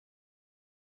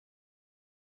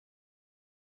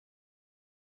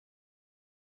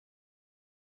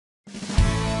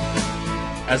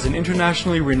As an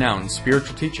internationally renowned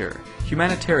spiritual teacher,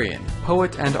 humanitarian,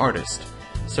 poet, and artist,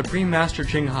 Supreme Master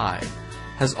Ching Hai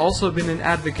has also been an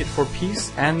advocate for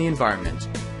peace and the environment,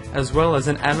 as well as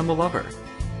an animal lover.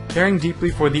 Caring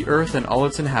deeply for the earth and all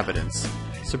its inhabitants,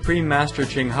 Supreme Master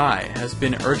Ching Hai has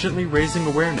been urgently raising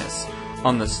awareness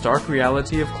on the stark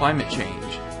reality of climate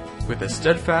change, with a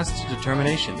steadfast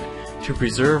determination to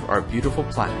preserve our beautiful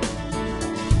planet.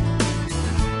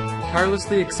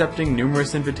 Tirelessly accepting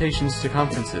numerous invitations to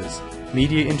conferences,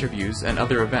 media interviews, and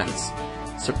other events,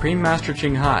 Supreme Master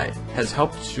Ching Hai has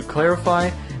helped to clarify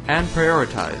and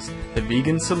prioritize the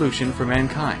vegan solution for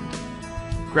mankind,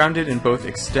 grounded in both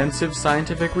extensive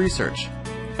scientific research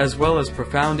as well as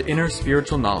profound inner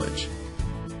spiritual knowledge.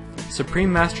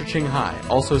 Supreme Master Ching Hai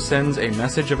also sends a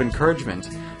message of encouragement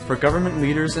for government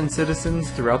leaders and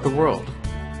citizens throughout the world,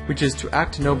 which is to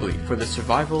act nobly for the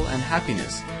survival and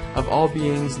happiness of all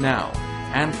beings now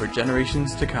and for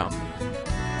generations to come.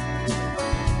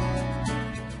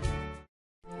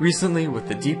 Recently, with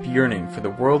the deep yearning for the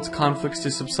world's conflicts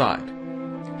to subside,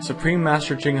 Supreme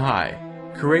Master Ching Hai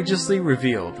courageously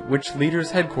revealed which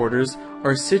leaders' headquarters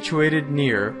are situated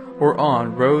near or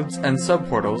on roads and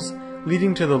subportals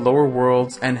leading to the lower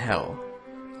worlds and hell,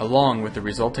 along with the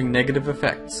resulting negative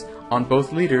effects on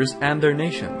both leaders and their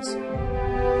nations.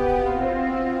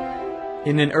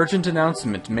 In an urgent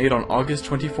announcement made on August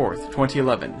 24,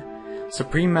 2011,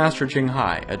 Supreme Master Ching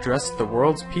Hai addressed the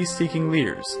world's peace-seeking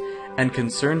leaders and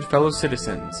concerned fellow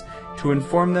citizens to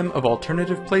inform them of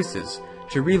alternative places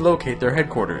to relocate their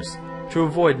headquarters to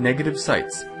avoid negative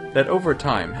sites that over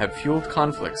time have fueled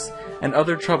conflicts and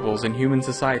other troubles in human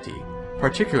society,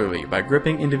 particularly by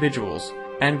gripping individuals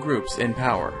and groups in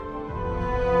power.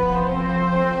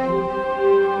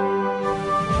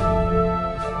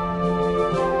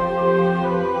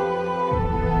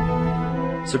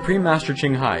 Supreme Master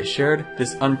Ching Hai shared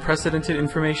this unprecedented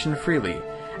information freely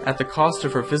at the cost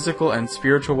of her physical and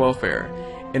spiritual welfare,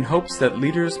 in hopes that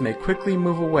leaders may quickly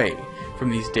move away from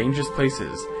these dangerous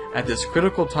places at this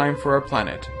critical time for our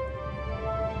planet.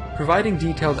 Providing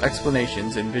detailed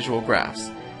explanations in visual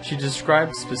graphs, she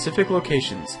described specific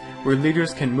locations where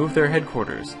leaders can move their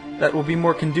headquarters that will be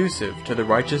more conducive to the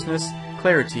righteousness,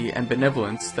 clarity, and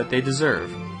benevolence that they deserve,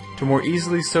 to more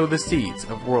easily sow the seeds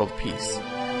of world peace.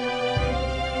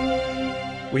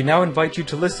 We now invite you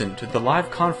to listen to the live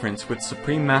conference with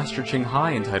Supreme Master Ching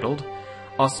Hai entitled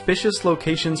Auspicious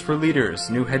Locations for Leaders'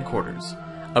 New Headquarters,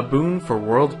 A Boon for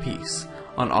World Peace,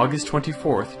 on August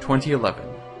 24,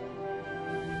 2011.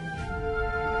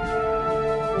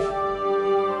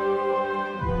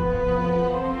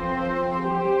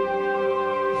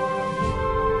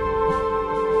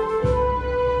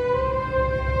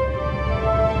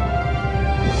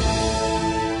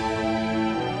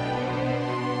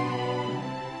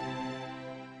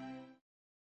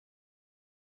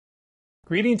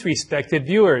 Greetings, respected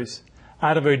viewers.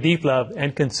 Out of her deep love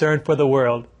and concern for the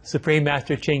world, Supreme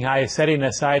Master Ching Hai is setting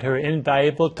aside her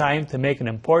invaluable time to make an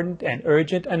important and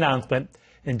urgent announcement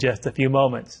in just a few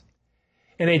moments.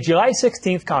 In a July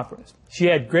 16th conference, she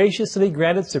had graciously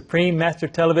granted Supreme Master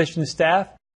Television staff.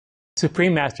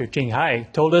 Supreme Master Ching Hai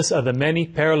told us of the many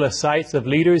perilous sites of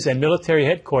leaders and military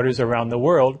headquarters around the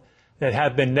world that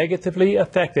have been negatively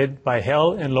affected by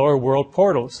hell and lower world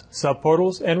portals,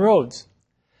 subportals, and roads.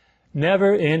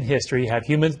 Never in history have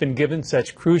humans been given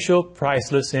such crucial,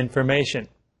 priceless information.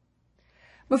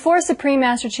 Before Supreme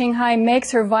Master Ching Hai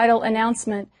makes her vital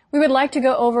announcement, we would like to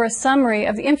go over a summary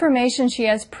of the information she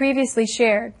has previously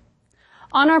shared.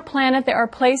 On our planet, there are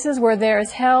places where there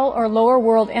is hell or lower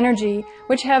world energy,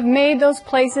 which have made those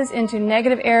places into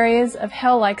negative areas of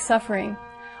hell-like suffering.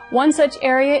 One such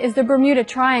area is the Bermuda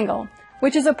Triangle,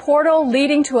 which is a portal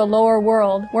leading to a lower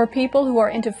world where people who are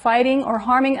into fighting or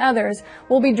harming others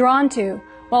will be drawn to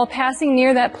while passing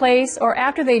near that place or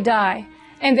after they die,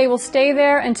 and they will stay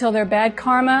there until their bad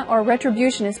karma or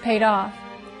retribution is paid off.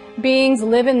 Beings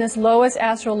live in this lowest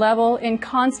astral level in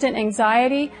constant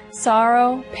anxiety,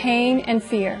 sorrow, pain, and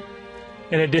fear.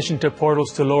 In addition to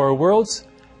portals to lower worlds,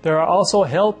 there are also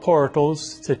hell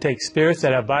portals to take spirits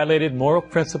that have violated moral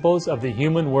principles of the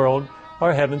human world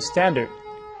or heaven's standard.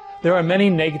 There are many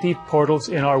negative portals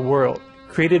in our world,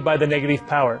 created by the negative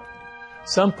power.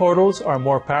 Some portals are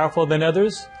more powerful than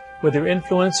others, with their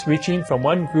influence reaching from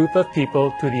one group of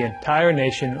people to the entire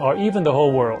nation or even the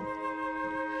whole world.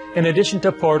 In addition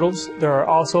to portals, there are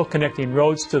also connecting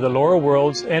roads to the lower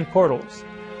worlds and portals.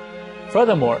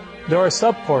 Furthermore, there are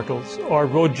subportals or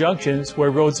road junctions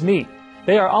where roads meet.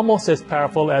 They are almost as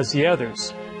powerful as the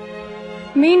others.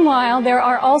 Meanwhile, there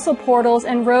are also portals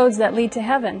and roads that lead to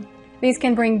heaven. These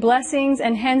can bring blessings,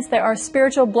 and hence there are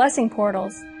spiritual blessing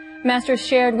portals. Master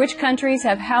shared which countries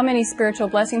have how many spiritual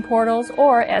blessing portals,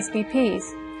 or SBPs.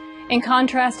 In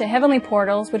contrast to heavenly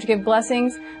portals, which give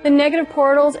blessings, the negative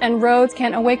portals and roads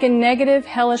can awaken negative,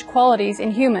 hellish qualities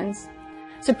in humans.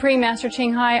 Supreme Master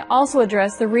Ching Hai also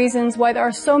addressed the reasons why there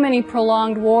are so many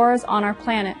prolonged wars on our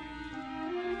planet.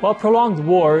 While prolonged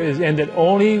war is ended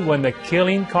only when the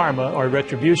killing karma or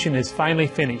retribution is finally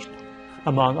finished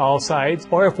among all sides,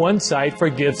 or if one side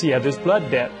forgives the other's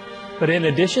blood debt. But in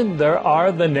addition, there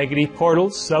are the negative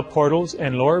portals, sub-portals,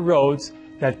 and lower roads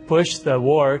that push the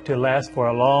war to last for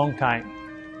a long time.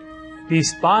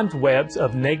 These spawned webs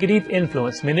of negative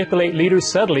influence manipulate leaders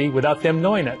subtly without them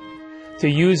knowing it, to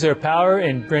use their power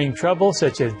and bring trouble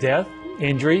such as death,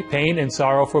 injury, pain, and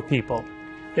sorrow for people.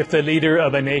 If the leader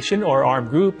of a nation or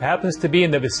armed group happens to be in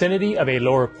the vicinity of a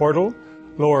lower portal,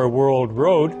 lower world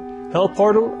road, hell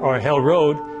portal, or hell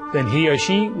road, then he or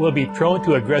she will be prone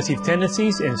to aggressive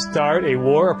tendencies and start a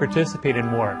war or participate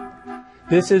in war.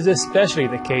 This is especially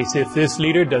the case if this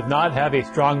leader does not have a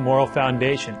strong moral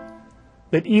foundation.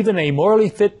 But even a morally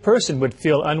fit person would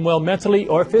feel unwell mentally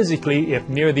or physically if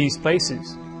near these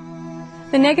places.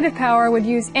 The negative power would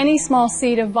use any small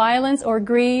seed of violence or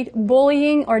greed,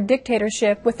 bullying or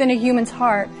dictatorship within a human's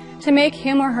heart to make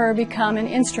him or her become an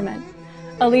instrument.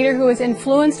 A leader who is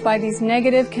influenced by these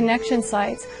negative connection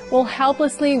sites will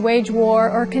helplessly wage war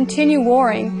or continue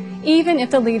warring, even if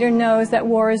the leader knows that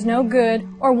war is no good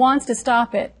or wants to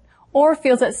stop it, or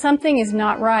feels that something is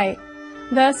not right.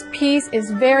 Thus, peace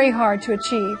is very hard to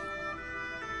achieve.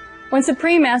 When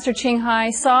Supreme Master Ching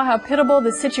Hai saw how pitiable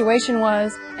the situation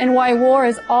was and why war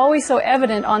is always so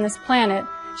evident on this planet,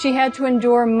 she had to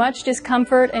endure much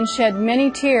discomfort and shed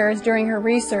many tears during her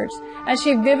research as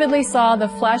she vividly saw the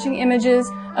flashing images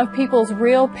of people's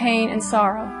real pain and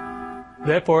sorrow.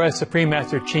 Therefore, as Supreme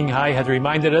Master Ching Hai has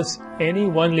reminded us, any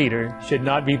one leader should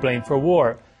not be blamed for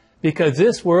war, because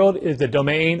this world is the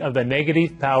domain of the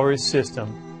negative powers system,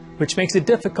 which makes it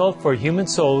difficult for human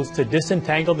souls to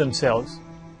disentangle themselves.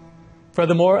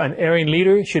 Furthermore, an erring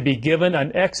leader should be given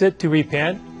an exit to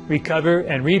repent, recover,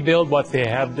 and rebuild what they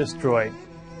have destroyed.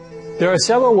 There are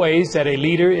several ways that a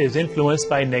leader is influenced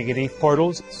by negative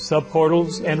portals,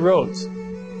 sub-portals, and roads.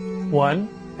 1.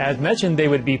 As mentioned, they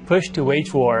would be pushed to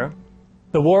wage war.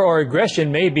 The war or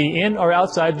aggression may be in or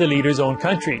outside the leader's own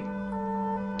country.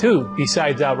 2.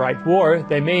 Besides outright war,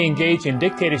 they may engage in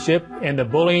dictatorship and the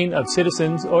bullying of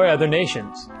citizens or other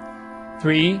nations.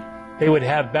 3. They would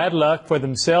have bad luck for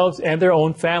themselves and their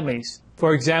own families.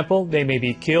 For example, they may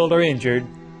be killed or injured,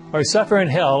 or suffer in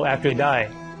hell after they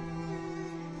die.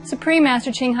 Supreme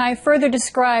Master Ching Hai further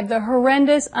described the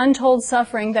horrendous, untold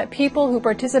suffering that people who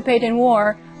participate in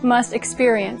war must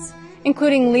experience,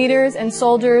 including leaders and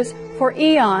soldiers, for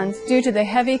eons due to the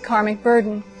heavy karmic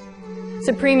burden.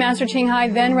 Supreme Master Ching Hai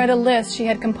then read a list she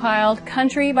had compiled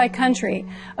country by country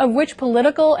of which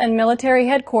political and military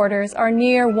headquarters are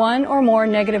near one or more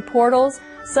negative portals,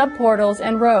 sub-portals,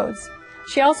 and roads.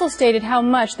 She also stated how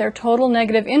much their total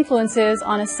negative influence is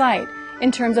on a site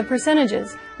in terms of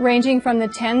percentages, ranging from the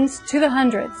tens to the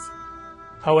hundreds.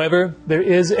 However, there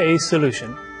is a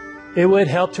solution. It would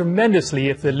help tremendously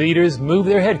if the leaders move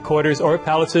their headquarters or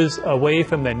palaces away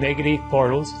from the negative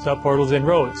portals, sub-portals, and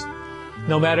roads.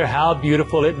 No matter how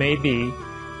beautiful it may be,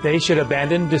 they should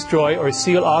abandon, destroy, or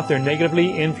seal off their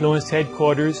negatively influenced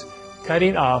headquarters,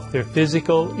 cutting off their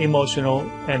physical, emotional,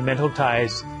 and mental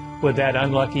ties with that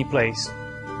unlucky place.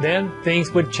 Then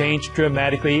things would change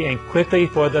dramatically and quickly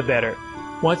for the better.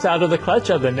 Once out of the clutch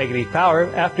of the negative power,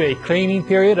 after a cleaning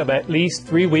period of at least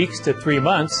 3 weeks to 3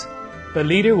 months, the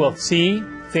leader will see,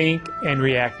 think, and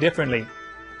react differently.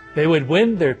 They would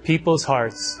win their people's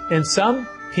hearts. In sum,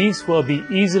 peace will be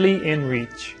easily in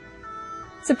reach.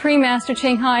 Supreme Master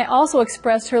Ching Hai also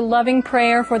expressed her loving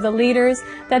prayer for the leaders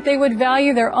that they would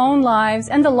value their own lives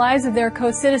and the lives of their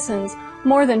co-citizens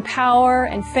more than power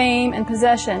and fame and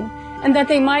possession, and that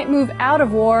they might move out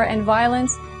of war and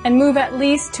violence and move at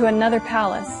least to another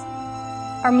palace.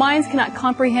 Our minds cannot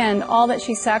comprehend all that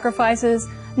she sacrifices,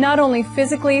 not only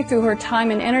physically through her time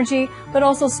and energy, but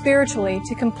also spiritually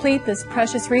to complete this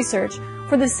precious research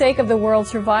for the sake of the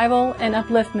world's survival and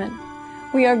upliftment.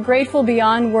 We are grateful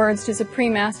beyond words to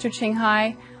Supreme Master Ching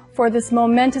Hai for this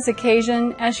momentous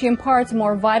occasion as she imparts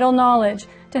more vital knowledge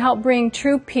to help bring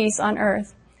true peace on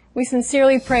earth. We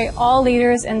sincerely pray all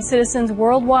leaders and citizens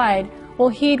worldwide will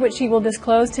heed what she will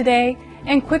disclose today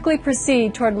and quickly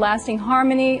proceed toward lasting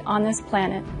harmony on this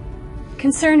planet.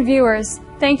 Concerned viewers,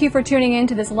 thank you for tuning in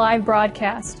to this live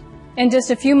broadcast. In just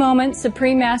a few moments,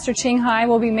 Supreme Master Ching Hai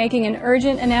will be making an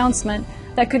urgent announcement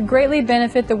that could greatly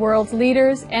benefit the world's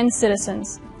leaders and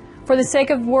citizens. For the sake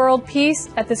of world peace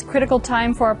at this critical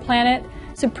time for our planet,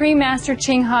 Supreme Master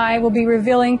Ching Hai will be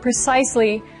revealing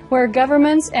precisely where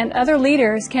governments and other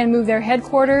leaders can move their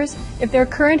headquarters if their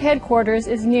current headquarters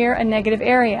is near a negative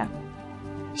area.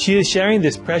 She is sharing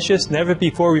this precious,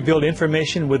 never-before-revealed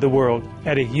information with the world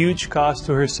at a huge cost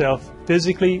to herself,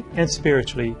 physically and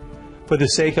spiritually, for the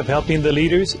sake of helping the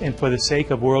leaders and for the sake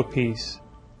of world peace.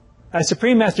 As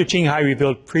Supreme Master Ching Hai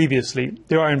revealed previously,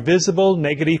 there are invisible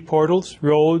negative portals,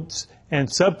 roads, and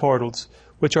subportals,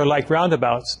 which are like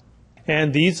roundabouts,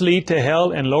 and these lead to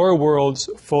hell and lower worlds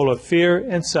full of fear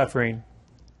and suffering.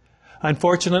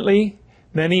 Unfortunately,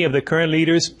 many of the current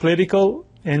leaders' political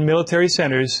and military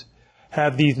centers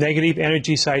have these negative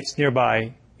energy sites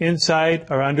nearby, inside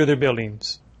or under their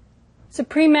buildings.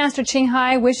 Supreme Master Ching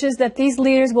Hai wishes that these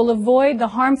leaders will avoid the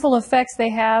harmful effects they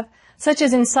have, such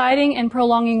as inciting and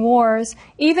prolonging wars,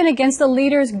 even against the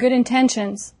leaders' good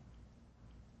intentions.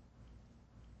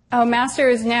 Our Master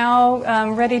is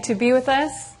now ready to be with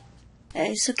us.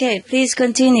 It's okay. Please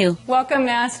continue. Welcome,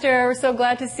 Master. We're so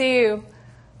glad to see you.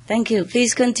 Thank you.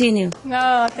 Please continue.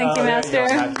 Oh, thank you, Master.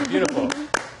 That's beautiful.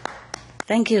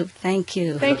 Thank you. Thank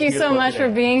you. Thank you so much for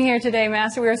being here today,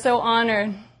 Master. We are so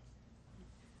honored.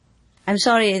 I'm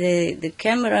sorry, the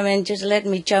cameraman just let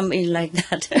me jump in like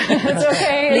that. It's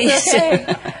okay. Please, it's okay.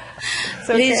 It's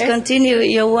okay. Please continue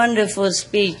your wonderful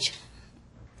speech.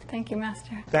 Thank you,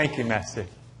 Master. Thank you, Master.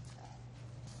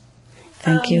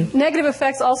 Thank you. Negative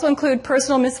effects also include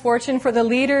personal misfortune for the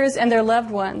leaders and their loved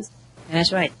ones.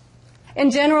 That's right. In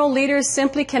general, leaders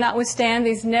simply cannot withstand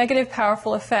these negative,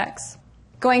 powerful effects.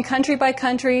 Going country by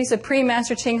country, Supreme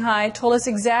Master Ching Hai told us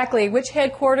exactly which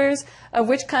headquarters of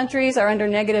which countries are under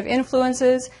negative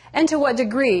influences and to what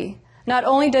degree. Not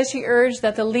only does she urge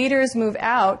that the leaders move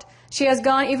out, she has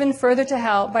gone even further to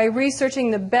help by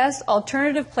researching the best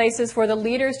alternative places for the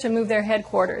leaders to move their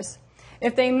headquarters.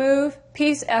 If they move,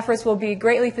 peace efforts will be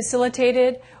greatly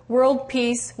facilitated. World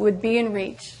peace would be in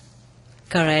reach.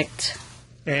 Correct.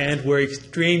 And we're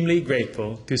extremely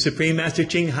grateful to Supreme Master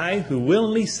Ching Hai, who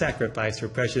willingly sacrificed her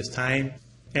precious time,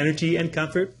 energy, and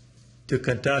comfort to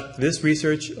conduct this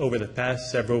research over the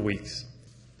past several weeks.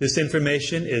 This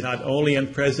information is not only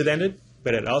unprecedented,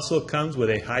 but it also comes with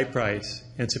a high price,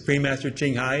 and Supreme Master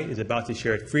Ching Hai is about to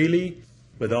share it freely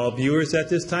with all viewers at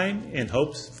this time in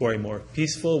hopes for a more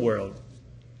peaceful world.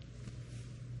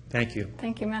 Thank you.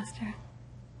 Thank you, Master.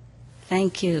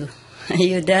 Thank you. Are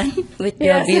you done with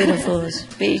Yes. your beautiful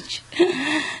speech?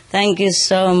 Thank you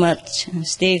so much,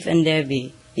 Steve and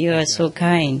Debbie. You are so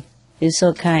kind. You're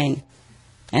so kind.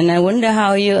 And I wonder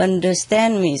how you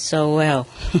understand me so well.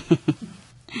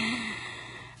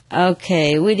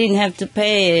 Okay, we didn't have to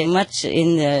pay much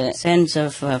in the sense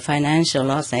of financial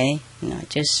loss,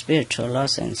 just spiritual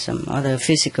loss and some other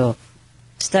physical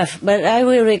stuff. But I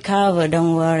will recover,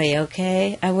 don't worry,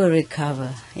 okay? I will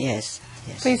recover, yes.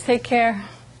 Please take care.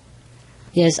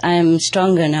 Yes, I am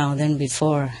stronger now than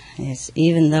before. Yes,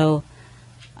 even though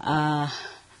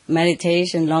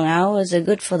meditation, long hours are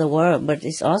good for the world, but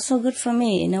it's also good for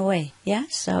me in a way. Yeah,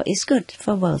 so it's good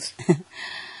for both.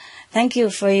 Thank you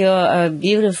for your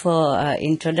beautiful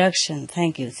introduction.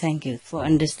 Thank you for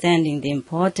understanding the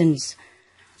importance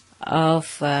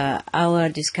of our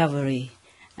discovery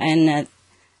and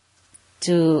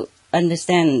to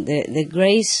understand the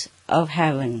grace of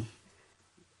heaven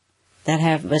that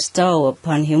have bestowed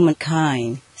upon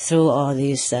humankind through all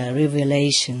this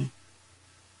revelation.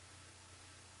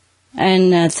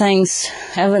 And thanks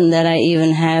heaven that I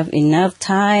even have enough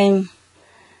time,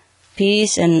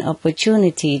 peace, and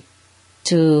opportunity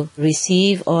to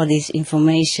receive all these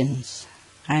informations.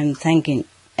 I'm thanking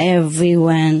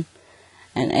everyone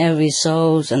and every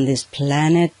soul on this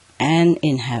planet and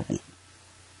in heaven.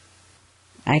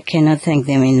 I cannot thank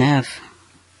them enough.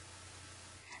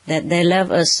 That they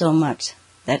love us so much,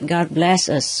 that God bless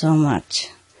us so much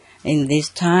in this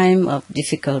time of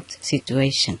difficult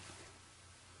situation.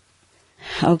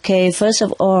 Okay, first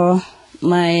of all,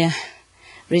 my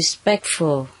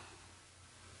respectful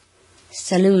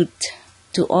salute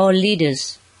to all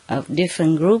leaders of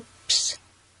different groups,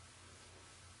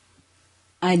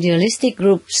 idealistic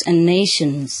groups and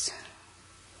nations,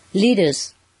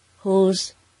 leaders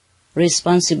whose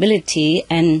responsibility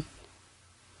and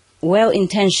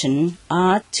well-intention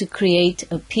are to create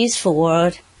a peaceful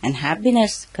world and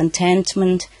happiness,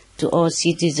 contentment to all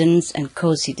citizens and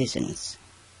co-citizens.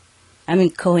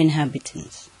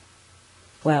 Co-inhabitants.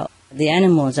 Well, the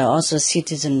animals are also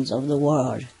citizens of the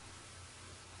world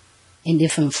in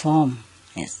different form,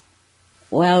 yes.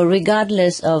 Well,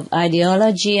 regardless of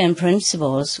ideology and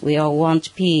principles, we all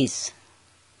want peace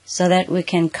so that we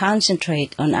can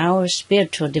concentrate on our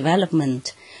spiritual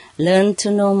development, learn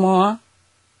to know more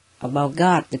about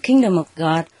God, the kingdom of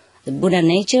God, the Buddha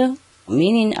nature,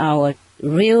 meaning our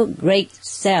real great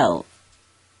self.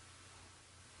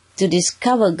 To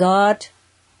discover God,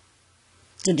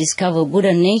 to discover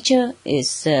Buddha nature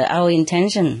is our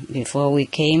intention before we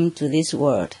came to this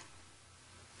world,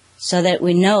 so that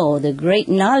we know the great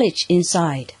knowledge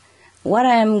inside. What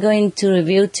I am going to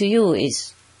reveal to you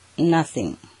is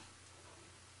nothing.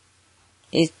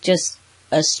 It's just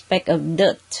a speck of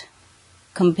dirt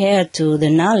compared to the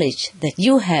knowledge that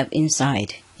you have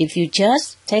inside, if you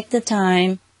just take the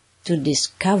time to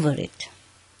discover it.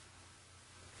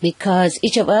 Because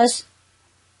each of us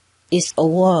is a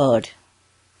world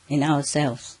in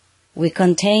ourselves. We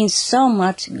contain so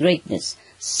much greatness,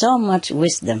 so much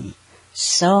wisdom,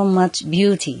 so much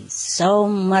beauty, so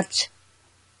much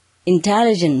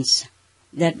intelligence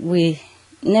that we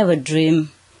never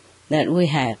dream that we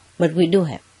have, but we do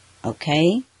have,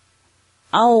 okay?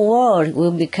 Our world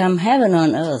will become heaven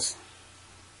on earth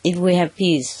if we have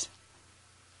peace,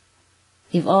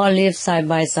 if all live side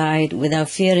by side without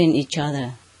fearing each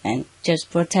other and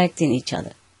just protecting each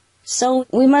other. So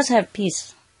we must have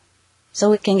peace,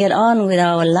 so we can get on with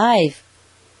our life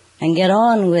and get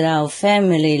on with our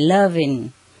family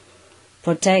loving,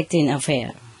 protecting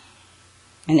affair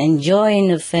and enjoying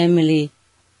the family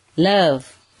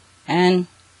love and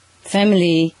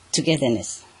family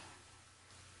togetherness.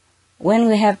 When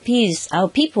we have peace, our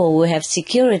people will have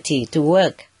security to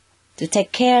work, to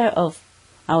take care of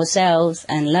ourselves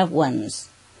and loved ones,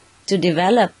 to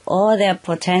develop all their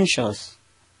potentials.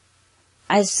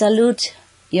 I salute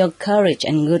your courage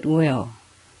and goodwill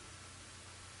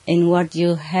in what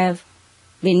you have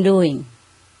been doing,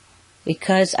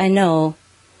 because I know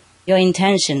your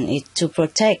intention is to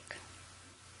protect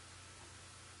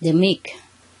the meek,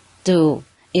 to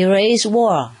erase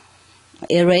war,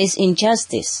 erase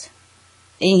injustice,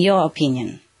 in your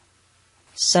opinion,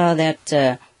 so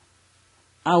that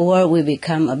our world will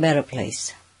become a better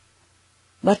place.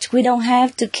 But we don't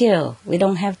have to kill, we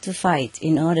don't have to fight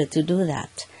in order to do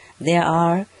that. There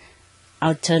are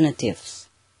alternatives.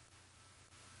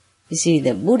 You see,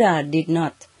 the Buddha did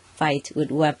not fight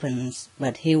with weapons,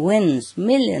 but he wins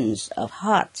millions of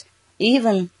hearts.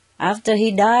 Even after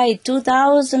he died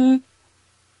 2,000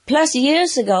 plus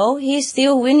years ago, he's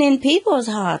still winning people's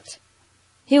hearts.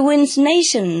 He wins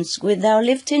nations without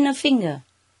lifting a finger.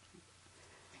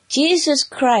 Jesus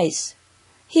Christ,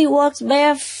 he walks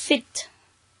barefoot.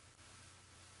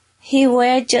 He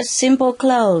wears just simple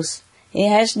clothes. He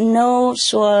has no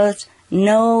swords,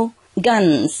 no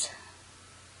guns,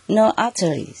 no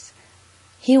arteries.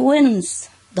 He wins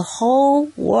the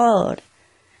whole world.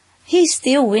 He's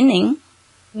still winning.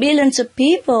 Billions of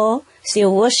people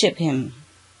still worship him,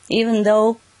 even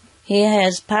though he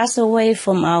has passed away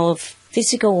from our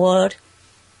physical world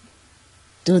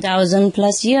 2,000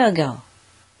 plus years ago.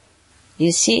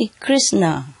 You see,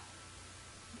 Krishna,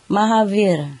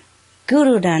 Mahavira,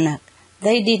 Guru Nanak,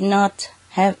 they did not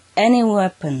have any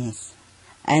weapons,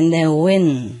 and they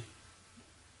win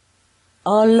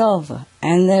all over,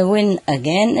 and they win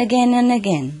again, and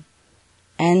again,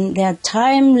 and they are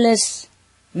timeless,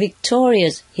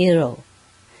 victorious hero.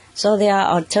 So there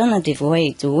are alternative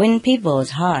ways to win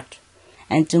people's heart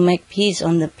and to make peace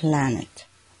on the planet.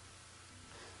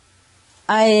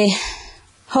 I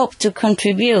hope to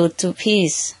contribute to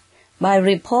peace by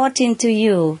reporting to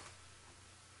you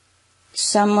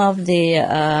some of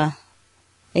the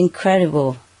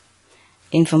incredible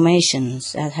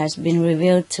informations that has been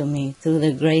revealed to me through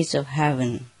the grace of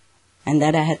heaven, and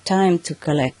that I had time to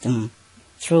collect them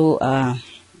through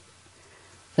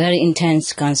very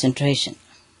intense concentration.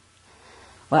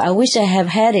 Well, I wish I have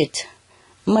had it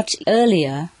much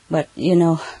earlier, but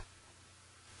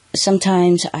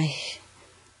sometimes I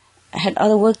had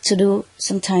other work to do.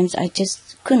 Sometimes I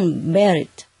just couldn't bear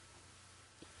it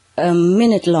a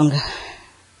minute longer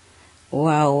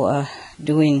while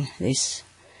doing this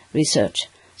research.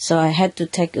 So I had to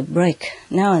take a break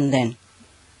now and then.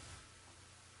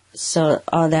 So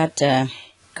all that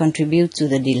contribute to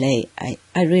the delay. I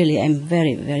really am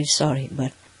very, very sorry,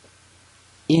 but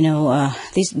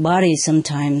this body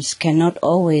sometimes cannot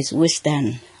always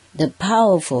withstand the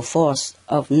powerful force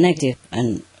of negative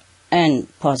and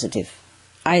positive,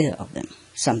 either of them,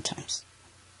 sometimes.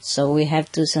 So we have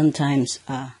to sometimes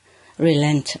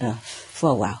relent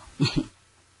for a while.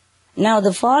 Now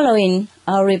the following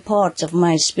are reports of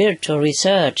my spiritual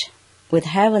research with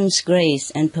heaven's grace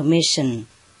and permission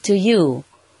to you,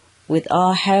 with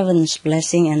all heaven's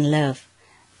blessing and love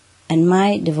and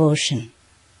my devotion.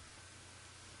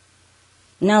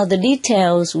 Now the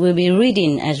details will be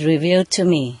reading as revealed to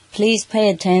me. Please pay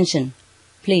attention,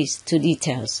 please, to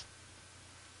details.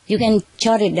 You can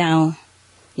jot it down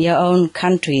your own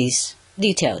country's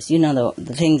details,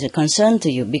 the things that concern to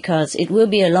you, because it will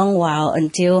be a long while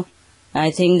until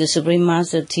I think the Supreme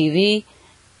Master TV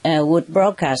would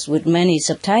broadcast with many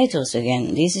subtitles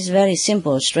again. This is very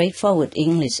simple, straightforward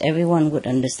English. Everyone would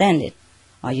understand it.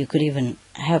 Or you could even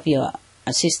have your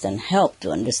assistant help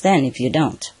to understand if you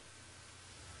don't.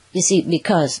 You see,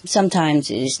 because sometimes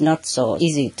it is not so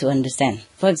easy to understand.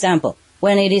 For example,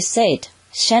 when it is said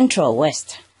Central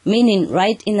West, meaning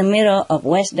right in the middle of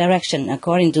west direction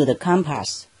according to the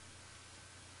compass,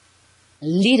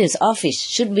 leader's office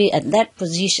should be at that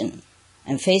position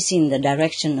and facing the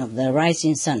direction of the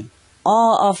rising sun.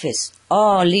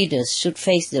 All leaders should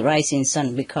face the rising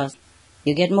sun, because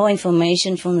you get more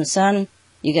information from the sun,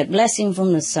 you get blessing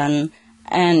from the sun,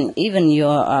 and even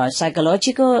your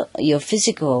psychological, your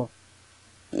physical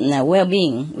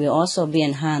well-being will also be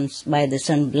enhanced by the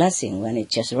sun blessing when it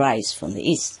just rises from the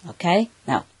east. Okay?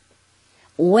 Now,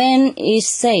 when it's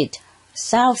said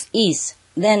southeast,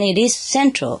 then it is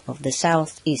central of the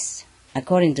southeast,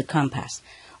 according to compass.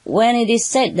 When it is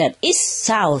said that it's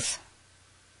south,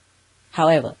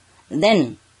 however,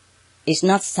 then it's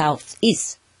not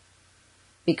southeast,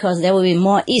 because there will be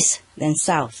more east than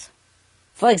south.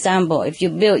 For example, if you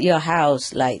build your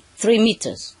house like 3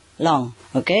 meters long,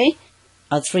 okay,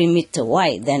 or 3 meter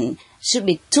wide, then should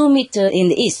be 2 meter in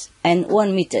the east and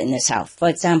 1 meter in the south. For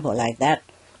example, like that.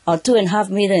 Or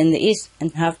 2.5 meter in the east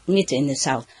and 0.5 meter in the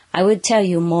south. I will tell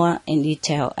you more in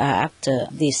detail after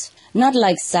this. Not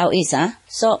like southeast,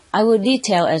 So I will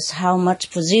detail as how much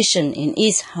position in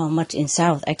east, how much in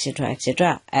south, etc.,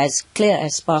 etc., as clear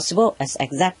as possible, as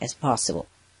exact as possible.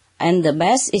 And the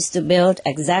best is to build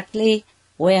exactly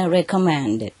where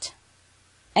recommended.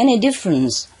 Any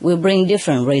difference will bring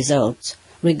different results,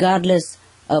 regardless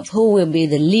of who will be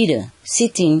the leader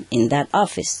sitting in that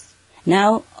office,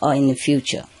 now or in the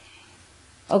future.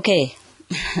 Okay,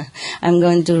 I'm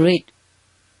going to read.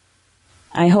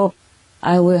 I hope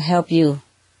I will help you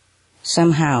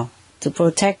somehow to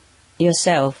protect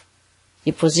yourself,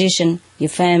 your position, your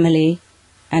family,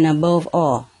 and above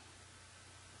all,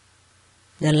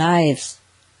 the lives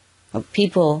of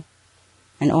people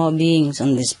and all beings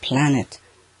on this planet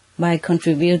by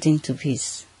contributing to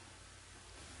peace.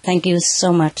 Thank you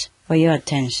so much for your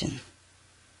attention.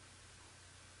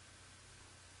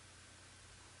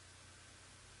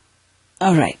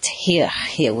 All right, here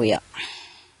we are.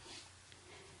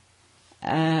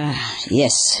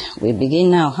 Yes, we begin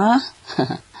now, huh?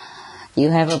 You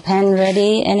have a pen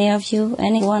ready, any of you,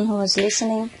 anyone who is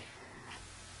listening?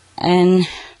 And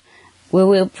we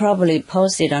will probably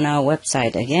post it on our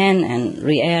website again and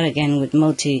re-air again with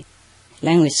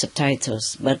multi-language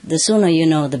subtitles. But the sooner you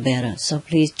know, the better. So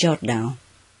please jot down.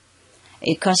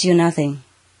 It costs you nothing.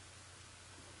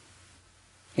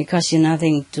 It costs you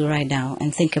nothing to write down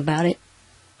and think about it.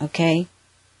 Okay?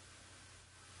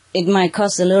 It might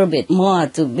cost a little bit more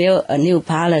to build a new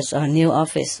palace or a new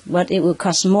office, but it will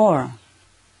cost more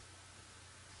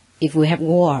if we have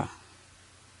war.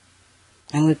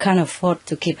 And we can't afford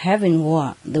to keep having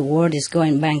war. The world is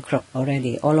going bankrupt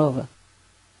already, all over.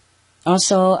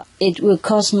 Also, it will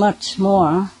cost much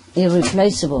more,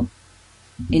 irreplaceable,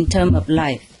 in terms of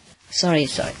life. Sorry.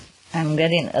 I'm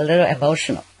getting a little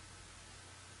emotional.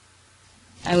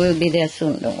 I will be there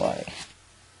soon, don't worry.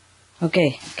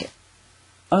 Okay.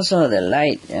 Also, the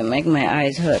light make my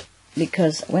eyes hurt,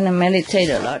 because when I meditate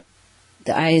a lot,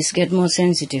 the eyes get more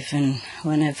sensitive, and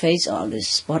when I face all these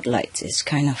spotlights, it's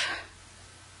kind of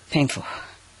painful.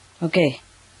 Okay,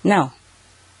 now,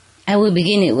 I will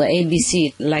begin it with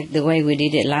ABC, like the way we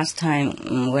did it last time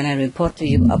when I report to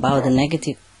you about the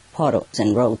negative portals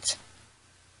and roads.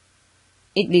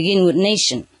 It begins with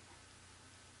nation,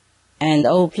 and the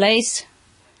old place,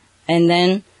 and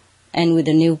then end with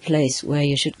the new place where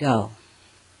you should go.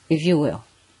 If you will.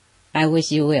 I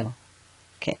wish you will.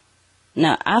 Okay.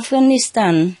 Now,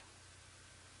 Afghanistan,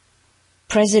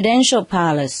 presidential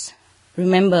palace.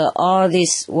 Remember, all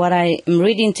this, what I am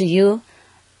reading to you,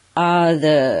 are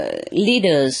the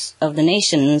leaders of the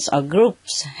nations or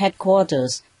groups,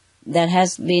 headquarters, that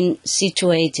has been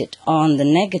situated on the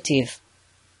negative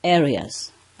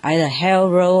areas. Either hell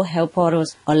road, hell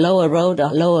portals, or lower road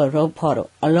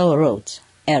portal, or lower roads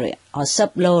area, or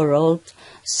sub-lower road,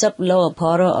 sub-lower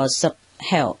portal, or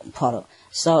sub-hell portal.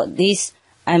 So this,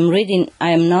 I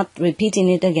am not repeating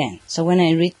it again. So when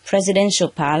I read presidential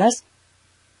palace,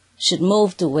 should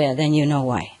move to where, then you know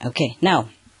why. Okay, now,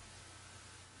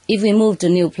 if we move to a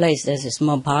new place that is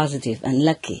more positive and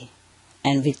lucky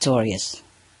and victorious,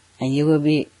 and you will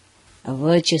be a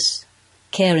virtuous,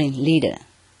 caring leader,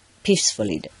 peaceful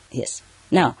leader, yes.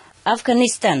 Now,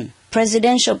 Afghanistan,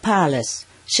 presidential palace,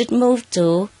 should move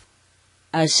to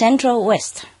central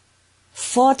west,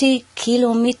 40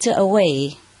 kilometers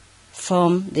away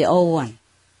from the old one.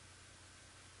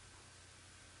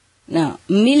 Now,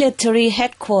 military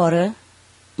headquarters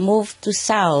moved to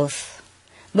south,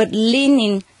 but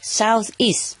leaning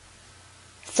southeast,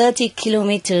 30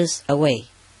 kilometers away.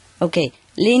 Okay,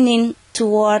 leaning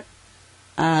toward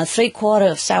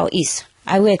 3/4 of southeast.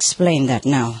 I will explain that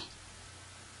now.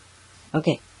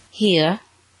 Okay, here,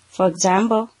 for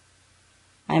example,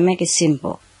 I make it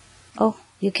simple. Oh,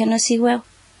 you cannot see well?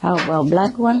 How about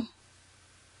black one?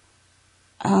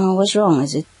 What's wrong?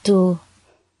 Is it too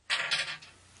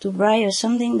bright or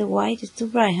something? The white is too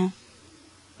bright, huh?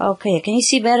 Okay, can you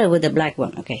see better with the black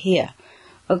one? Okay, here.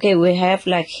 Okay, we have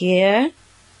like here,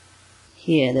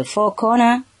 the four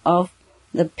corners of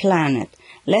the planet.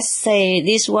 Let's say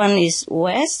this one is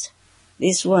west,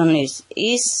 this one is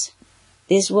east,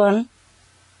 this one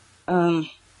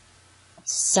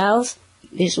south,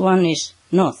 this one is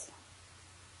north.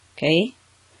 Okay?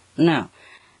 Now,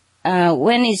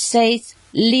 when it says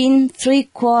lean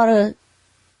 3/4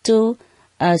 to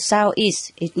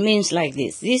southeast, it means like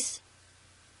this.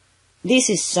 This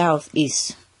is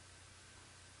southeast.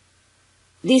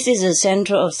 This is the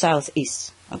center of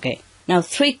southeast. Okay. Now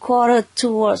 3/4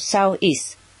 towards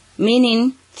southeast,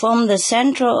 meaning from the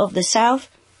center of the south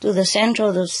to the center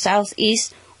of the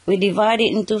southeast, we divide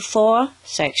it into 4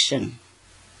 sections.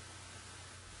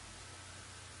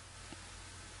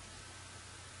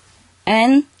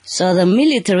 And so the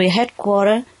military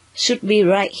headquarters should be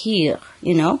right here,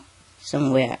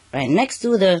 somewhere, right next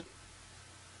to the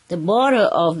border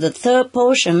of the third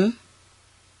portion,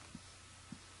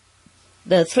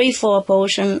 the 3/4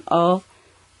 portion of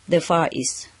the Far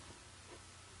East.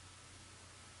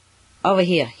 Over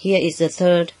here is the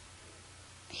third,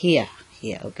 here,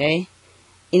 okay?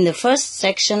 In the first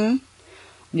section,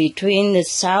 between the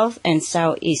south and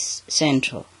southeast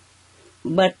central,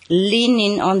 but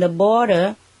leaning on the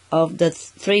border of the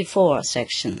 3/4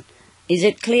 section. Is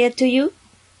it clear to you?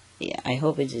 Yeah, I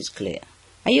hope it is clear.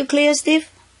 Are you clear, Steve?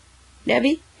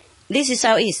 Debbie? This is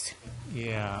southeast.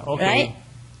 Yeah, okay. Right?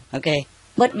 Okay.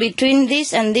 But between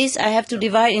this and this, I have to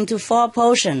divide into 4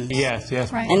 portions. Yes.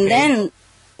 Right. And then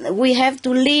we have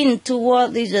to lean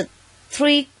toward the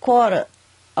 3/4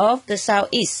 of the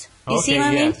southeast. You see what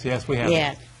I mean? Yes, we have.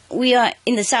 Yeah. We are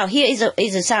in the south. Here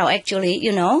is the south, actually,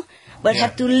 but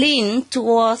have to lean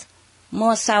towards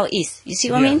more southeast. You see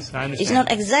what I mean? I understand. It's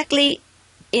not exactly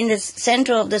in the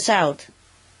center of the south.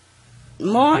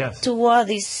 More toward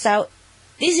the south.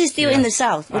 This is still in the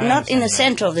south, but not in the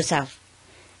center of the south.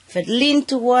 But lean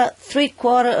toward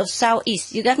 3/4 of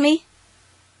southeast. You got me?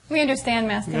 We understand,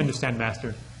 Master. We understand,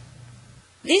 Master.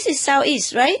 This is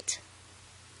southeast, right?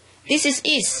 This is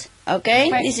east, okay?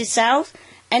 Right. This is south.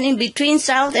 And in between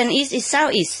south and east is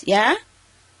southeast, yeah?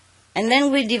 And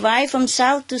then we divide from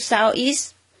south to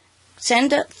southeast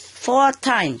center 4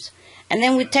 times. And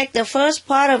then we take the first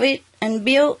part of it and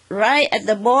build right at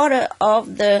the border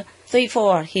of the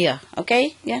 3/4 here,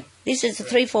 okay? Yeah? This is the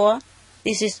 3/4.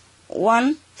 This is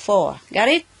 1/4. Got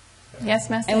it? Yes,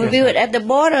 Master. And we build it at the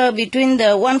border between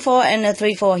the 1/4 and the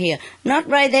 3/4 here. Not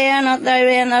right there, not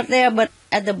there, not there, but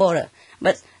at the border.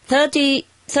 But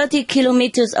 30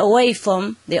 kilometers away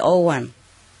from the old one.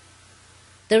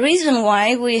 The reason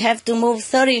why we have to move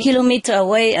 30 kilometers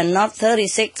away and not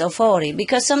 36 or 40,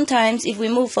 because sometimes if we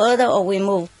move further or we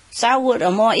move southward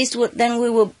or more eastward, then we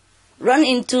will run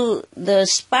into the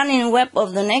spanning web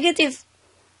of the negative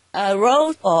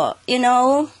road, or,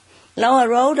 lower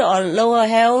road or lower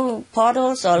hell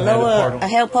portals or lower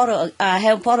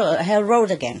hell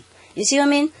road again. You see what I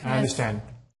mean? I understand.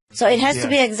 So it has to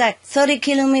be exact, 30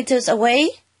 kilometers away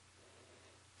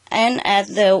and at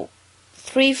the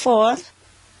 3/4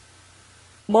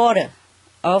 border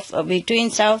of between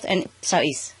south and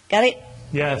southeast. Got it?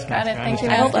 Yes, Got it. Thank you,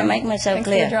 I hope Master. I make myself Thanks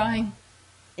clear. for the drawing.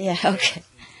 Yeah, okay.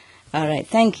 All right,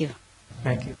 thank you.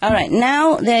 Thank you. All right,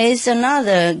 now there is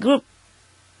another group,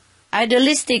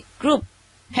 idealistic group,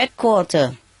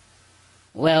 headquarter.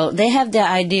 Well, they have their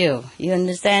ideal. You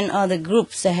understand? All the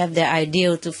groups, they have their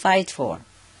ideal to fight for.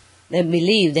 They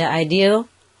believe their ideal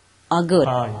are good.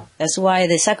 That's why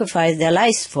they sacrifice their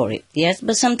lives for it. Yes,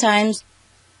 but sometimes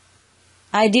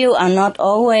ideals are not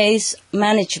always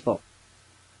manageable.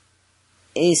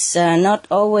 It's not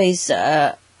always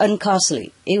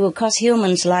uncostly. It will cost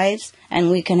humans' lives,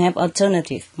 and we can have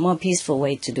alternative, more peaceful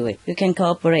way to do it. We can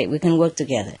cooperate. We can work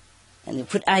together. And we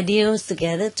put ideals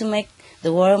together to make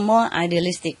the world more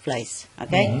idealistic place.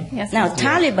 Okay? Mm-hmm. Yes, Now, Master.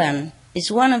 Taliban is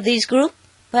one of these groups,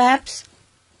 perhaps,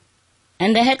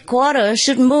 and the headquarters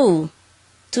should move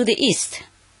to the east,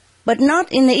 but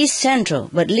not in the east central,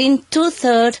 but lean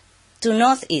 2/3 to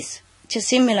northeast, just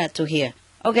similar to here.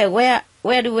 Okay, where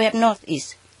do we have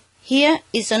northeast? Here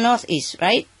is the northeast,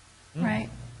 right? Right.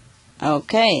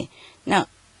 Okay.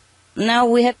 Now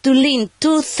we have to lean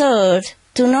 2/3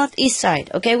 to northeast side.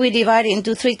 Okay, we divide it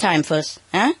into 3 times first.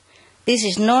 Huh? This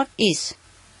is northeast.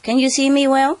 Can you see me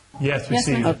well? Yes, we Yes,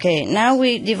 see ma'am. you. Okay, now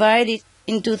we divide it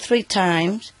into 3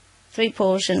 times, 3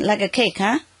 portions, like a cake,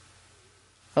 huh?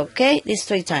 Okay, this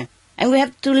 3 times. And we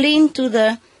have to lean to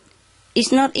the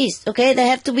east, northeast. Okay, they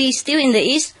have to be still in the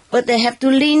east, but they have to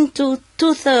lean to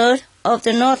 2/3 of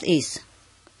the northeast.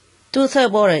 2/3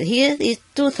 border. Here is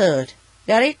 2/3.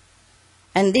 Got it?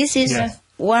 And this is Yes.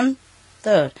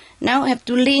 1/3. Now I have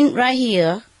to lean right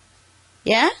here.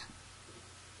 Yeah?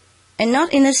 And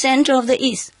not in the center of the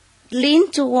east.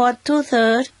 Lean toward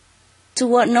 2/3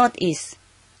 toward northeast.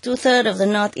 2/3 of the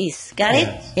northeast. Got it?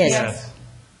 Yes.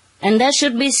 And that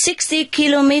should be 60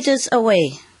 kilometers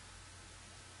away.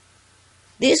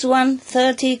 This one,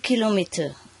 30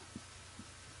 kilometers.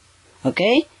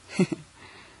 Okay?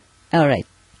 All right.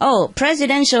 Oh,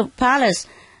 Presidential Palace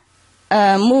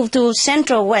moved to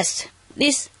Central West.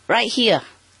 This right here.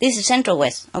 This is Central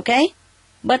West, okay?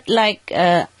 But like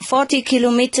 40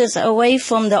 kilometers away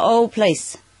from the old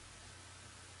place.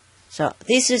 So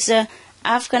this is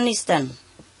Afghanistan.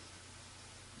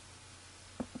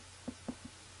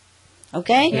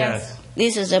 Okay? Yes.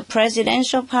 This is a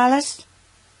Presidential Palace.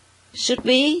 Should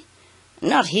be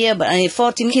not here, but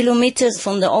 14 kilometers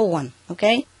from the old one,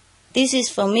 okay? This is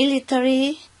for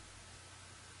military.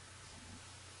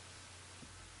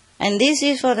 And this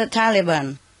is for the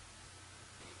Taliban.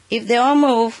 If they all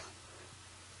move,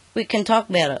 we can talk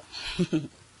better.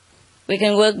 We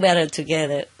can work better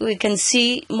together. We can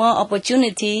see more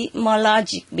opportunity, more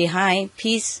logic behind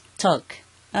peace talk.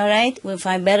 All right? We'll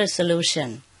find better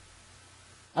solution.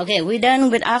 Okay, we're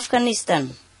done with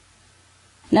Afghanistan.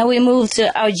 Now we move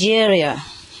to Algeria.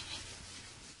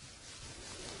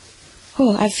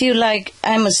 Oh, I feel like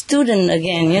I'm a student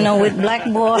again, with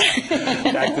blackboard.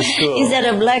 Back to school. Instead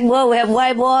of blackboard, we have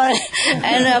whiteboard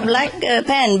and a black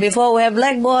pen. Before we have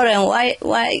blackboard and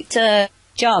white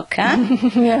chalk, huh?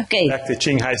 Yeah. Okay. Back to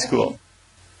Qing High School.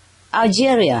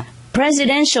 Algeria.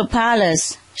 Presidential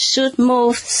Palace should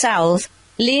move south,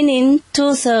 leaning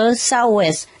 2/3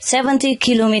 southwest, 70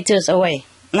 kilometers away.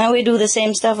 Now we do the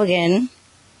same stuff again.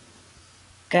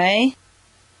 Okay.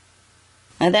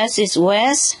 And that is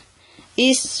west.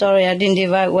 East, sorry, I didn't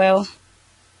divide well.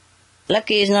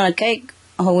 Lucky it's not a cake,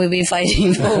 or we'll be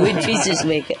fighting for which pieces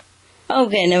make it.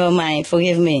 Okay, never mind,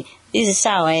 forgive me. This is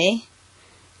south, eh?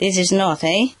 This is north,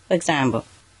 eh? For example.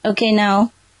 Okay,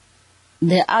 now,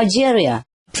 the Algeria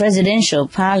Presidential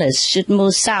Palace should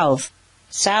move south.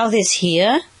 South is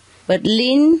here, but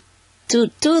lean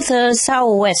to 2/3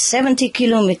 southwest, 70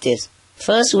 kilometers.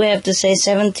 First, we have to say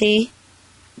 70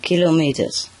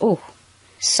 kilometers. Oh,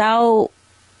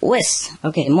 southwest.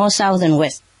 Okay, more south than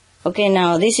west. Okay,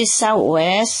 now this is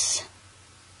southwest.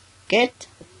 Get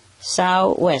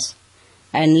southwest.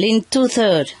 And lean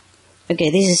 2/3. Okay,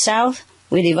 this is south.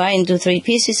 We divide into 3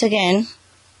 pieces again.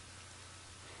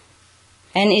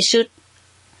 And it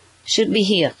should be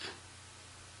here.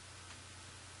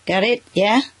 Got it?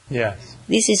 Yeah? Yes.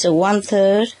 This is a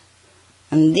 1/3.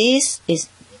 And this is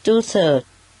 2/3.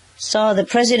 So the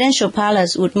Presidential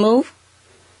Palace would move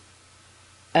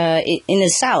in the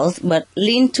south, but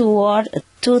lean toward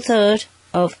 2/3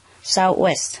 of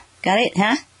southwest. Got it,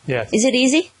 huh? Yes. Is it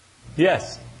easy?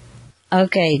 Yes.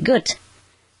 Okay, good.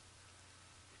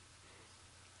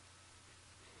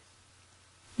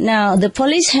 Now, the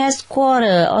police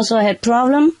headquarters also had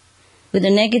problem with the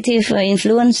negative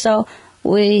influence, so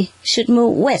we should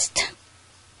move west.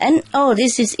 And,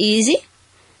 this is easy.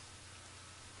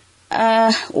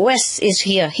 West is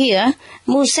here. Here,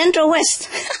 move central west.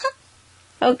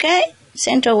 Okay?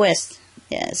 Central west.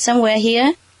 Yeah, somewhere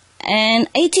here. And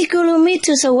 80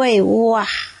 kilometers away. Wow.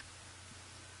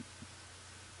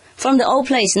 From the old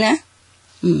place, nah?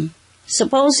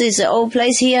 Suppose it's the old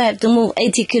place here, I have to move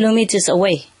 80 kilometers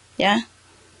away. Yeah?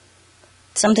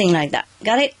 Something like that.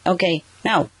 Got it? Okay.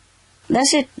 Now,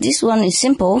 that's it. This one is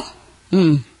simple.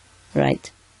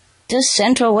 Right. Just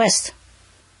central west.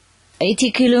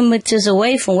 80 kilometers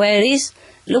away from where it is.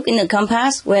 Look in the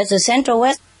compass. Where's the central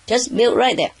west? Just build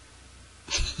right there.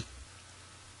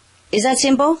 Is that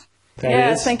simple?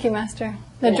 Yes, thank you, Master.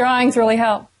 The drawings really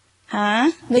help.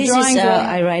 Huh? The This is, drawings really help.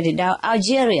 I write it down.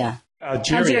 Algeria.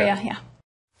 Algeria, yeah.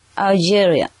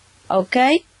 Algeria.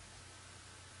 Okay?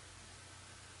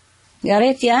 Got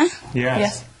it, yeah?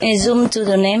 Yes. And zoom to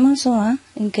the name also, huh?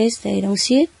 In case they don't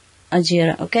see it.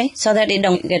 Algeria, okay? So that it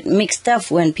don't get mixed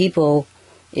up when people,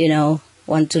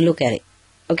 want to look at it.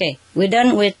 Okay, we're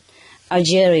done with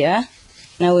Algeria.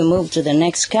 Now we move to the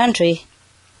next country.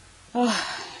 Oh,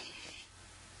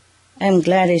 I'm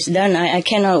glad it's done. I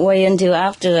cannot wait until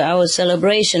after our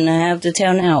celebration. I have to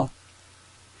tell now.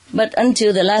 But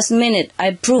until the last minute,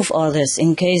 I prove all this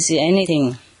in case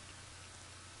anything,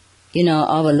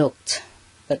 overlooked.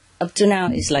 But up to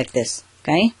now, it's like this.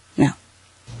 Okay? Now.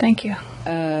 Thank you.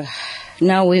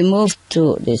 Now we move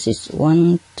to, this is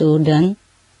 1, 2, done.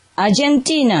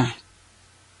 Argentina.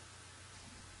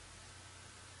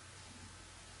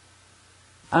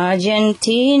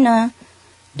 Argentina,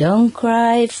 don't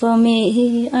cry for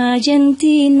me,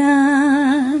 Argentina.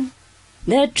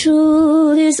 The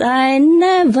truth is I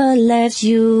never left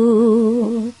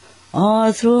you.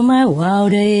 All through my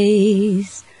wild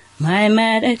days, my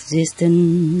mad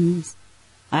existence,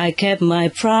 I kept my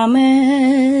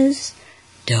promise.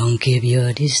 Don't keep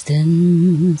your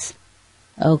distance.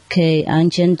 Okay,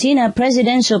 Argentina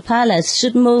Presidential Palace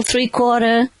should move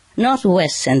 3/4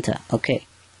 northwest center. Okay.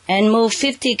 And move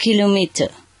 50 kilometer.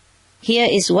 Here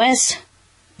is west,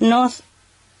 north,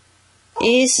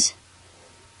 east,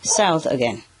 south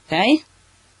again. Okay?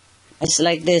 It's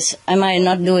like this. I might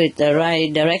not do it the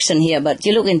right direction here, but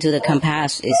you look into the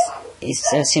compass.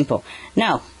 It's simple.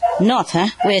 Now, north,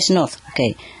 Where's north?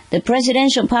 Okay. The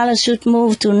presidential palace should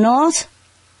move to north.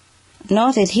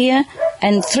 North is here,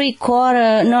 and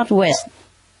 3/4 northwest.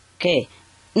 Okay.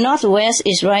 Northwest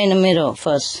is right in the middle,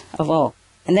 first of all.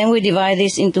 And then we divide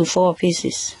this into 4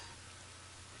 pieces.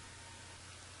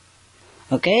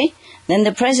 Okay? Then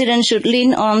the president should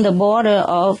lean on the border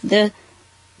of the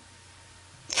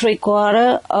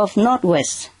 3/4 of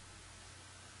northwest.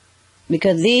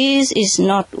 Because this is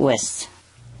northwest.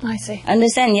 I see.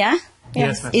 Understand, yeah?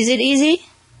 Yes. Is it easy?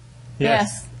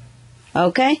 Yes.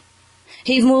 Okay?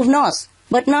 He moved north,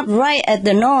 but not right at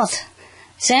the north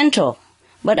central,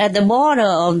 but at the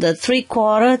border of the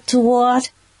 3/4 toward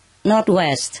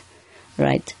northwest.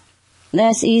 Right.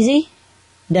 That's easy.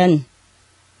 Done.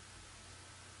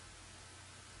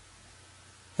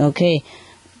 Okay.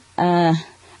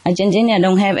 Argentina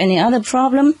don't have any other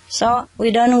problem, so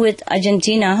we're done with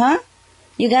Argentina, huh?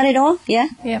 You got it all? Yeah?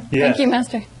 Yeah. Yes. Thank you,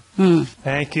 Master.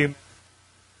 Thank you.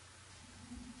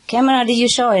 Camera, did you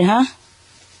show it, huh?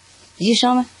 Did you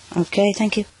show me? Okay,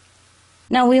 thank you.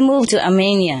 Now we move to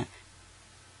Armenia.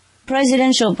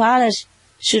 Presidential palace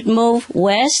should move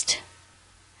west,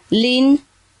 lean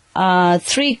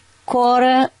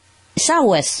 3/4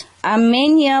 southwest.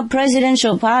 Armenia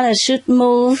presidential palace should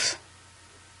move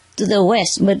to the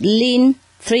west, but lean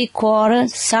 3/4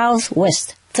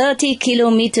 southwest, 30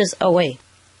 kilometers away.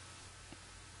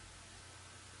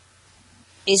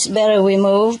 It's better we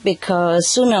move because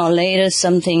sooner or later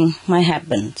something might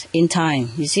happen in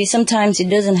time. You see, sometimes it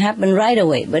doesn't happen right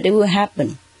away, but it will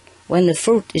happen when the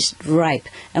fruit is ripe,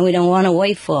 and we don't want to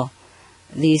wait for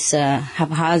this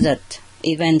haphazard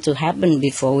event to happen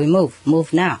before we move.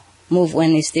 Move now. Move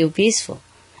when it's still peaceful.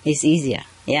 It's easier,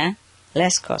 yeah?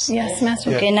 Less cost. Yes,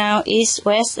 Master. Okay, now east,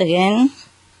 west again.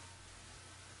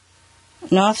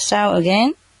 North, south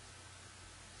again.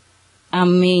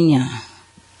 Armenia.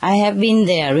 I have been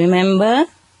there, remember?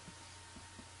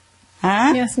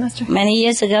 Huh? Yes, Master. Many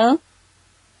years ago.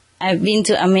 I've been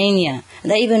to Armenia.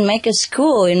 They even make a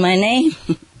school in my name.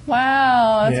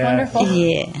 Wow, that's Yeah. wonderful.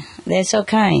 Yeah, they're so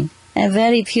kind. They're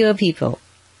very pure people.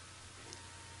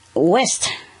 West,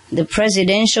 the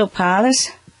presidential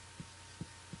palace.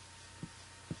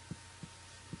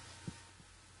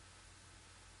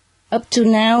 Up to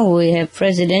now, we have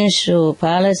presidential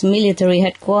palace, military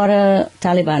headquarters,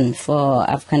 Taliban for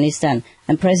Afghanistan,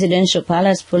 and presidential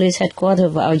palace, police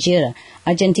headquarters for Algeria.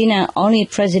 Argentina, only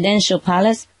presidential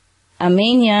palace.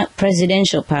 Armenia,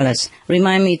 presidential palace.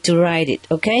 Remind me to write it,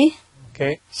 okay?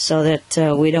 Okay. So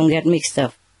that we don't get mixed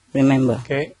up, remember.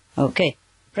 Okay. Okay.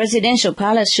 Presidential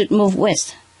palace should move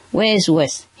west. Where is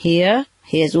west? Here.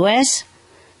 Here's west.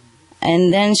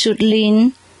 And then should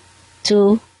lean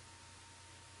to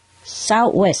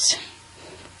southwest.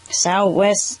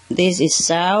 Southwest, this is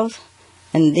south,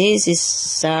 and this is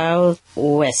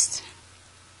southwest.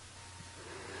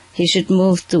 He should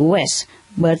move to west,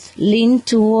 but lean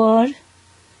toward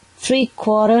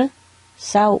 3/4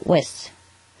 southwest.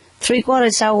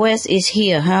 3/4 southwest is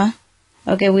here, huh?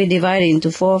 Okay, we divide it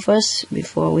into 4 first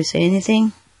before we say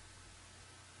anything.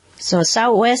 So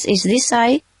southwest is this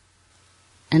side,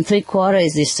 and 3/4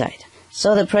 is this side.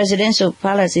 So the presidential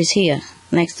palace is here,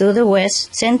 next to the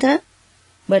west center,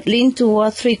 but lean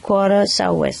toward 3/4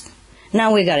 southwest.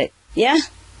 Now we got it. Yeah?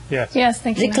 Yes. Yes,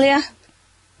 thank Is you. it clear?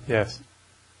 Yes.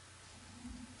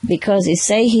 Because it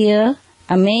say here,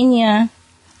 Armenia,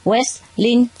 west,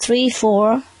 lean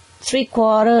 3/4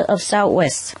 of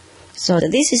southwest. So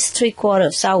this is 3/4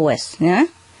 of southwest, yeah?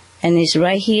 and it's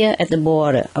right here at the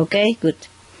border. Okay, good.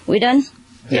 We done?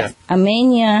 Yeah.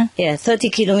 Armenia, 30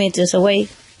 kilometers away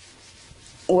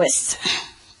west.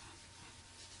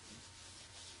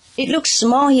 It looks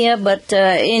small here, but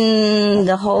in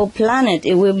the whole planet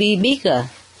it will be bigger.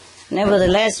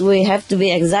 Nevertheless, we have to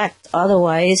be exact,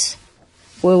 otherwise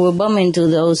we will bump into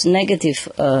those negative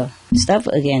stuff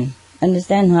again.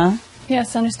 Understand, huh?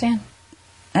 Yes, understand.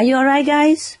 Are you alright,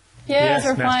 guys? Yes,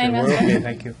 we're Master. fine, We're Master. okay,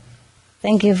 thank you.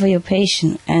 Thank you for your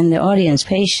patience and the audience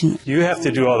patience. You have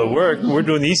to do all the work. We're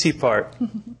doing the easy part.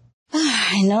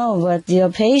 I know, but your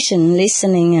patient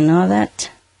listening and all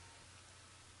that.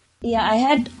 Yeah, I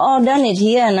had all done it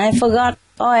here and I forgot.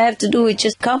 All I have to do is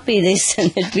just copy this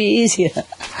and it'd be easier.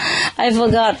 I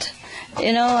forgot.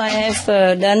 You know, I have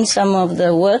done some of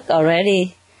the work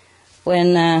already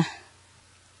when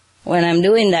I'm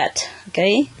doing that,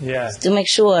 okay? Yeah. To make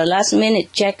sure, last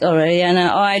minute check already, and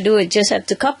all I do is just have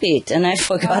to copy it, and I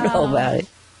forgot all about it.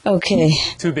 Okay.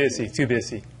 Too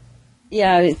busy.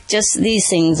 Yeah, just these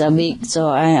things are big, so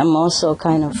I am also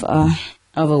kind of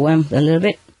overwhelmed a little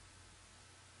bit.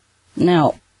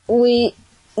 Now, we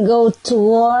go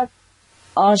toward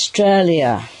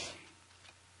Australia.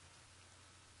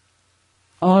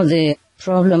 Or the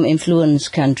problem influence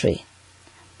country.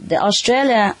 The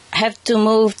Australia have to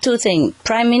move two things,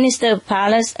 Prime Minister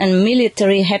Palace and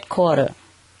military headquarters.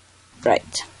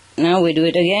 Right. Now we do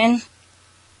it again.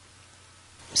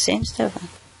 Same stuff.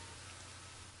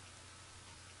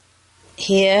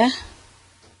 Here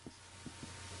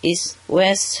is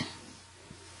west,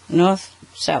 north,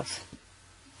 south.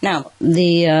 Now,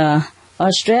 the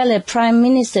Australia Prime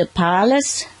Minister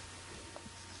Palace,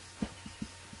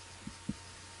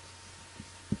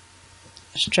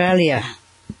 Australia,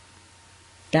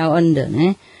 down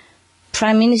under,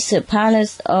 Prime Minister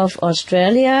Palace of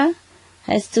Australia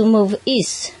has to move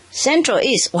east, central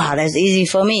east. Wow, that's easy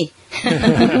for me.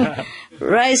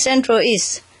 Right, central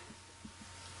east.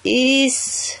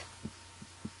 East,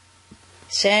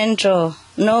 central,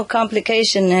 no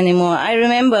complication anymore. I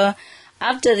remember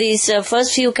after these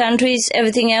first few countries,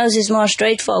 everything else is more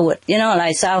straightforward. You know,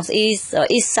 like southeast or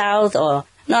east-south or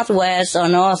northwest or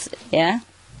north, yeah?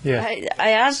 Yeah. I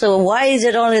asked her, why is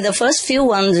it only the first few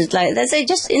ones? It's like, they say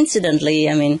just incidentally,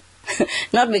 I mean,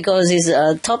 not because it's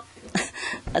top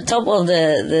of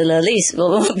the list.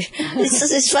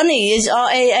 It's funny, it's all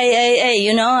A,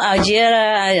 you know,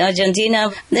 Algeria,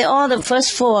 Argentina, they're all the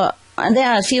first four, and there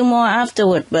are a few more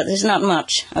afterward, but it's not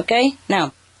much, okay?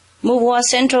 Now, move was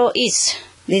central east.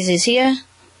 This is here.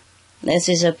 This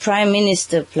is a prime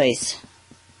minister place.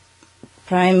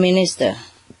 Prime minister.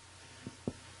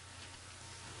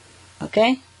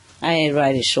 Okay? I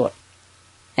write it short.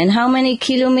 And how many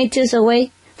kilometers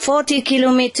away? 40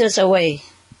 kilometers away.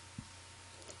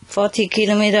 40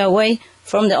 kilometers away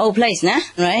from the old place, nah?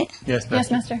 Right? Yes, Master.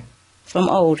 Yes, Master. From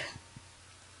old.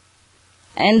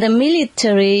 And the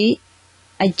military,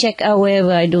 I check out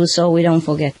wherever I do so we don't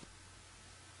forget.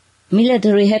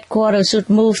 Military headquarters should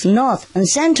move north and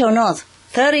central north,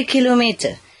 30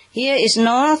 kilometers. Here is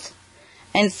north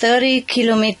and 30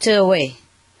 kilometers away.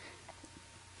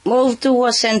 Move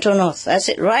towards central north. That's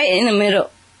it, right in the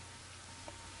middle.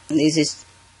 This is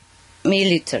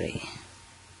military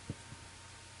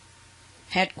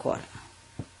headquarters.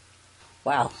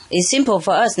 Wow, it's simple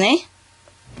for us, ne?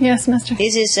 Yes, Master.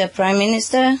 This is a prime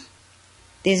minister.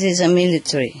 This is a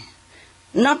military.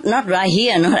 Not right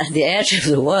here, not at the edge of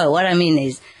the world. What I mean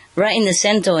is right in the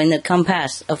center, in the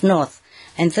compass of north,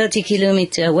 and 30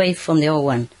 kilometers away from the old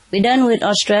one. We done with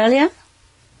Australia?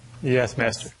 Yes,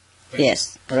 Master.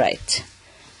 Yes, right.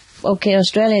 Okay,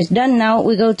 Australia is done now.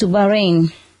 We go to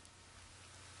Bahrain.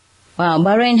 Wow,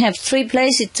 Bahrain have 3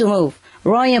 places to move.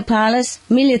 Royal Palace,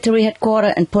 military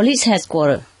headquarters, and police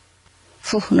headquarters.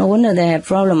 Phew, no wonder they have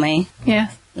problem, eh?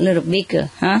 Yes. A little bigger,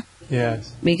 huh?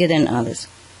 Yes. Bigger than others.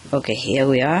 Okay, here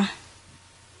we are.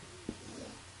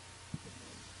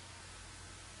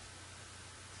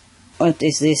 What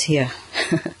is this here?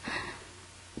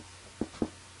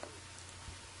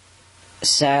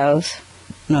 South,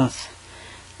 north.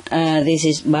 This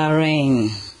is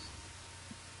Bahrain.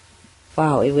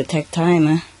 Wow, it would take time,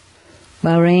 huh?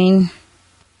 Bahrain.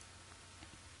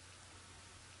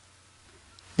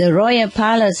 The Royal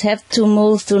Palace have to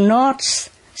move to north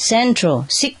central,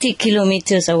 60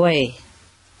 kilometers away.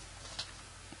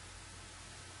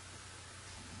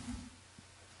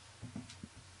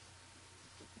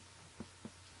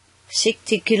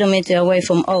 $60 kilometers away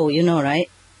from old, you know, right?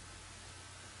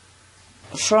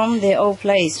 From the old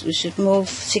place, we should move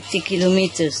 60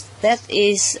 kilometers. That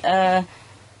is the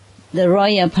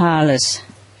Royal Palace.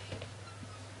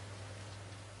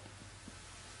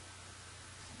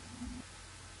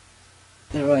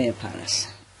 the royal palace.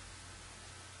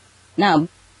 Now,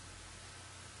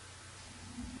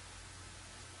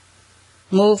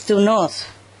 move to north.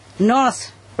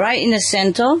 North, right in the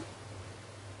center,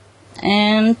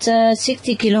 and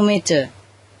 60 kilometers.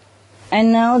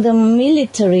 And now the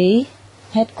military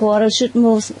headquarters should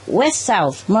move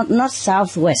west-south, not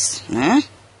southwest. Huh?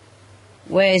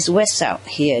 Where is west-south?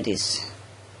 Here it is.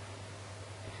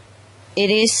 It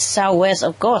is southwest,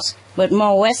 of course, but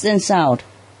more west than south.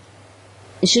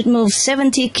 It should move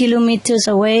 70 kilometers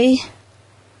away.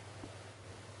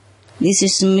 This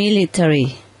is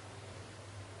military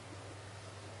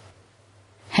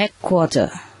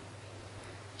headquarters.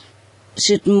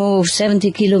 Should move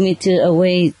 70 kilometers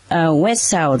away,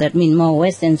 west-south. That means more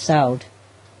west than south.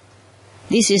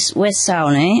 This is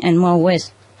west-south, and more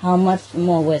west. How much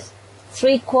more west?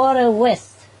 3/4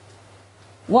 west.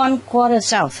 1/4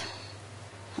 south.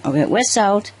 Okay,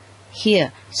 west-south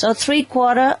here. So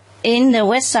 3/4 in the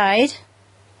west side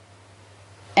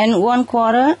and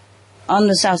 1/4 on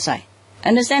the south side.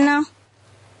 Understand now?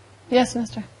 Yes,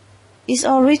 Master. It's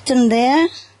all written there.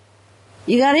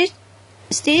 You got it,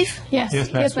 Steve? Yes.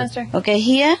 Yes, Master. Yes, Master. Okay,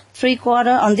 here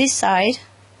 3/4 on this side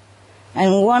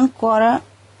and 1/4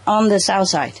 on the south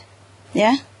side.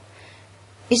 Yeah?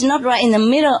 It's not right in the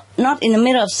middle, not in the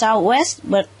middle of southwest,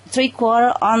 but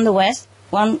 3/4 on the west,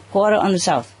 1/4 on the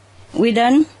south. We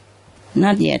done?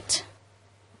 Not yet.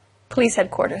 Police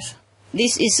headquarters.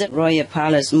 This is the royal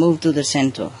palace. Move to the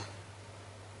center.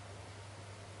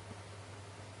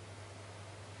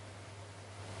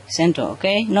 Center,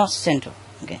 okay? North center.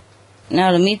 Okay.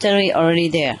 Now the military already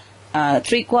there.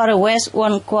 3/4 west,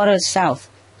 1/4 south.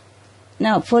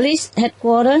 Now police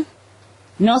headquarters,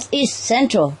 northeast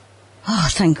central. Oh,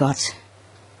 thank God.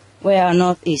 Where are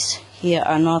northeast? Here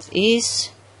are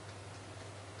northeast.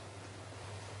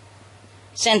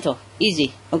 Central,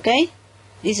 easy, okay?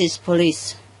 This is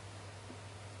police.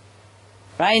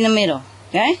 Right in the middle,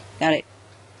 okay? Got it.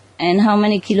 And how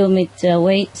many kilometers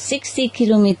away? 60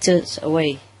 kilometers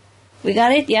away. We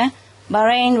got it, yeah?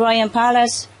 Bahrain Royal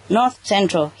Palace, north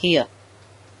central here.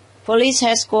 Police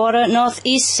headquarters,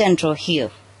 northeast central here.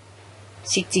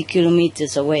 60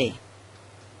 kilometers away.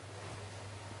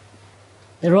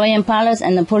 The Royal Palace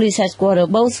and the police headquarters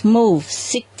both move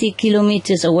 60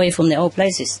 kilometers away from the old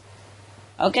places.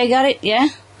 Okay, got it, yeah?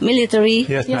 Military.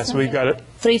 Yes, Master, we got it.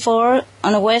 3/4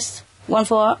 on the west,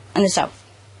 1/4 on the south.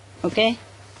 Okay?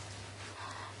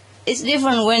 It's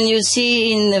different when you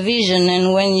see in the vision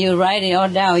and when you write it all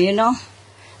down, you know?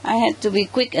 I had to be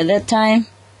quick at that time.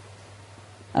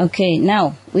 Okay,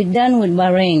 now, we're done with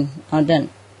Bahrain. All done.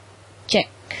 Check.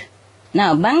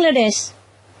 Now, Bangladesh,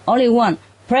 only one.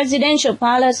 Presidential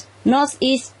Palace,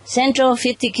 northeast, central,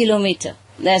 50 kilometers.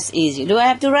 That's easy. Do I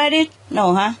have to write it?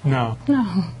 No, huh? No. No.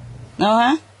 No,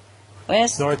 huh?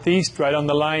 West, Northeast, right on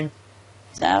the line.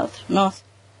 south, north.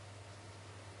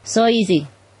 So easy.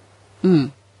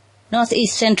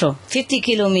 Northeast, central, 50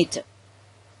 kilometers.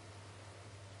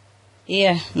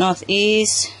 Here,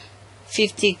 northeast,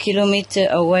 50 kilometers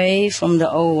away from the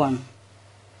old one.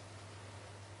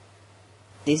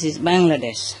 This is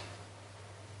Bangladesh.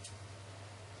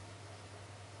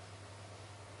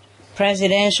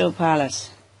 Presidential Palace.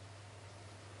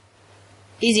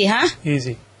 Easy, huh?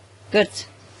 Easy. Good.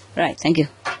 Right, thank you.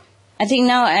 I think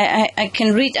now I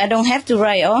can read. I don't have to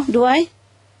write, oh, do I?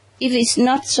 If it's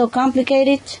not so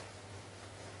complicated?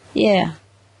 Yeah.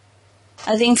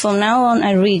 I think from now on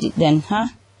I read it then, huh?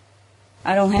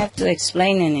 I don't have to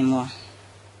explain anymore.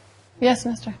 Yes,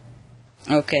 Master.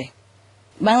 Okay.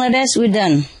 Bangladesh, we're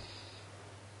done.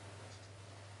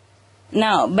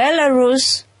 Now,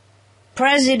 Belarus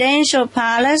Presidential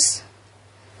Palace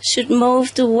should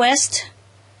move to west,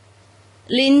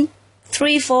 lean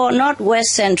 3/4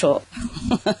 northwest central.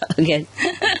 Again.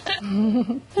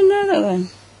 Another one.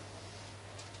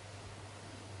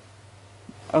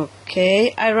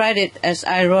 Okay, I write it as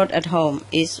I wrote at home.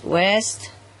 East, west,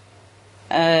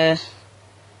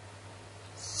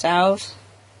 south,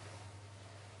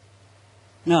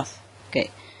 north.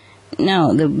 Okay.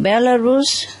 Now, the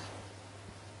Belarus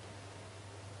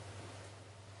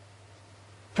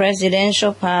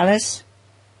Presidential Palace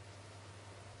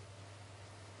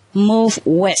move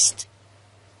west.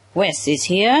 West is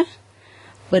here,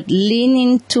 but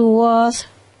leaning towards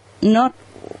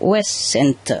northwest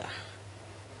center.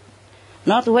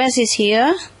 Northwest is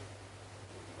here,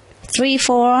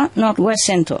 3/4 northwest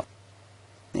center.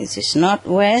 This is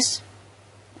northwest.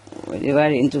 We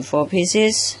divide it into 4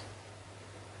 pieces,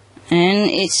 and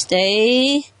it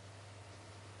stay.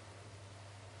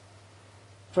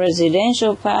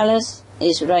 Presidential Palace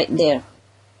is right there,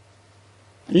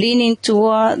 leaning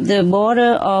toward the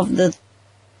border of the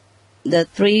the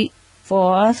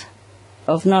 3/4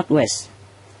 of northwest.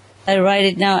 I write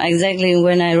it now exactly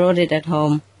when I wrote it at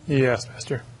home. Yes,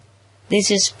 Master. This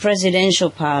is Presidential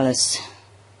Palace.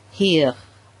 Here.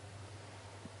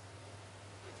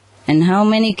 And how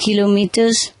many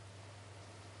kilometers?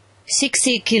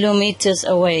 60 kilometers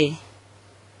away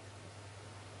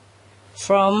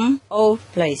from old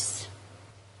place.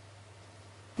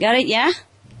 Got it, yeah?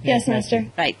 Yes, Master.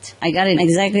 Right. I got it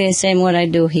exactly the same what I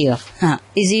do here.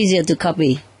 It's easier to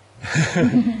copy.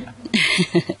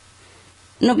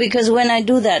 No, because when I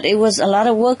do that, it was a lot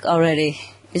of work already.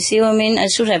 You see what I mean? I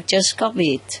should have just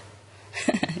copied it.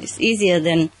 It's easier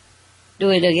than do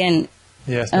it again.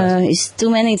 Yes, Master. It's too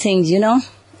many things, you know?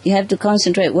 You have to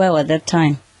concentrate well at that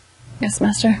time. Yes,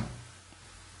 Master.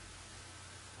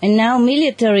 And now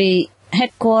military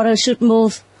headquarters should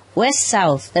move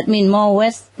west-south. That means more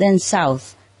west than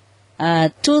south.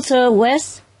 2/3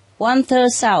 west, 1/3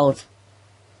 south.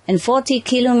 And 40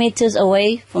 kilometers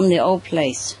away from the old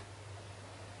place.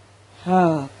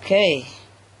 Okay.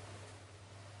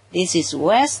 This is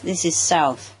west, this is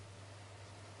south.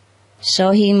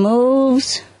 So he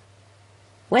moves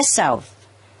west-south.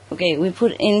 Okay, we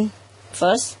put in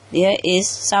first, there is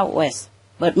southwest.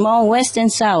 But more west than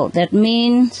south. That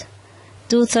means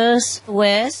 2/3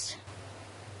 west.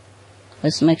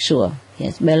 Let's make sure.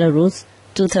 Yes, Belarus.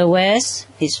 2/3 west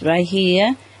is right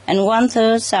here. And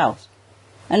 1/3 south.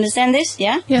 Understand this?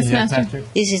 Yeah? Yes, Master.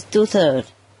 This is 2/3.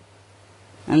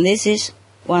 And this is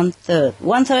 1/3.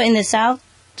 1/3 in the south,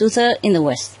 2/3 in the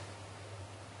west.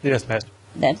 Yes, Master.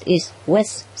 That is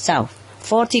west-south.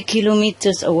 40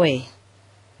 kilometers away.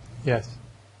 Yes.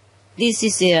 This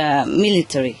is the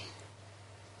military.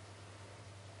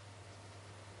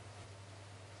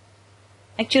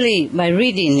 Actually, by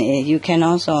reading, you can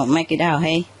also make it out,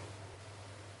 hey?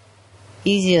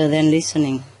 Easier than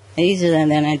listening. Easier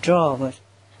than I draw, but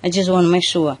I just want to make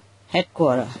sure.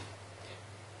 Headquarters.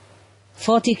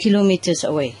 40 kilometers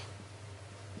away.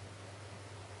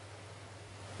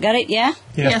 Got it, yeah?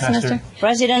 Yes, Master.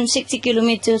 President 60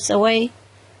 kilometers away.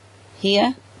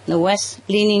 Here, the west,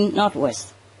 leaning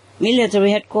northwest.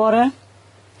 Military headquarters,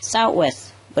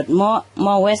 southwest, but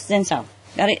more west than south.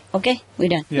 Got it? Okay, we're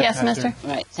done. Yes, Master.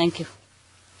 Right, thank you.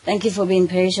 Thank you for being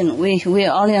patient. We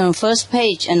are only on the first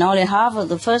page and only half of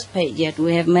the first page yet.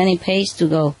 We have many pages to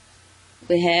go.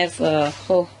 We have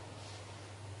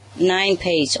 9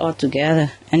 pages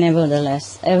altogether. And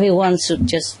nevertheless, everyone should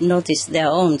just notice their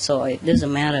own, so it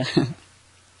doesn't matter.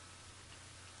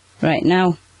 Right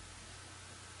now.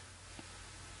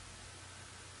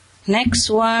 Next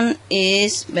one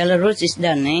is Belarus is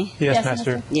done, eh? Yes,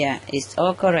 Master. Yeah, it's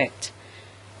all correct.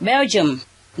 Belgium,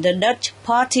 the Dutch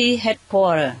party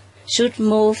headquarters, should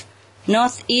move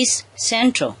northeast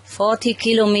central, 40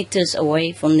 kilometers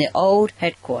away from the old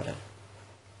headquarters.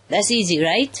 That's easy,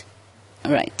 right?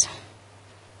 Right.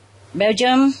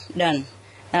 Belgium, done.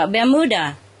 Now,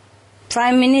 Bermuda,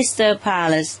 Prime Minister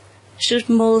Palace, should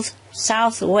move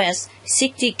southwest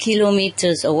 60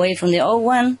 kilometers away from the old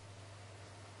one.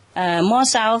 More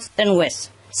south than west.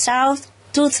 South,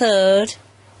 2/3,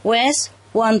 west,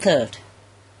 1/3.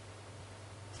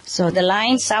 So the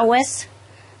line southwest,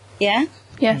 yeah?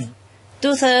 Yes.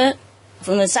 2/3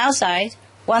 from the south side,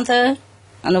 1/3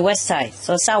 on the west side.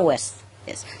 So southwest.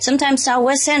 Yes. Sometimes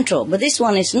southwest central, but this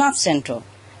one is not central.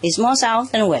 It's more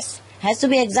south than west. Has to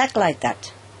be exact like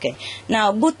that. Okay.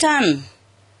 Now Bhutan,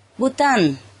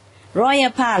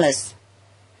 Royal Palace,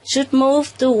 should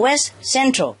move to west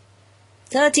central,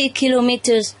 30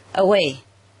 kilometers away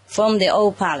from the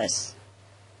old palace.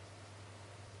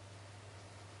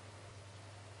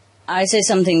 I said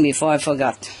something before I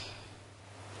forgot.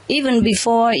 Even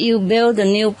before you build a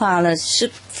new palace,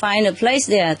 should find a place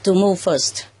there to move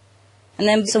first. And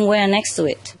then somewhere next to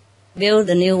it, build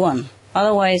a new one.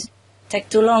 Otherwise, take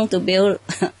too long to build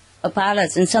a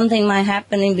palace and something might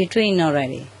happen in between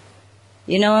already.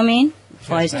 You know what I mean?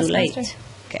 Before it's too late. Master.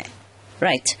 Okay.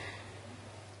 Right.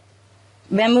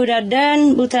 Bermuda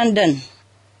done, Bhutan done.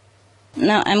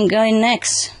 Now I'm going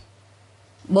next.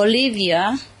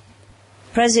 Bolivia,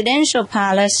 Presidential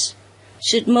Palace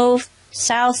should move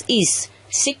southeast,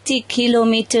 60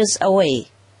 kilometers away.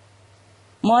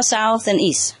 More south than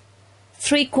east.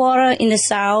 3/4 in the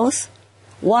south,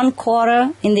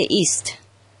 1/4 in the east.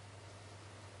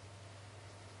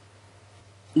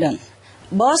 Done.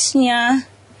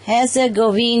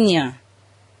 Bosnia-Herzegovina,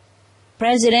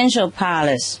 Presidential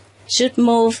Palace should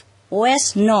move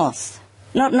west-north.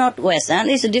 Not northwest,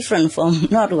 and it's different from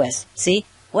northwest. See?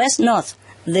 West-north.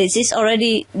 This is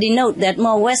already denote that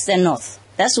more west than north.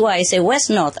 That's why I say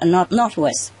west-north and not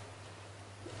northwest.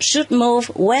 Should move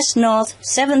west-north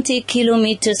 70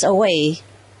 kilometers away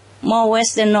more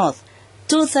west than north.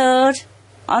 2/3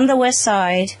 on the west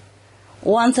side,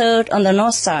 1/3 on the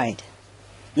north side.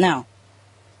 Now,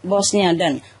 Bosnia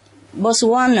done.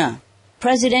 Botswana,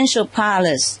 presidential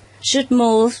palace should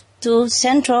move to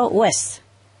central west,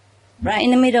 right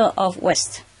in the middle of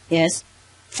west, yes,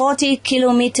 40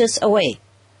 kilometers away.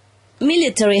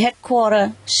 Military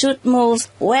headquarters should move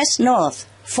west-north,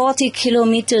 40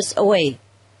 kilometers away.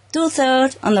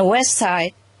 2/3 on the west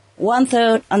side,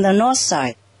 1/3 on the north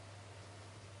side.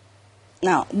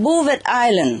 Now, Bouvet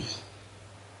Island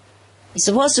is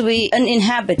supposed to be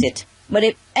uninhabited, but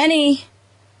if any,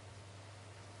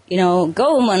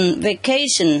 government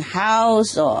vacation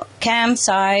house or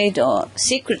campsite or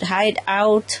secret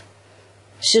hideout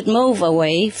should move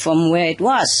away from where it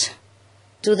was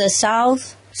to the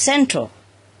south central,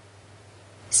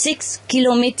 6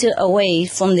 kilometers away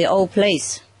from the old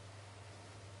place.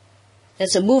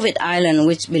 There's a Bouvet Island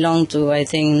which belongs to, I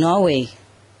think, Norway.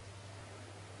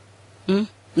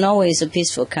 Norway is a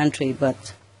peaceful country,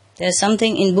 but there's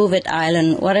something in Bouvet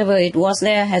Island, whatever it was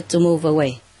there, had to move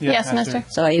away. Yes, Master.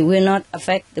 So it will not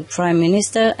affect the Prime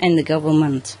Minister and the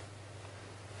government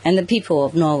and the people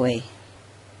of Norway.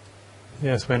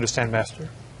 Yes, we understand, Master.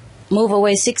 Move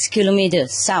away 6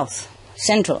 kilometers south,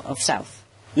 central of south.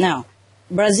 Now,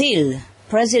 Brazil,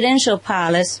 presidential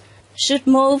palace should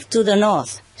move to the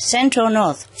north, central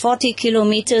north, 40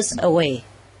 kilometers away.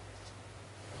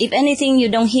 If anything you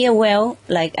don't hear well,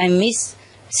 like I miss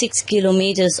 6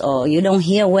 kilometers or you don't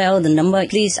hear well the number,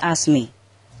 please ask me.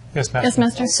 Yes, Master. Yes,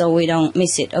 Master. So we don't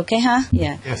miss it, okay, huh?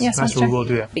 Yeah. Yes, Yes, Master, Master. we will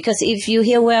do that. Because if you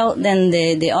hear well, then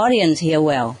the audience hear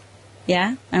well.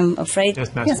 Yeah? I'm afraid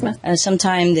Yes, Master. Yes, Master.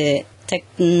 sometimes the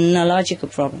technological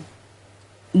problem.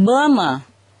 Burma,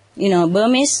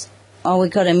 Burmese, or we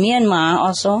call it Myanmar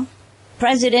also,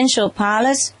 presidential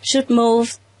palace should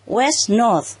move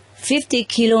west-north, 50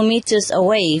 kilometers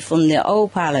away from the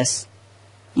old palace.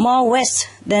 More west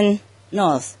than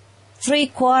north.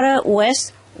 3/4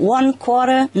 west,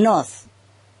 1/4 north.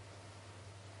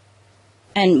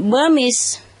 And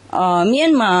Burmese or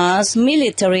Myanmar's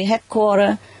military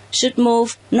headquarters should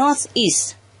move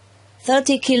northeast,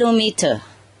 30 kilometers.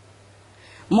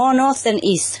 More north than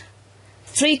east.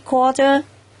 3/4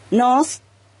 north,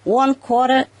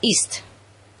 1/4 east.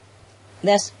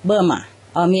 That's Burma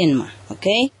or Myanmar,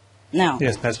 okay? Now,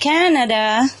 Yes, Master.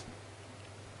 Canada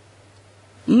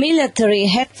military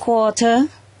headquarters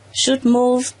should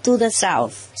move to the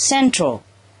south, central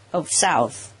of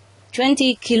south,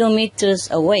 20 kilometers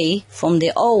away from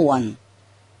the old one.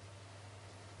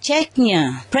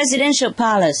 Chechnya, presidential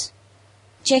palace,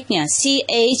 Chechnya,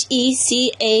 Chechnya,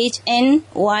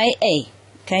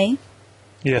 okay,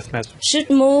 Yes, Master. should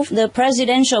move the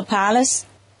presidential palace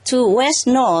to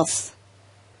west-north,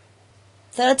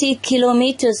 30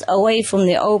 kilometers away from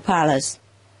the old palace.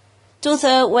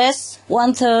 2/3 west,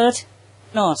 1/3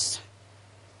 north.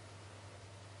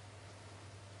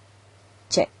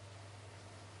 Check.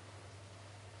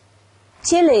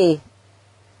 Chile.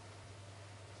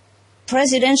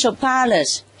 Presidential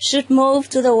palace should move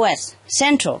to the west,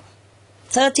 central,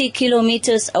 30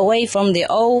 kilometers away from the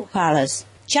old palace.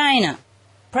 China.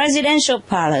 Presidential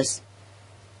palace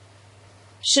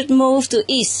should move to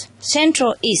east,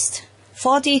 central east,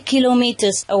 40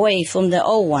 kilometers away from the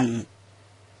old one.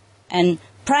 And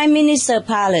Prime Minister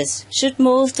Palace should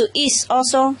move to east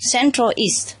also, central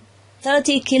east,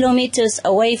 30 kilometers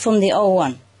away from the old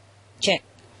one. Check.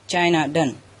 China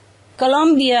done.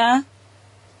 Colombia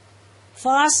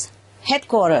FARC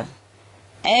headquarters,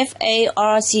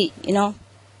 FARC,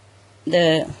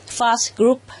 the FARC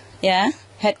group,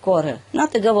 headquarters,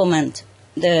 not the government,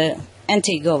 the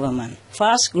anti-government.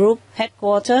 FARC group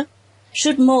headquarters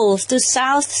should move to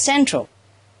south central,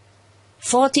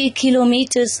 40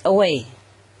 kilometers away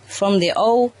from the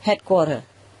old headquarters.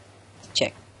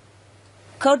 Check.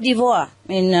 Côte d'Ivoire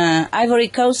in Ivory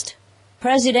Coast,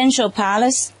 presidential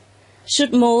palace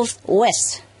should move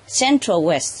west, central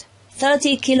west,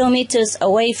 30 kilometers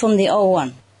away from the old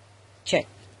one. Check.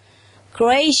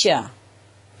 Croatia,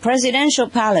 presidential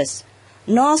palace,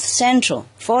 north central,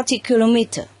 40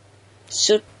 kilometers,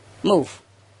 should move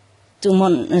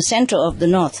to central of the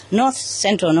north, north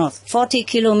central north, 40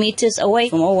 kilometers away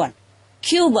from old one.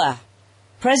 Cuba,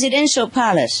 presidential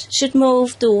palace should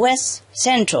move to west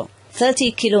central,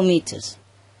 30 kilometers.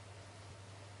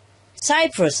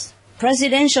 Cyprus,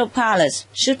 presidential palace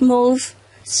should move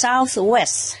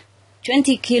southwest,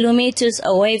 20 kilometers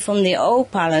away from the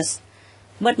old palace,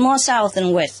 but more south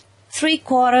than west.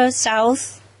 3/4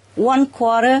 south,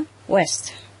 1/4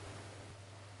 west.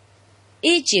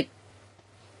 Egypt,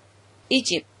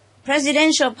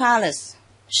 presidential palace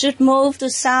should move to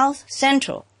south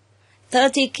central,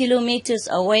 30 kilometers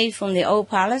away from the old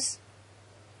palace.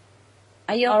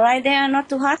 Are you all right there? Not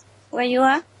too hot where you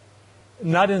are?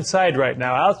 Not inside right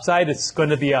now. Outside it's going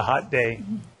to be a hot day.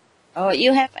 Oh,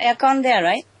 you have aircon there,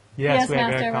 right? Yes, we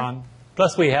have Master. aircon.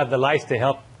 Plus we have the lights to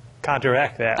help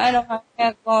counteract that. I don't have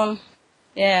aircon.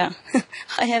 Yeah.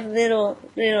 I have little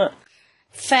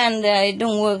fan there. It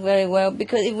don't work very well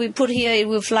because if we put here, it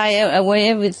will fly away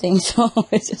everything. So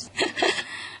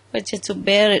but just to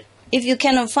bear it. If you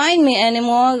cannot find me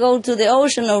anymore, go to the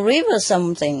ocean or river or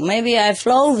something. Maybe I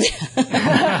float there.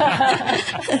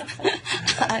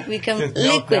 I become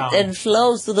liquid and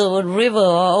flows to the river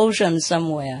or ocean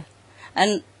somewhere.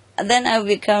 And then I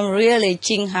become really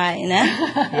Qinghai,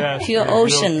 Yes, pure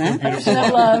ocean. Ocean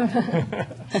of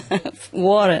love.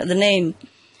 Water, the name,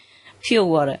 pure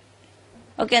water.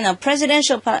 Okay, now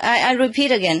presidential palace, I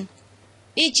repeat again.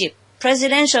 Egypt,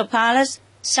 presidential palace,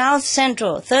 south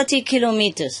central, 30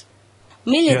 kilometers.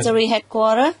 Military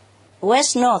headquarters,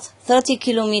 west-north, 30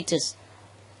 kilometers.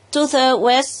 2/3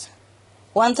 west,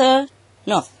 1/3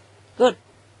 north. Good.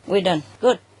 We're done.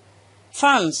 Good.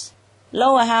 France,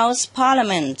 lower house,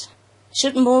 parliament,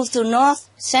 should move to north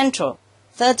central,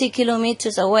 30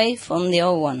 kilometers away from the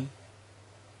old one.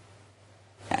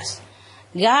 Yes.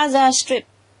 Gaza Strip,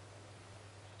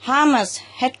 Hamas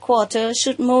headquarters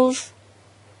should move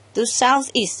to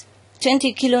southeast,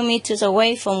 20 kilometers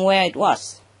away from where it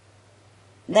was.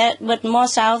 That, but more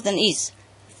south than east.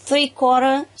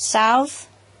 3/4 south,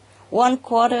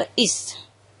 1/4 east.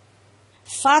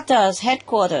 Fatah's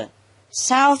headquarters,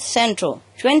 south central,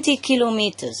 20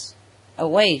 kilometers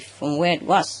away from where it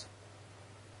was.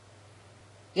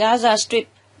 Gaza Strip,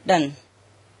 done.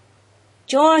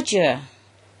 Georgia,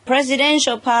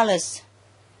 presidential palace,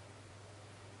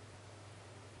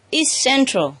 east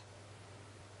central,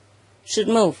 should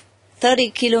move 30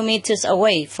 kilometers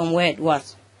away from where it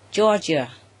was. Georgia,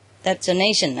 that's a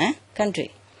nation,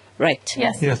 country. Right.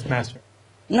 Yes. Yes, Master.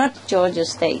 Not Georgia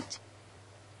State.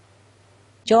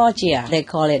 Georgia, they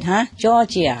call it,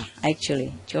 Georgia,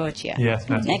 actually, Georgia. Yes,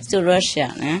 Master. Next to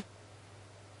Russia,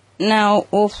 Now,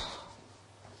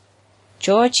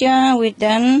 Georgia, we're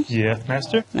done. Yes,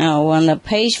 Master. Now, on the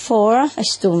page 4,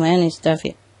 there's too many stuff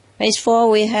here. Page 4,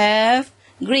 we have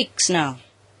Greeks now.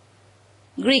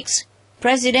 Greeks,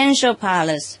 presidential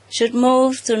palace, should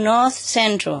move to north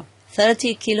central,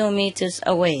 30 kilometers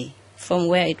away from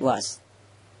where it was.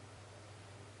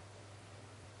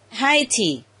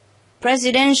 Haiti,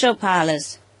 presidential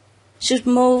palace, should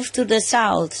move to the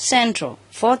south central,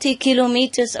 40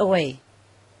 kilometers away.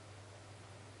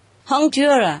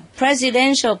 Honduras,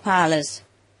 presidential palace,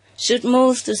 should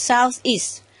move to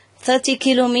southeast, 30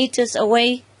 kilometers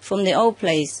away from the old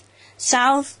place.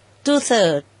 South,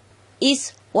 2/3,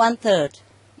 east, 1/3,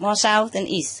 more south than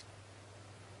east.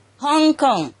 Hong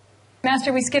Kong.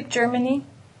 Master, we skipped Germany.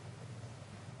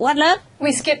 What, love?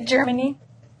 We skipped Germany.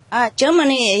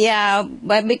 Germany, yeah,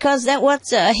 but because that was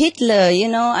Hitler,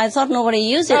 I thought nobody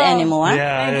used it anymore.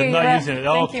 Yeah, Thank I'm you, not using it.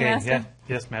 thank you, Okay, Master. yeah.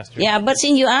 Yes, Master. Yeah, but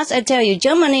since you asked, I tell you,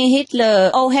 Germany,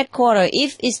 Hitler, old headquarters,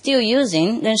 if it's still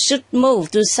using, then should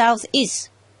move to southeast.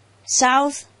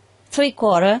 South,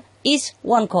 3/4, east,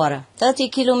 1/4, 30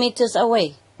 kilometers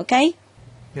away. Okay?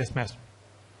 Yes, Master.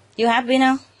 You happy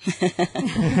now?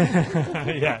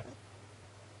 Yeah.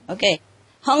 Okay.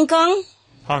 Hong Kong,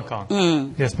 Hong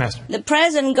Kong. Yes, Master. the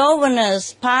present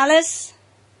governor's palace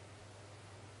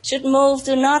should move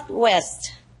to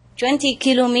northwest, 20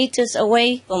 kilometers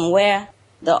away from where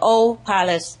the old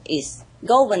palace is.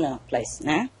 Governor place,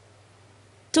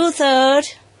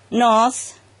 2/3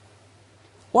 north,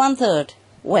 1/3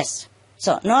 west.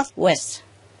 So northwest,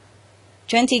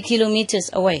 20 kilometers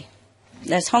away.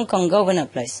 That's Hong Kong governor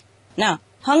place. Now,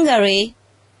 Hungary,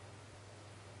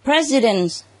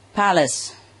 president's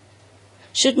palace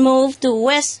should move to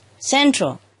west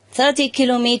central, 30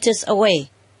 kilometers away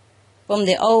from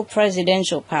the old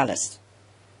presidential palace.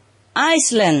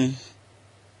 Iceland,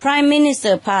 prime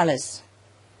minister palace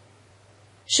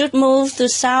should move to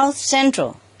south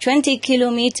central, 20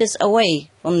 kilometers away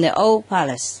from the old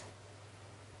palace.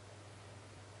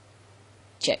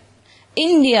 Check.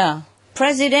 India,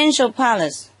 presidential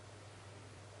palace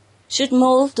should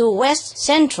move to west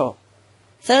central,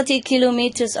 30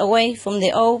 kilometers away from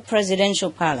the old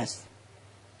presidential palace.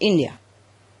 India.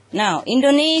 Now,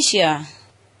 Indonesia.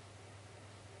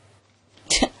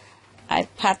 I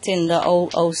packed in the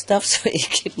old stuff so it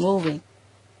keep moving.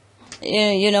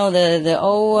 The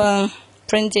old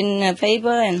printing paper,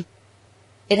 and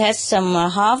it has some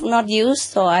half not used,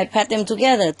 so I pat them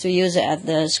together to use it as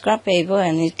the scrap paper,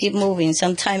 and it keep moving.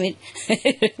 Sometimes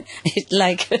it's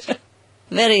like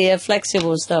very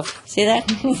flexible stuff. See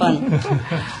that? Fun.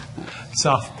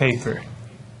 Soft paper.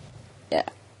 Yeah.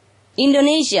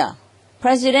 Indonesia,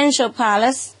 presidential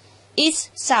palace,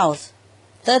 east-south,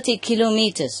 30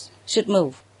 kilometers, should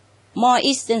move. More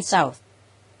east than south.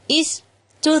 East,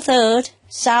 2/3,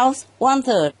 south,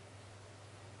 1/3.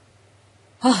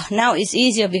 Oh, now it's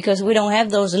easier because we don't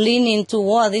have those leaning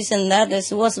toward this and that.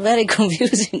 It was very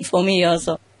confusing for me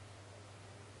also.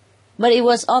 But it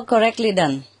was all correctly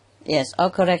done. Yes,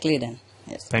 all correctly done.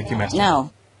 Yes. Thank you, Master.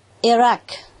 Now,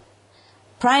 Iraq.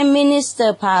 Prime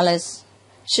Minister Palace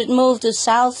should move to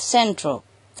South Central,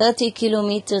 30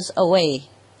 kilometers away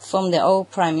from the old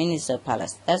Prime Minister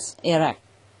Palace. That's Iraq.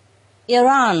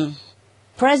 Iran.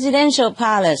 Presidential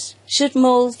Palace should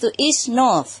move to East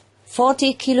North,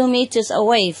 40 kilometers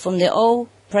away from the old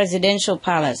Presidential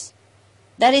Palace.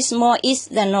 That is more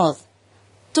east than north.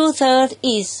 2/3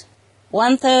 east,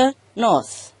 1/3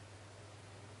 north.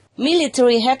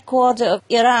 Military headquarters of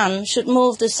Iran should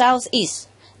move to southeast,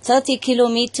 30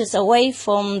 kilometers away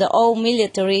from the old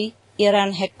military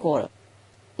Iran headquarters.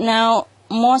 Now,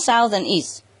 more south than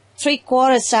east.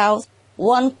 3/4 south,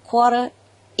 1/4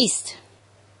 east.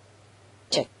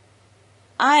 Check.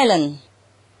 Ireland.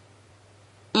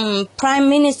 Prime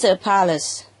Minister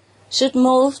Palace should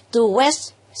move to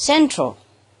west central,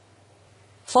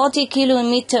 40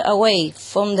 kilometers away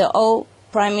from the old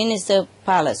Prime Minister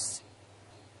Palace.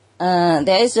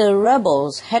 There is a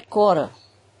rebels headquarters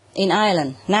in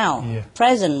Ireland now. Yeah.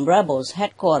 Present rebels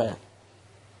headquarters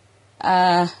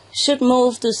should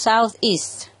move to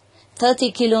southeast,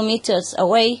 30 kilometers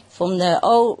away from the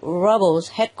old rebels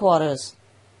headquarters,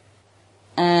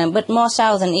 but more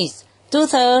south than east.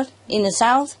 2/3 in the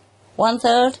south,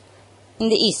 1/3 in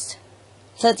the east,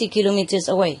 30 kilometers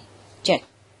away. Check.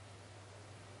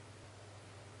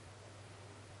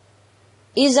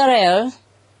 Israel,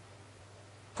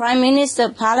 Prime Minister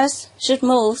Palace should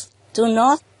move to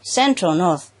north, central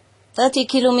north, 30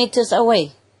 kilometers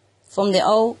away from the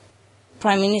old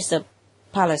Prime Minister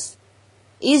Palace.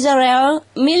 Israel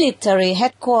military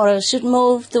headquarters should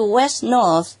move to west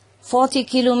north, 40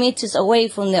 kilometers away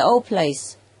from the old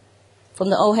place, from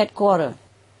the old headquarters,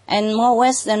 and more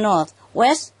west than north.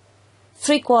 West,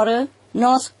 3/4,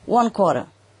 north, 1/4.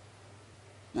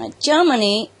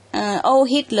 Germany, old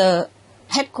Hitler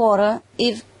headquarters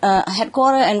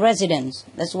and residence.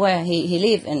 That's where he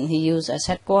lived and he used as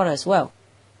headquarters as well.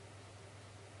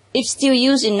 If still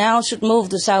using now, should move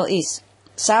to southeast.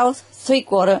 South,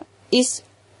 3/4, east,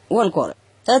 1/4.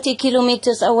 30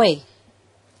 kilometers away.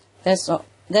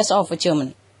 That's all for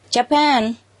Germany.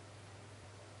 Japan.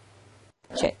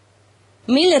 Check.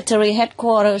 Military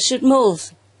headquarters should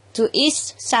move to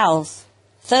east-south,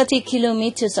 30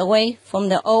 kilometers away from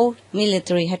the old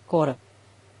military headquarters.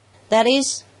 That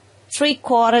is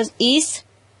 3/4 east,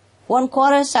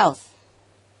 1/4 south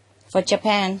for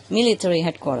Japan military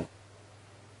headquarters.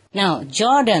 Now,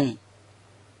 Jordan,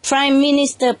 Prime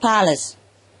Minister Palace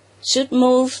should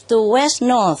move to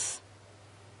west-north,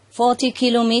 40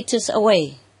 kilometers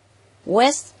away.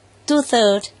 West,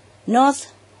 2/3,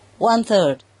 north,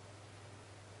 1/3.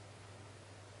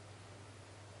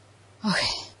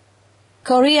 Okay.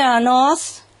 Korea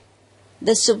North,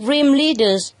 the Supreme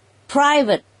Leader's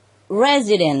private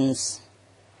residence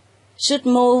should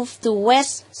move to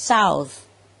west-south,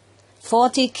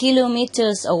 40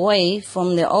 kilometers away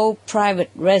from the old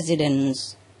private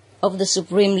residence of the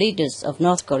Supreme Leaders of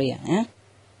North Korea.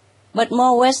 But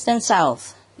more west than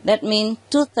south. That means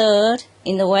 2/3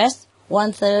 in the west,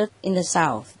 1/3 in the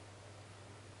south.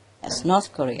 That's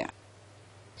North Korea.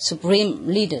 Supreme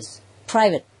Leaders,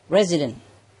 private residence.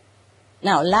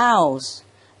 Now, Laos,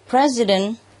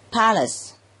 President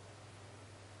Palace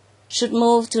should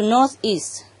move to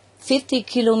northeast, 50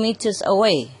 kilometers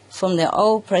away from the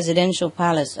old presidential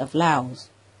palace of Laos.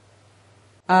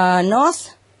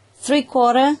 North,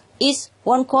 3/4, east,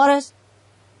 1/4.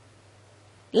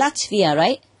 Latvia,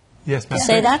 right? Yes, Master.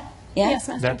 Say that? Yeah? Yes,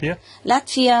 Master. Latvia?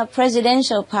 Latvia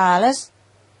Presidential Palace.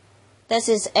 This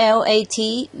is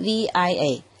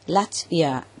Latvia.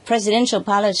 Latvia Presidential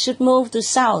Palace should move to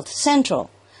south, central,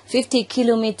 50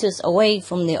 kilometers away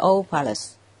from the old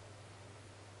palace.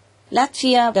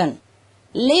 Latvia done.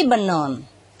 Lebanon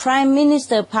Prime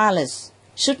Minister Palace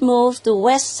should move to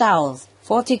west-south,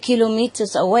 40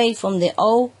 kilometers away from the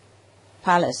old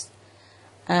palace.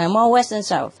 More west than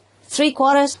south.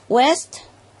 3/4 west,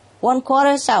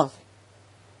 1/4 south.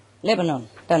 Lebanon,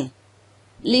 done.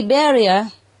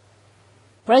 Liberia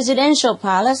Presidential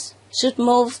Palace should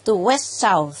move to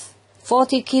west-south,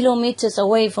 40 kilometers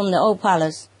away from the old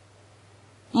palace.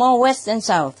 More west than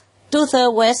south.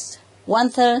 2/3 west,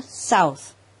 1/3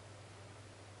 south.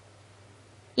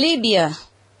 Libya.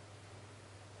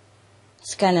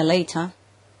 It's kind of late, huh?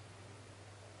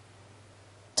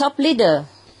 top leader,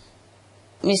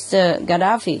 Mr.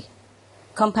 Gaddafi,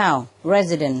 compound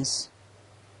residence,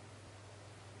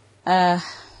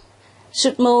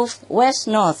 should move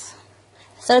west-north,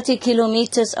 30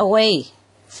 kilometers away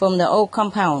from the old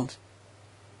compound.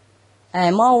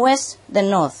 More west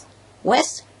than north.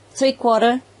 West,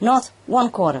 3/4, north,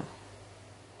 1/4.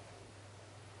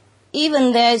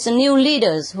 Even there is new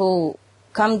leaders who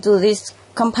come to this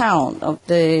compound of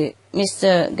the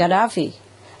Mr. Gaddafi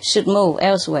should move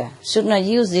elsewhere, should not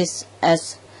use this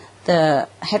as the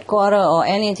headquarters or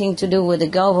anything to do with the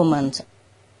government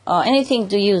or anything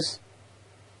to use.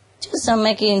 Just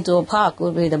make it into a park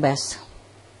would be the best.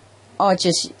 Or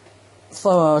just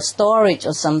for storage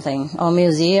or something, or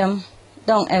museum.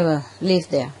 Don't ever live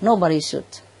there. Nobody should.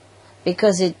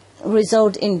 Because it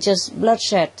results in just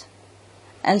bloodshed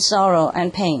and sorrow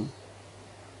and pain.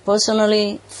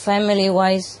 Personally,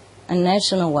 family-wise, and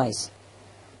national-wise.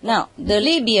 Now, the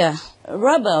Libya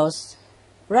rebels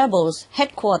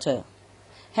headquarters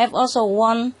have also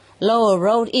one lower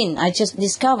road in. I just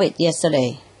discovered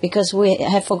yesterday because we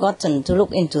have forgotten to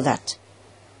look into that.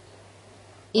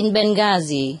 In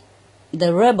Benghazi,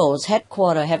 the rebels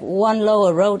headquarters have one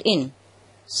lower road in.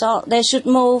 So they should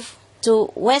move to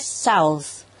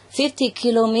west-south, 50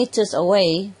 kilometers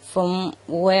away from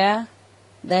where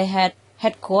they had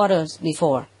headquarters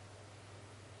before.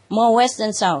 More west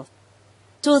than south.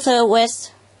 2/3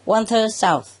 west, 1/3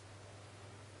 south.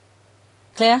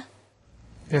 Clear?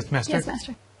 Yes, Master. Yes,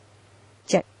 Master.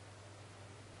 Check.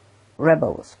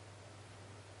 Rebels.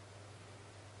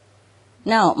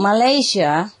 Now,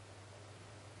 Malaysia.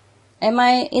 Am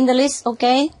I in the list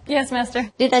okay? Yes,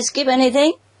 Master. Did I skip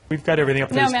anything? We've got everything up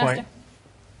to No, this Master. point.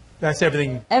 That's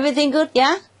everything. Everything good,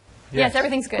 yeah? Yes,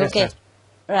 everything's good. Yes, Okay. Master.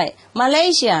 Right.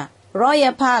 Malaysia,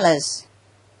 Royal Palace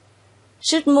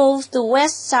should move to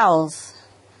west-south,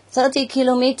 30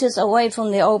 kilometers away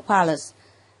from the old palace.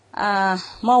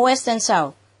 More west than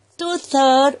south.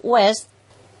 2/3 west,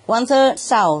 1/3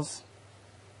 south.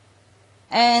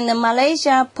 And the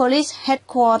Malaysia Police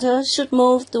Headquarters should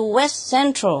move to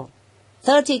west-central,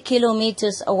 30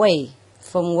 kilometers away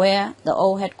from where the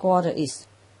old headquarters is.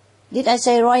 Did I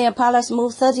say Royal Palace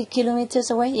move 30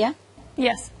 kilometers away? Yeah?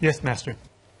 Yes. Yes, Master.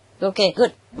 Okay,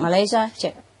 good. Malaysia,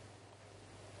 check.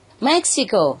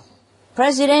 Mexico,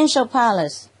 Presidential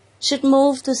Palace should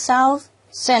move to south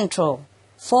central,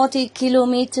 40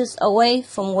 kilometers away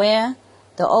from where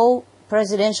the old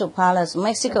Presidential Palace,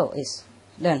 Mexico, is.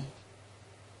 Done.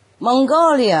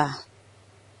 Mongolia,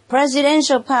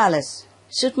 Presidential Palace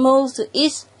should move to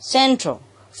east central,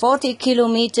 40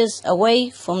 kilometers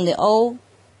away from the old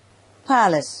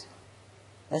palace.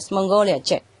 That's Mongolia,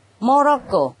 check.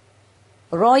 Morocco,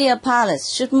 Royal Palace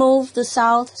should move to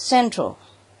south central,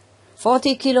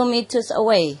 40 kilometers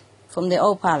away from the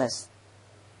old palace.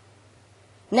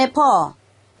 Nepal,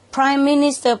 Prime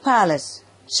Minister Palace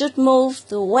should move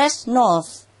to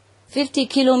west-north, 50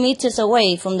 kilometers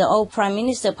away from the old Prime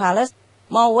Minister Palace,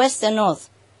 more west than north.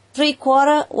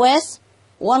 3/4 west,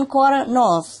 1/4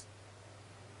 north.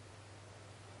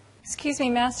 Excuse me,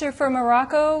 Master. For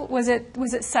Morocco, was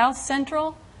it south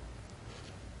central?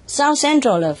 South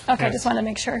central, love. Okay, Yes. just wanted to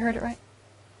make sure I heard it right.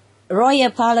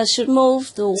 Royal Palace should move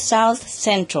to south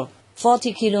central,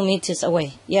 40 kilometers away.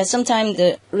 Yeah, sometimes the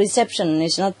reception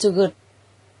is not too good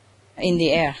in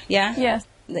the air. Yeah? Yes.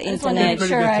 The I just wanted to internet. make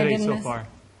Pretty sure good I today didn't so miss. far.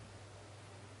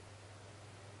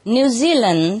 New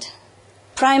Zealand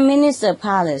Prime Minister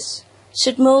Palace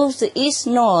should move to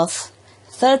east-north,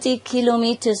 30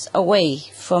 kilometers away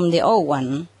from the old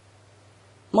one.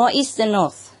 More east than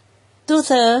north.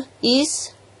 2/3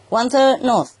 east, 1/3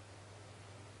 north.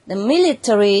 The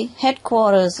military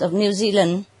headquarters of New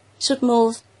Zealand should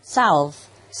move south,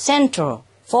 central,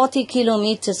 40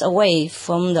 kilometers away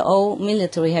from the old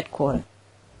military headquarters.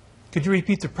 Could you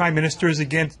repeat the Prime Ministers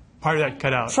again? Part of that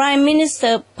cut out. Prime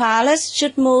Minister Palace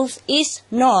should move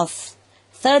east-north,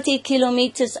 30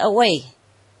 kilometers away.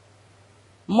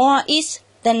 More east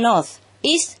than north.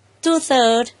 East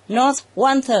 2/3, north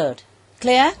 1/3.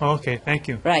 Clear? Oh, okay, thank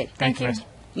you. Right. Thank you. Master.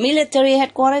 Military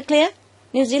headquarters clear?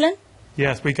 New Zealand?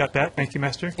 Yes, we got that. Thank you,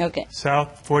 Master. Okay. South,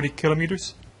 40 kilometers.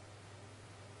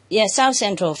 Yes, south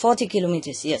central, 40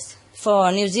 kilometers, yes.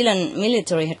 For New Zealand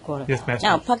military headquarters. Yes, Master.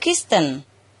 Now, Pakistan.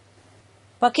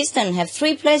 Pakistan have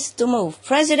 3 places to move.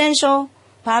 Presidential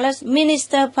Palace,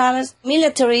 Minister Palace,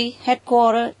 military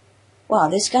headquarters. Wow,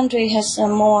 this country has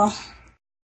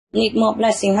need more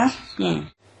blessing, huh?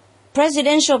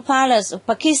 Presidential Palace of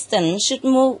Pakistan should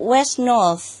move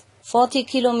west-north, 40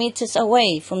 kilometers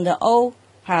away from the old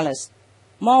palace.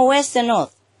 More west than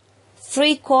north.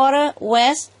 3/4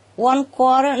 west,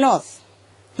 1/4 north.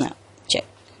 Now, check.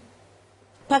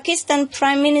 Pakistan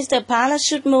Prime Minister Palace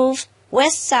should move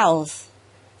west-south,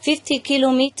 50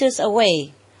 kilometers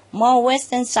away, more west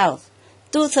than south,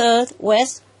 2/3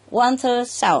 west, 1/3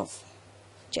 south.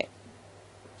 Check.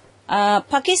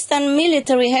 Pakistan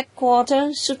military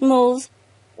headquarters should move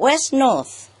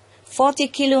west-north, 40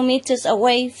 kilometers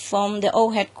away from the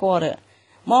old headquarters,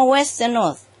 more west than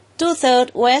north,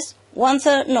 2/3 west,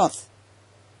 1/3 north.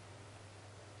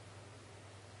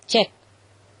 Check.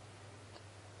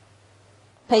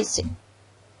 Paste it.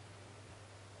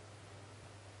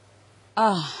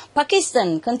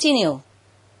 Pakistan, continue.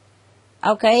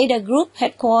 Al-Qaeda group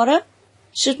headquarters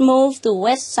should move to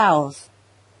west-south,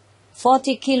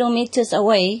 40 kilometers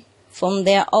away from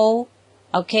their old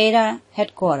Al-Qaeda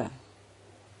headquarters.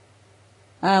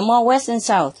 More west and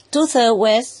south, 2/3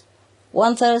 west,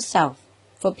 1/3 south.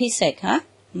 For peace sake, huh?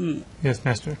 Yes,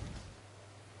 Master.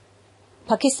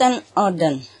 Pakistan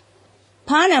order.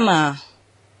 Panama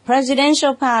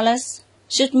Presidential Palace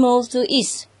should move to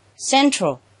east,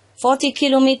 central, 40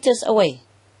 kilometers away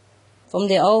from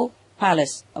the old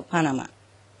Palace of Panama.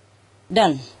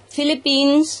 Done.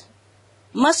 Philippines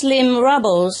Muslim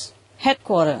rebels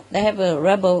headquarters. They have a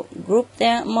rebel group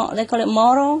there. They call it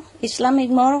Moro, Islamic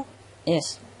Moro.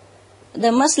 Yes.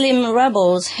 The Muslim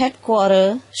rebels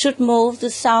headquarters should move to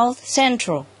south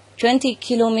central, 20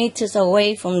 kilometers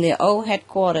away from the old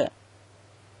headquarters.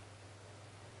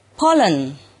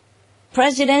 Poland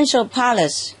Presidential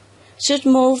Palace should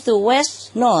move to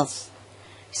west-north,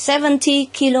 70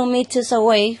 kilometers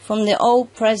away from the old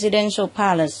Presidential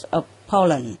Palace of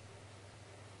Poland.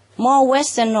 More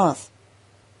west than north,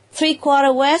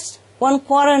 3/4 west,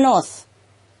 1/4 north.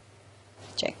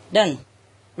 Check. Done.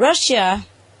 Russia,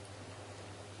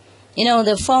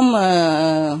 the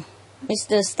former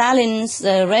Mr. Stalin's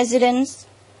residence,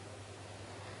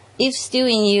 if still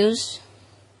in use,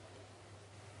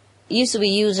 used to be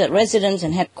used at residence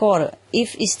and headquarters, if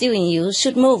it's still in use,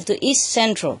 should move to east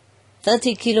central,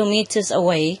 30 kilometers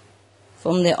away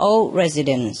from the old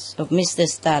residence of Mr.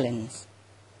 Stalin's.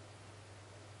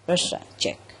 Russia,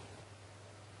 check.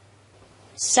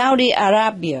 Saudi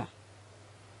Arabia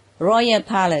Royal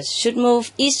Palace should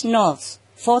move east-north,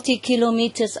 40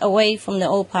 kilometers away from the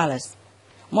old palace,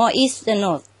 more east than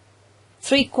north,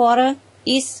 3/4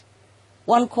 east,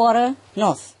 1/4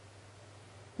 north.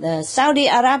 The Saudi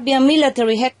Arabia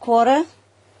military headquarters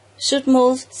should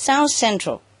move south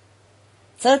central,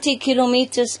 30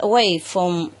 kilometers away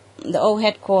from the old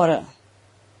headquarters.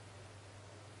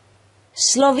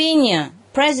 Slovenia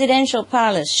Presidential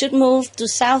Palace should move to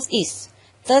southeast,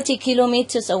 30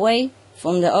 kilometers away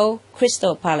from the old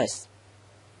Crystal Palace.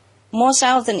 More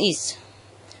south than east.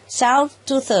 South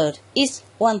 2/3, east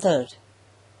 1/3.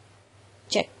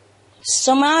 Check.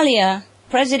 Somalia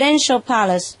Presidential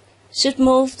Palace should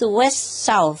move to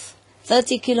west-south,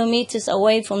 30 kilometers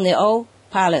away from the old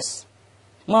palace.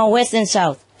 More west than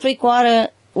south, 3/4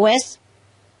 west,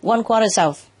 1/4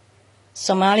 south.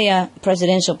 Somalia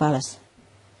Presidential Palace.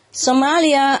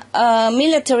 Somalia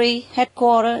military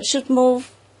headquarters should move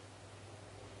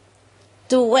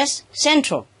to west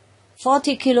central,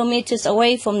 40 kilometers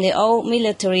away from the old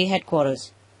military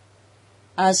headquarters.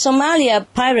 Somalia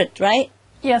pirate, right?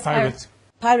 Yes, Pirates.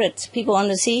 Pirates, people on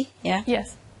the sea, yeah? Yes.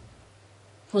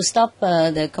 Who stop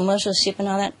the commercial ship and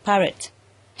all that, pirate.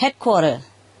 Headquarters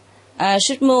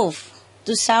should move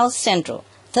to south central,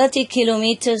 30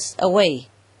 kilometers away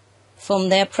from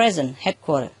their present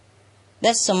headquarters.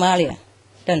 That's Somalia.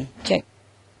 Done. Check.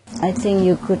 I think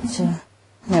you could...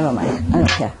 never mind. I don't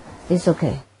care. It's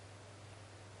okay.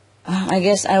 I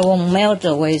guess I won't melt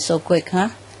away so quick, huh?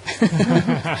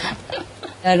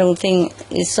 I don't think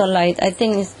it's so light. I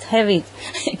think it's heavy.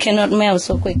 It cannot melt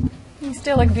so quick. You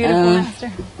still look beautiful,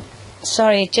 Master.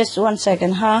 Sorry, just 1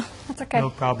 second, huh? That's okay.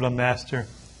 No problem, Master.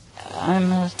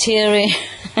 I'm teary.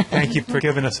 Thank you for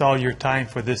giving us all your time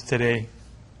for this today.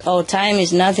 Oh, time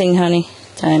is nothing, honey.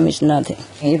 Time is nothing.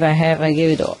 If I have, I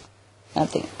give it all.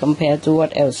 Nothing compared to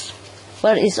what else.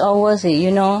 But it's all worth it,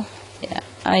 Yeah.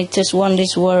 I just want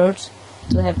this world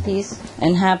to have peace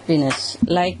and happiness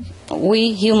like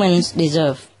we humans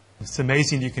deserve. It's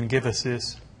amazing you can give us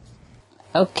this.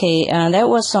 Okay, that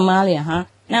was Somalia, huh?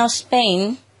 Now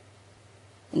Spain,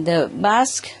 the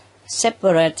Basque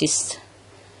separatist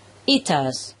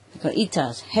ETAs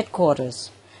headquarters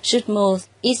should move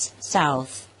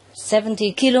east-south,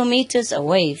 70 kilometers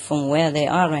away from where they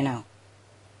are right now.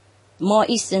 More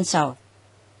east than south.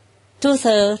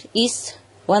 2/3 east,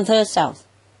 1/3 south.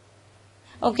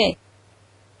 Okay.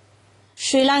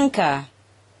 Sri Lanka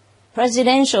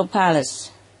Presidential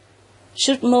Palace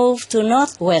should move to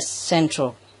northwest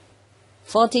central,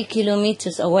 40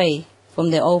 kilometers away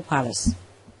from the old palace.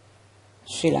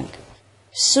 Sri Lanka.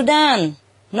 Sudan,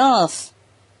 north,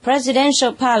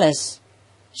 Presidential Palace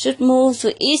should move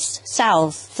to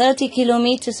east-south, 30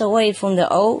 kilometers away from the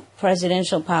old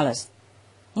Presidential Palace.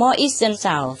 More east than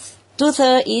south,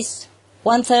 2/3 east,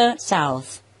 1/3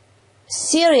 south.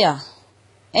 Syria,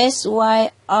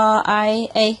 Syria,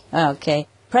 okay.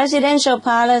 Presidential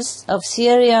Palace of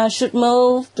Syria should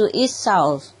move to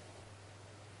east-south.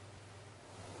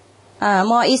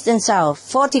 More east than south,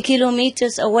 40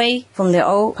 kilometers away from the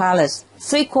old palace.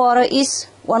 3/4 east,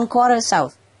 1/4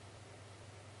 south.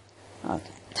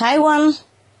 Okay. Taiwan,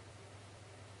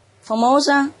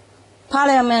 Formosa,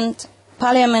 Parliament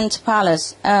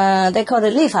Palace. They call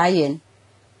it Li Faiyuan.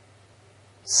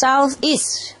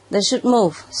 Southeast, they should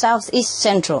move. Southeast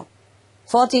central,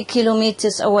 40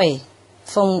 kilometers away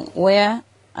from where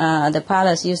the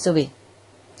palace used to be.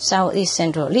 Southeast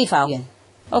central, Li Faiyuan.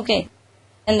 Okay.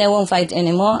 And they won't fight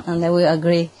anymore, and they will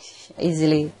agree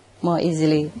easily, more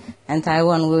easily, and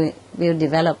Taiwan will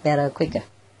develop better, quicker.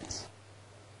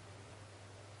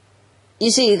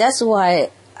 You see, that's why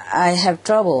I have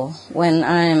trouble when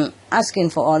I'm asking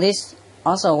for all this,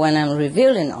 also when I'm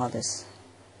revealing all this.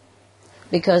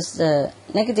 Because the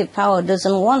negative power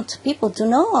doesn't want people to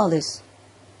know all this.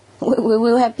 We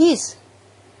will have peace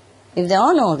if they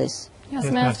all know this. Yes,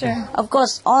 Master. Of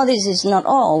course, all this is not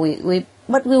all.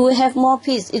 But we will have more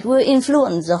peace. It will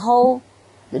influence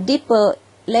the deeper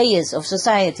layers of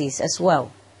societies as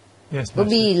well. Yes, There will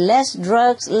be less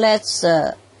drugs, less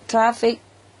traffic,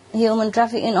 human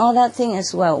traffic, and all that thing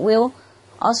as well will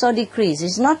also decrease.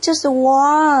 It's not just a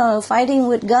war, fighting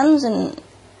with guns and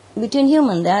between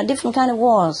humans. There are different kind of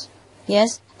wars.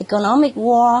 Yes, economic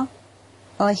war,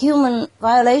 or human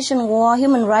violation war,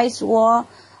 human rights war,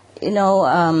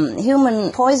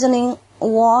 human poisoning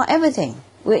war, everything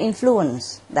will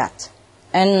influence that.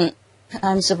 And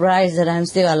I'm surprised that I'm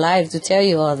still alive to tell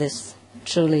you all this,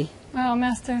 truly. Wow,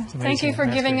 Master. Thank you for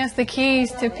giving us the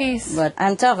keys to peace. But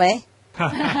I'm tough, eh?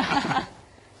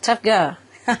 Tough girl.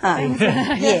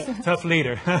 Yeah. Tough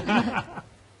leader.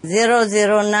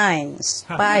 009,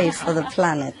 spy for the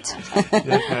planet.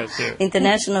 Yes, Master.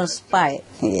 International spy,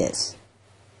 yes.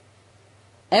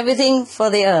 Everything for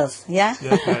the earth, yeah?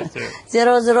 Yes, Master.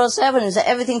 007 is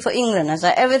everything for England. I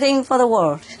said everything for the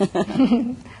world.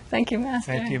 Thank you,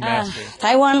 Master. Thank you, Master.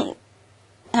 Taiwan,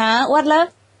 what, love?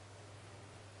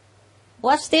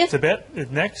 What's this? Tibet is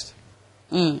next.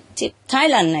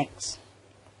 Thailand next.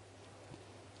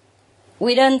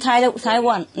 We done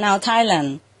Taiwan, now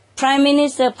Thailand. Prime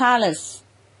Minister Palace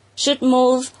should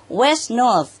move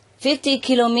west-north, 50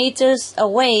 kilometers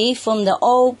away from the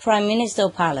old Prime Minister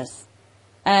Palace.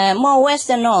 More west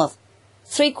than north.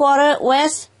 3/4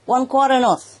 west, 1/4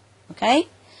 north. Okay?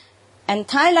 And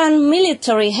Thailand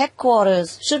military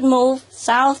headquarters should move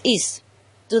southeast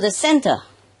to the center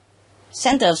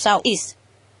of southeast.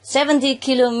 70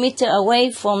 kilometers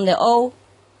away from the old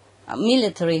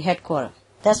military headquarters.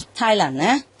 That's Thailand,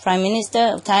 eh? Prime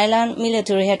Minister of Thailand,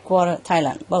 military headquarters,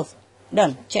 Thailand. Both.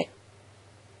 Done. Check.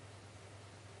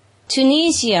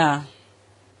 Tunisia,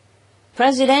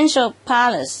 Presidential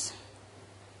Palace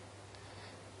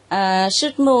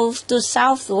should move to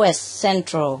southwest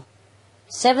central,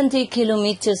 70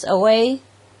 kilometers away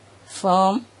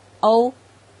from old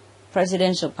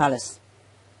Presidential Palace.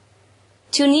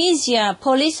 Tunisia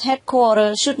police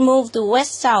headquarters should move to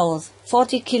west-south,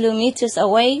 40 kilometers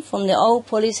away from the old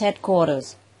police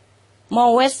headquarters.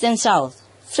 More west than south,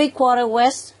 3/4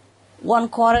 west,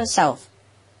 1/4 south.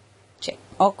 Check,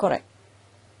 all correct.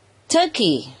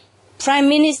 Turkey, Prime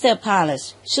Minister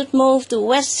Palace should move to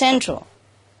west central,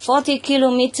 40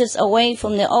 kilometers away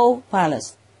from the old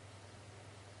palace.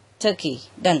 Turkey,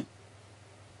 done.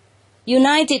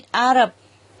 United Arab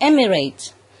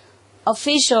Emirates,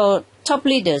 official top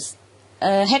leaders,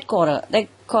 headquarters, they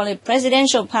call it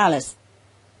Presidential Palace.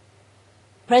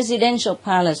 Presidential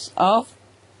Palace of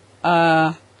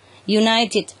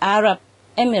United Arab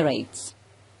Emirates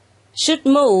should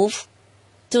move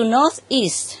to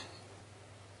northeast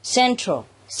central,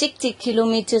 60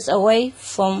 kilometers away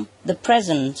from the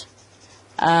present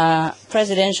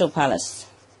Presidential Palace.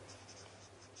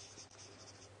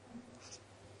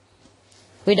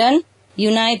 We done?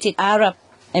 United Arab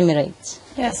Emirates.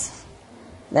 Yes.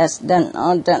 That's done,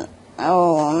 all done.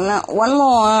 Oh, now one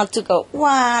more to go.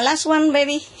 Wow, last one,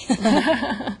 baby.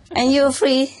 And you're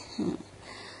free.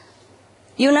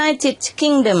 United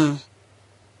Kingdom,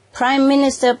 Prime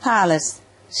Minister Palace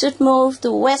should move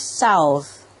to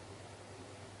west-south.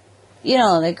 You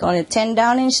know, they call it 10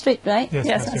 Downing Street, right?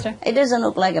 Yes, Master. It doesn't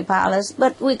look like a palace,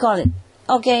 but we call it.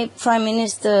 Okay, Prime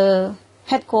Minister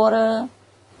headquarters,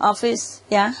 office,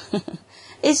 yeah.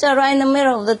 It's right in the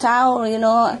middle of the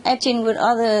town, etching with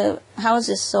other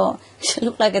houses, so it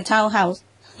looks like a townhouse.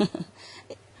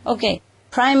 Okay,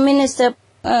 Prime Minister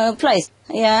place.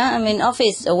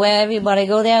 Office where everybody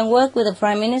go there and work with the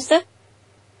Prime Minister.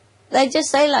 They just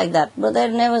say like that, but they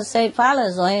never say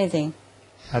palace or anything.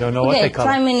 I don't know what they call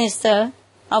Prime it. Minister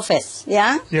office,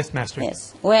 yeah? Yes, Master.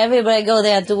 Yes, where everybody go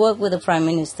there to work with the Prime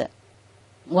Minister.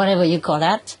 Whatever you call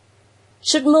that.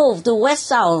 Should move to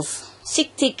west-south,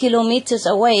 60 kilometers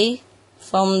away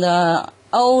from the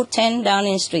old 10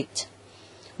 Downing Street.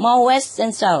 More west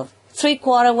than south.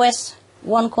 3/4 west,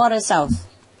 1/4 south.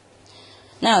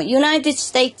 Now, United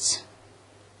States,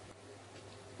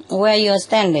 where you're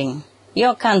standing,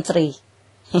 your country,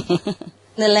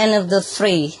 the land of the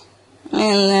free,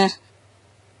 and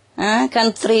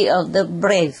country of the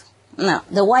brave. Now,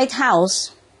 the White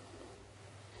House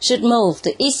should move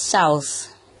to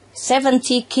east-south,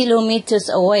 70 kilometers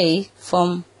away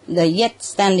from the yet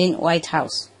standing White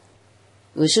House.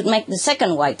 We should make the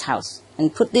second White House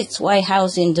and put this White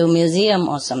House into a museum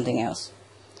or something else.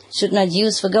 Should not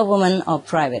use for government or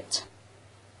private.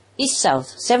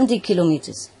 East-south, 70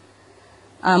 kilometers.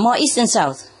 More east than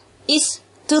south. East,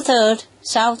 2/3,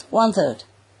 south, 1/3.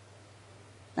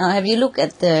 Now, have you looked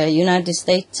at the United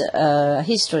States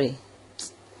history?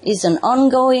 It's an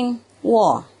ongoing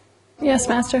war. Yes,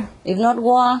 Master. If not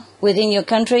war within your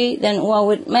country, then war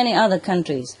with many other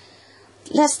countries.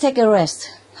 Let's take a rest,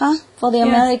 for the Yes.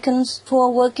 Americans, poor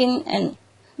working and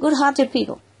good-hearted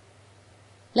people.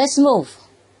 Let's move.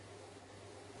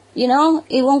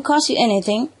 It won't cost you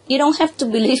anything. You don't have to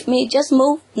believe me. Just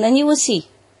move, and then you will see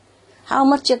how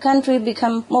much your country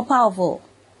become more powerful.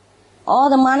 All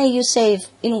the money you save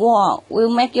in war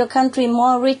will make your country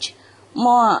more rich,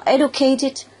 more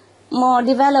educated, more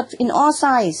developed in all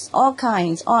sides, all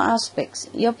kinds, all aspects.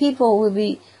 Your people will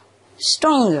be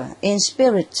stronger in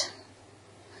spirit,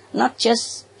 not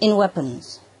just in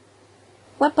weapons.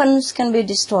 Weapons can be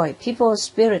destroyed. People's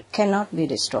spirit cannot be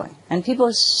destroyed. And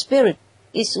people's spirit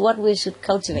is what we should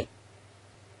cultivate,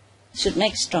 should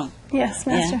make strong. Yes,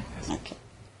 Master. Yeah? Okay.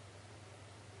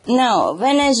 Now,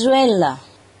 Venezuela.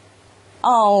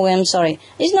 Oh, I'm sorry.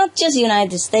 It's not just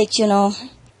United States,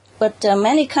 but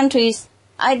many countries.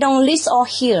 I don't list all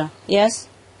here, yes,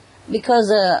 because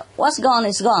what's gone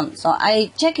is gone. So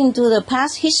I check into the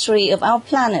past history of our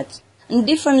planet and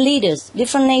different leaders,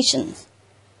 different nations.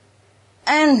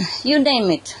 And you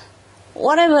name it.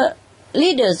 Whatever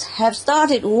leaders have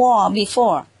started war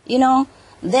before,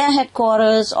 their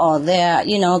headquarters or their,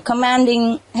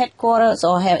 commanding headquarters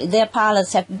or their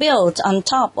palace have built on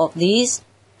top of these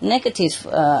negative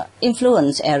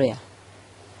influence area.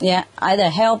 Yeah, either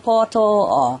hell portal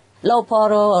or low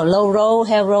portal or low road,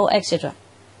 hell road, etc.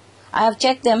 I have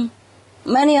checked them.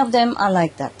 Many of them are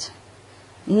like that.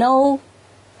 No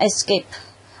escape.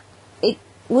 It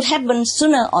would happen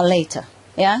sooner or later.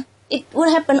 Yeah, it would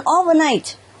happen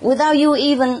overnight without you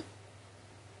even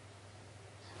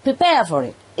prepare for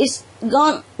it. It's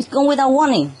gone without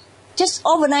warning. Just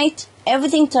overnight,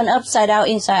 everything turned upside down,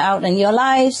 inside out, and your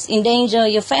lives in danger,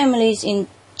 your families in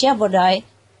jeopardy,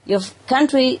 your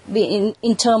country be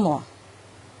in turmoil.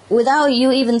 Without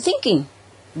you even thinking.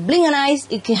 Blink an eye,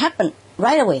 it can happen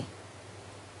right away.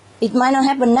 It might not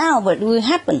happen now, but it will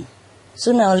happen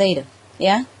sooner or later.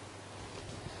 Yeah?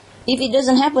 If it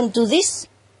doesn't happen to this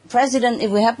president, it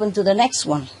will happen to the next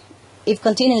one. If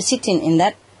continue sitting in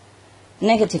that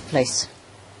negative place.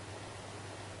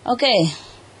 Okay.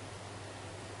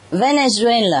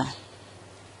 Venezuela.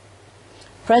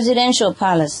 Presidential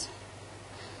palace.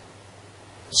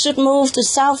 Should move to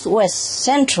southwest,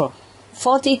 central.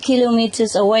 40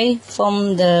 kilometers away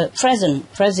from the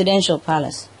present presidential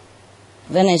palace.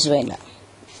 Venezuela.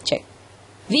 Check.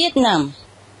 Vietnam.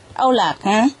 Âu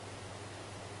Lạc,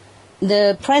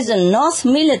 The present North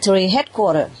Military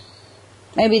Headquarters.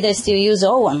 Maybe they still use the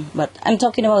old one, but I'm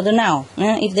talking about the now.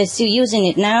 If they're still using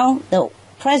it now, the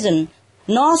present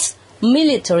North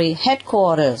Military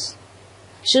Headquarters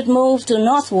should move to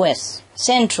northwest,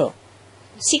 central,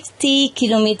 60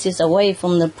 kilometers away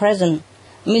from the present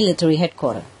military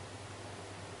headquarters,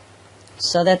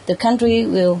 so that the country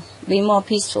will be more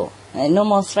peaceful and no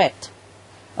more threat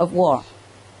of war.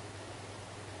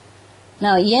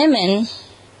 Now, Yemen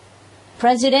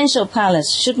presidential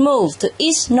palace should move to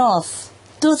east-north,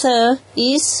 2/3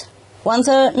 east,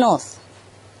 1/3 north,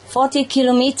 40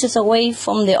 kilometers away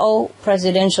from the old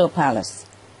presidential palace.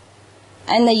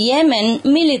 And the Yemen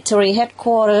military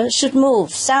headquarters should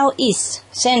move southeast,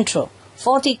 central,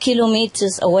 40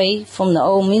 kilometers away from the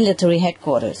old military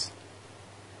headquarters.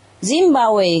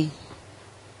 Zimbabwe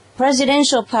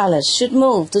presidential palace should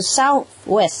move to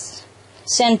southwest,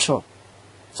 central,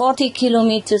 40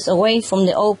 kilometers away from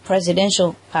the old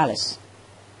presidential palace.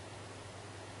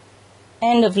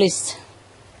 End of list.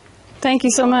 Thank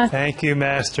you so much. Thank you,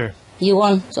 Master. You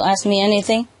want to ask me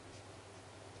anything?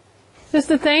 Just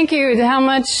to thank you to how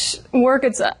much work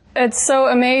it's so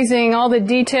amazing, all the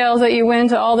details that you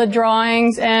went into, all the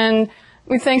drawings, and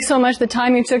we thank so much the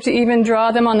time you took to even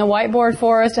draw them on the whiteboard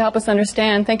for us to help us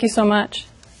understand. Thank you so much.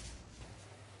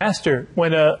 Master,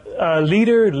 when a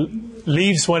leader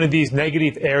leaves one of these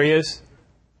negative areas,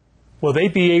 will they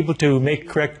be able to make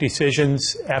correct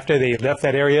decisions after they left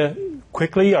that area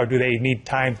quickly, or do they need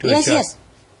time to adjust? Yes.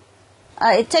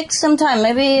 It takes some time,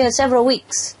 maybe several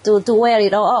weeks to wear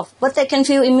it all off, but they can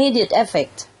feel immediate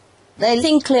effect. They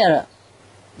think clearer.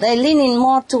 They lean in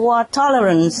more toward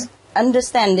tolerance,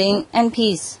 understanding, and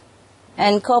peace,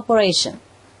 and cooperation.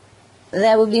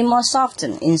 They will be more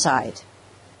softened inside.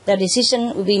 Their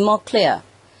decision will be more clear,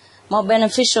 more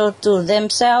beneficial to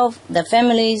themselves, their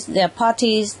families, their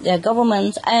parties, their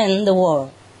governments, and the world.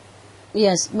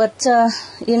 Yes, but,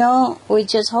 we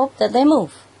just hope that they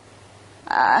move.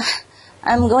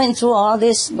 I'm going through all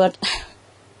this, but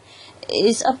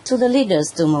it's up to the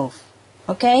leaders to move,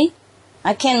 okay?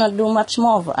 I cannot do much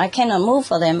more. I cannot move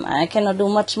for them. I cannot do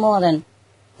much more than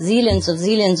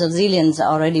zillions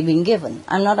already been given.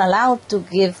 I'm not allowed to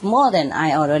give more than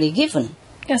I already given.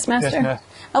 Yes, Master. Yes, Master.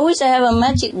 I wish I have a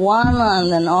magic wand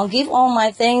and then I'll give all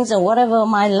my things and whatever,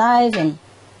 my life and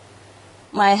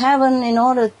my heaven in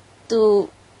order to,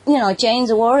 change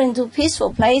the world into a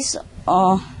peaceful place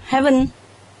or heaven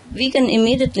vegan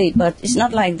immediately, but it's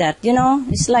not like that,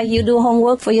 It's like you do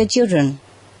homework for your children.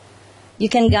 You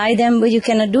can guide them, but you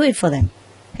cannot do it for them,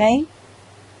 okay?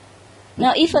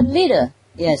 Now, if a leader,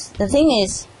 yes, the thing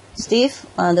is, Steve,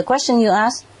 the question you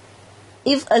asked,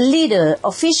 if a leader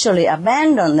officially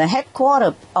abandoned the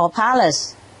headquarters or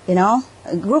palace,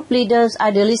 group leaders,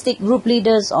 idealistic group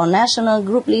leaders or national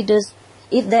group leaders,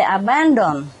 if they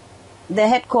abandon their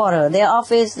headquarters, their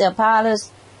office, their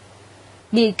palace,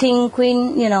 be it king,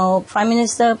 queen, prime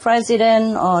minister,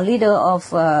 president, or leader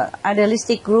of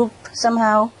idealistic group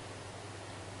somehow,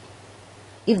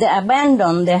 if they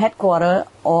abandon their headquarters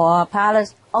or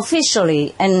palace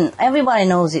officially, and everybody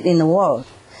knows it in the world,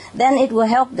 then it will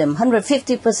help them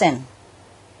 150%.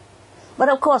 But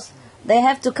of course, they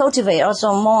have to cultivate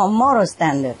also more moral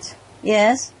standards.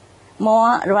 Yes,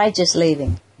 more righteous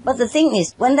living. But the thing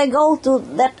is, when they go to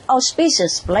that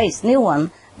auspicious place, new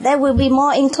one, they will be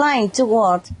more inclined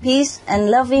toward peace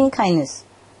and loving kindness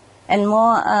and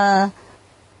more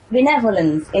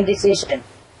benevolence in decision.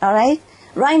 All right?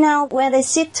 Right now, where they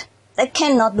sit, they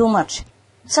cannot do much.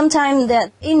 Sometimes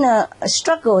their inner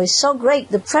struggle is so great,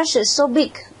 the pressure is so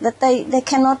big, that they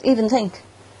cannot even think.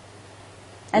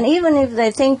 And even if they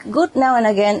think good now and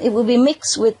again, it will be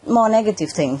mixed with more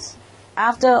negative things,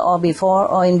 after or before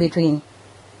or in between,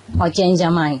 or change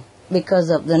their mind, because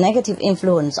of the negative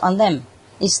influence on them.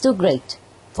 It's too great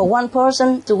for one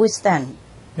person to withstand.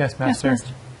 Yes, Master. Yes,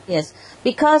 Master. Yes,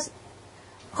 because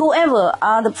whoever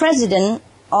are the president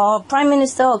or prime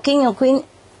minister or king or queen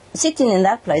sitting in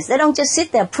that place, they don't just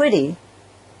sit there pretty.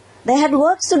 They had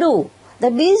work to do. They're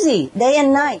busy day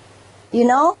and night,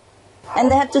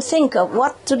 and they have to think of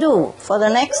what to do for the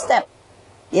next step.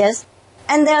 Yes,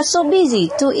 and they are so busy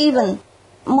to even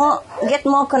get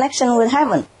more connection with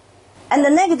heaven. And the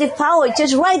negative power is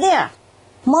just right there.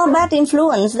 More bad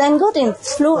influence than good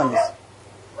influence.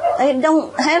 They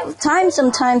don't have time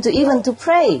sometimes to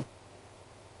pray.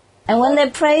 And when they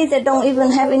pray, they don't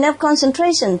even have enough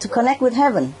concentration to connect with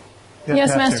heaven.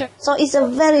 Yes, Master. So it's a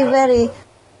very, very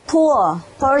poor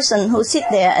person who sit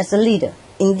there as a leader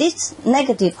in these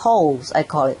negative holes, I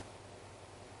call it.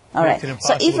 All right.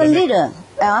 So if a leader,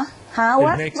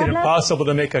 it makes it impossible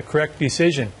to make a correct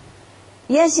decision.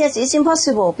 Yes, it's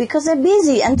impossible because they're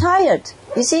busy and tired.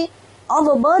 You see,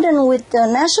 overburdened with the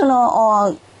national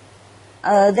or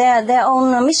their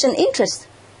own mission interest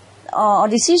or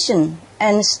decision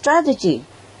and strategy.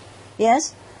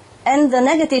 Yes, and the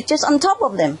negative just on top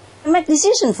of them. Make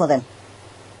decision for them.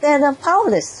 They're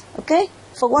powerless, okay,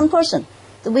 for one person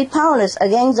to be powerless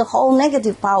against the whole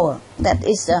negative power that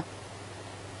is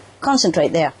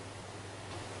concentrate there.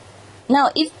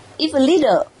 Now, if a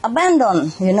leader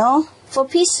abandon, for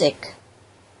peace sake,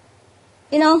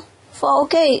 for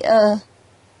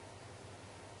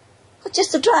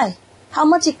just to try, how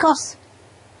much it costs?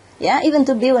 Yeah, even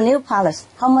to build a new palace,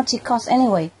 how much it costs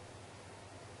anyway?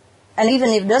 And even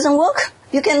if it doesn't work,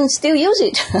 you can still use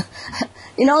it.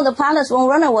 The palace won't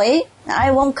run away.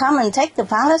 I won't come and take the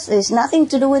palace. It's nothing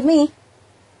to do with me.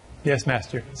 Yes,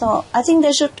 Master. So I think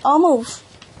they should all move.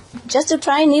 just to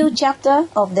try a new chapter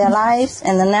of their lives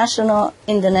and the national,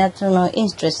 international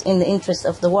interest in the interest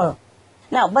of the world.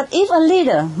 Now, but if a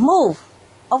leader move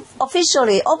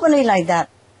officially, openly like that,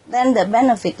 then the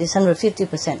benefit is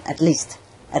 150% at least.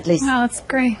 At least. Wow, that's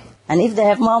great. And if they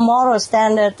have more moral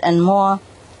standard and more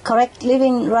correct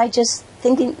living, righteous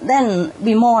thinking, then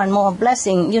be more and more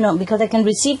blessing, because they can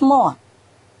receive more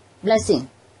blessing.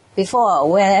 Before,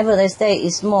 wherever they stay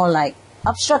is more like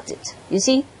obstructed. You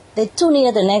see? They're too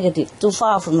near the negative, too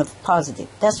far from the positive.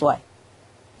 That's why.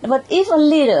 But if a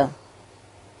leader,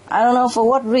 I don't know for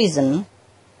what reason,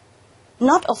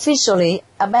 not officially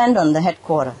abandon the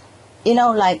headquarters,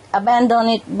 like abandon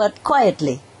it but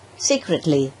quietly,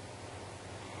 secretly,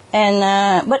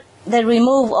 and but they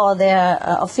remove all their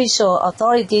official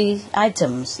authority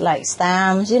items like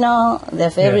stamps, their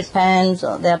favorite pens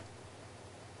or their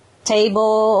table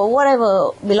or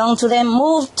whatever belong to them,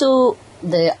 move to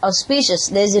the auspicious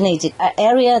designated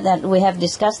area that we have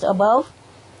discussed above,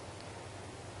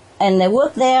 and they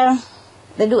work there,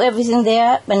 they do everything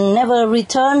there, but never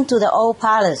return to the old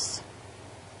palace,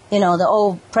 the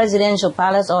old presidential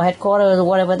palace or headquarters or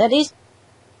whatever that is,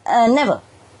 never.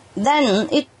 Then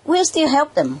it will still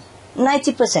help them,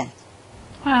 90%.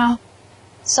 Wow.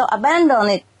 So abandon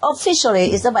it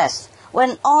officially is the best.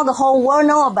 When all the whole world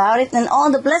know about it, and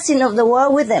all the blessing of the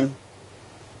world with them.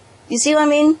 You see what I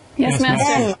mean? Yes, Master.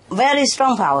 Then very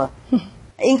strong power,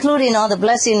 including all the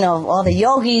blessing of all the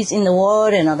yogis in the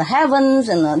world and all the heavens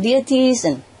and the deities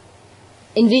and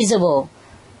invisible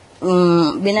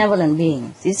benevolent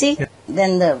beings. You see? Yeah.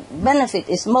 Then the benefit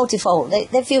is multifold.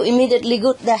 They feel immediately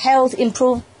good. Their health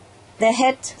improve. Their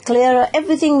head clearer.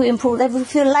 Everything will improve. They will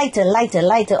feel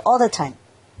lighter all the time.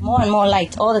 More and more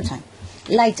light all the time.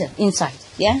 Lighter inside.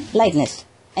 Yeah? Lightness.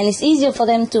 And it's easier for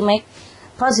them to make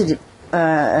positive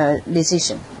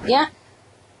decision. Yeah?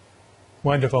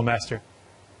 Wonderful, Master.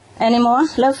 Any more,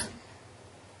 love?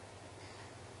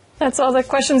 That's all the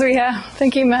questions we have.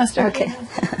 Thank you, Master. Okay.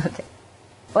 Okay.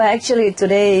 Well, actually,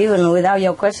 today, even without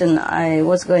your question, I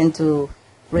was going to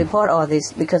report all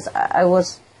this because I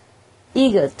was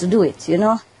eager to do it,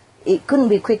 It couldn't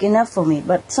be quick enough for me,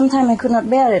 but sometimes I could not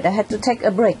bear it. I had to take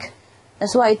a break.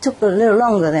 That's why it took a little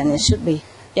longer than it should be.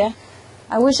 Yeah?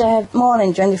 I wish I had more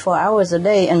than 24 hours a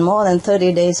day and more than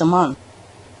 30 days a month.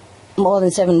 More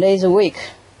than 7 days a week.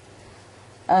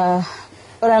 But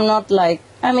I'm not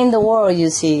I'm in the world, you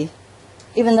see.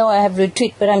 Even though I have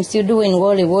retreat, but I'm still doing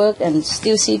worldly work and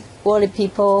still see worldly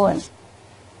people. And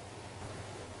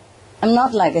I'm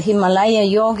not like a Himalaya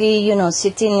yogi,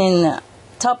 sitting in the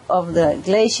top of the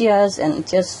glaciers and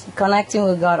just connecting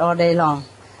with God all day long.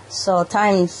 So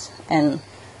times and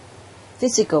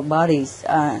physical bodies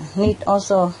need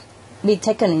also be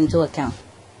taken into account.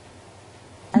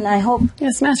 And I hope...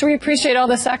 Yes, Master, we appreciate all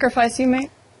the sacrifice you made.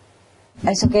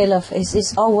 It's okay, love.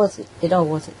 It's all worth it. It's all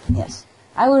worth it, yes.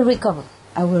 I will recover.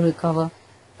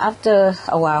 After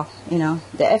a while,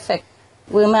 the effect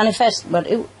will manifest, but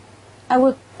I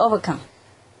will overcome.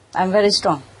 I'm very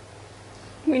strong.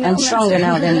 I'm stronger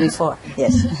now than before,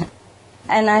 yes.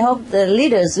 And I hope the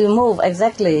leaders will move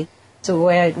exactly to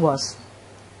where it was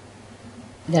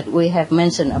that we have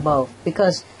mentioned above,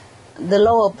 because the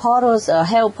lower portals,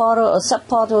 hell portal or sub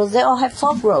portals, they all have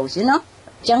fork roads,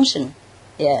 junction.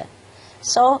 Yeah.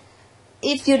 So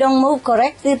if you don't move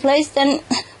correctly placed, then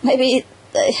maybe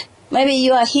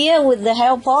you are here with the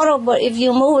hell portal, but if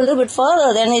you move a little bit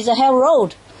further, then it's a hell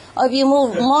road. Or if you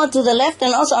move more to the left,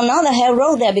 then also another hell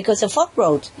road there because it's a fork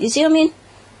road. You see what I mean?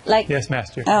 Yes,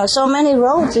 Master. So many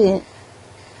roads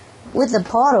with the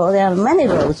portal. There are many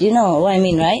roads. You know what I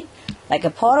mean, right? Like a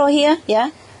portal here, yeah?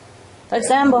 For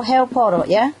example, hell portal,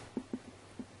 yeah?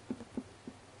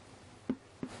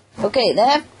 Okay, they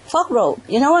have fork road.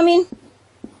 You know what I mean?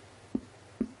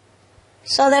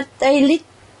 So that they lead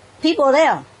people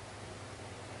there.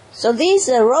 So these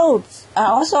roads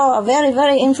are also very,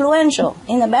 very influential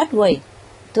in a bad way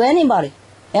to anybody,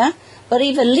 yeah? But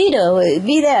if a leader will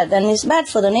be there, then it's bad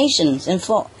for the nations and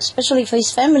especially for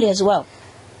his family as well.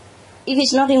 If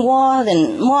he's not in war,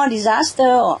 then more disaster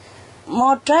or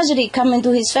more tragedy come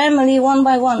into his family one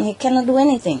by one. He cannot do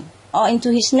anything. Or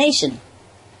into his nation.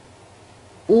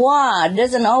 War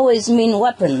doesn't always mean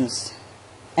weapons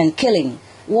and killing.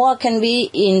 War can be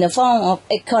in the form of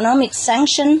economic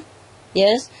sanction,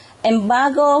 yes,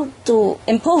 embargo to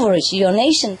impoverish your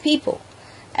nation people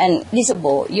and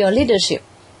disable your leadership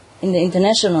in the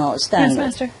international standard.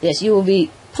 Yes, Master. Yes, you will be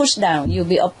pushed down, you will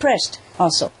be oppressed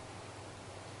also.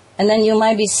 And then you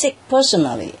might be sick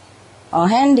personally, or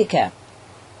handicapped,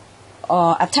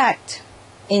 or attacked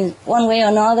in one way or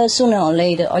another sooner or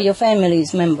later, or your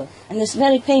family's member. And it's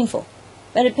very painful.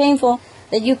 Very painful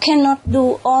that you cannot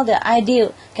do all the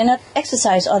cannot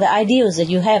exercise all the ideals that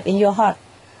you have in your heart,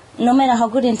 no matter how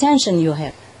good intention you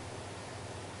have.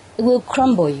 It will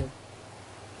crumble you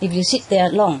if you sit there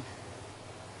long.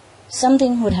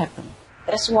 Something would happen.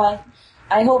 That's why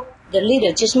I hope the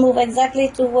leader just move exactly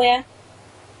to where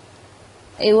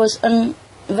it was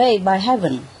unveiled by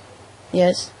heaven.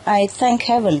 Yes, I thank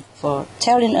heaven for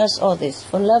telling us all this,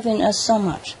 for loving us so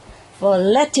much, for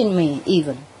letting me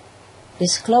even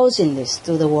disclosing this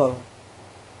to the world.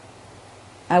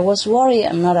 I was worried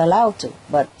I'm not allowed to,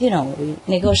 but we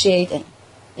negotiate and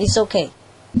it's okay.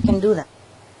 We can do that.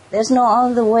 There's no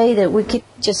other way that we keep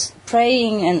just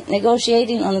praying and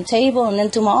negotiating on the table and then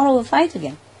tomorrow we'll fight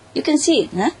again. You can see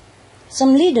it, huh?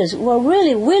 Some leaders were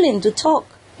really willing to talk,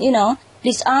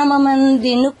 disarmament,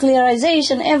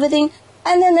 denuclearization, everything,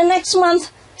 and then the next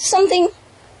month something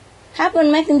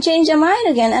happened, make them change their mind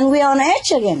again, and we are on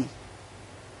edge again.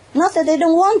 Not that they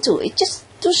don't want to, it's just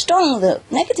too strong, the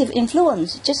negative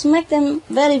influence, just make them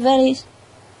very, very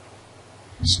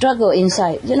struggle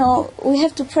inside. We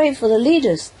have to pray for the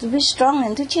leaders to be strong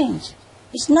and to change.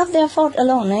 It's not their fault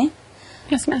alone, eh?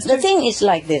 Yes, Master. The thing is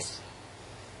like this.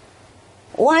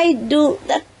 Why do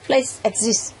that place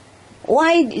exist?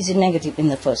 Why is it negative in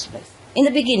the first place? In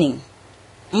the beginning,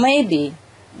 maybe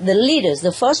the leaders,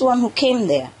 the first one who came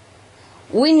there,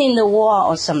 winning the war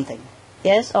or something,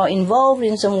 yes, or involved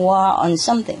in some war on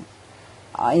something,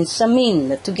 or in some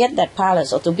means to get that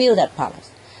palace or to build that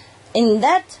palace. In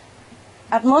that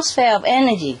atmosphere of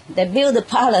energy, they build the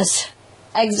palace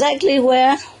exactly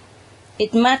where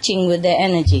it matching with their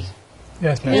energy.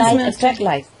 Yes, ma'am. Light attract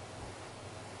light.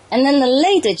 And then the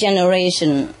later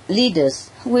generation leaders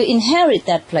will inherit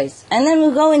that place. And then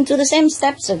we'll go into the same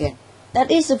steps again. That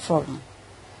is the problem.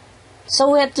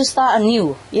 So we have to start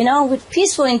anew. With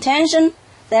peaceful intention,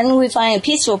 then we find a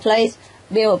peaceful place,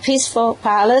 build a peaceful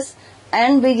palace,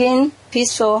 and begin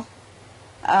peaceful,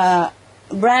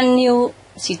 brand new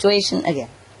situation again.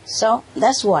 So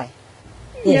that's why.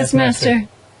 Yes, Master.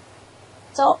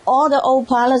 So all the old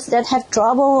palaces that have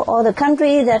trouble, or the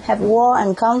country that have war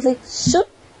and conflict, should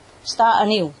start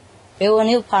anew, build a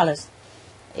new palace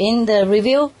in the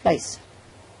revealed place.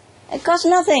 It costs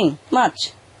nothing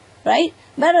much, right?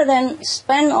 Better than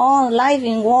spend all life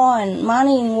in war and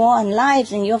money in war and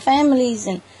lives and your families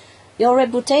and your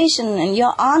reputation and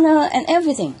your honor and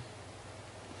everything.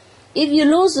 If you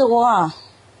lose the war,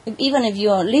 even if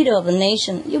you are leader of a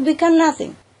nation, you become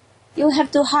nothing. You have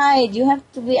to hide, you have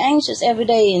to be anxious every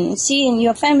day and seeing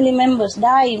your family members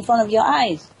die in front of your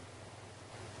eyes.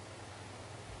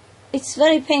 It's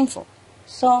very painful.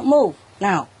 So move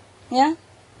now. Yeah?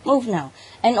 Move now.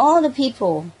 And all the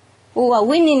people who are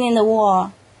winning in the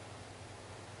war,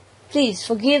 please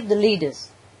forgive the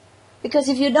leaders. Because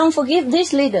if you don't forgive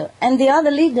this leader, and the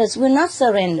other leaders will not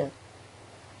surrender.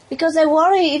 Because they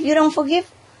worry if you don't forgive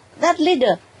that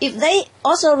leader. If they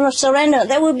also surrender,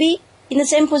 they will be in the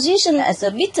same position as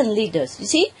the beaten leaders. You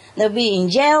see? They'll be in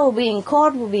jail, will be in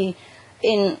court, will be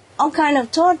in all kind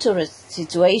of torturous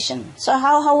situation. So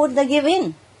how would they give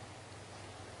in?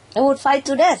 They would fight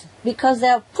to death because they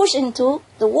are pushed into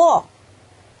the war,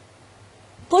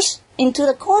 pushed into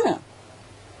the corner.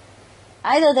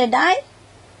 Either they die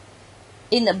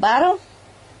in the battle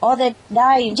or they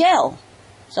die in jail.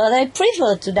 So they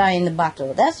prefer to die in the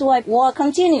battle. That's why war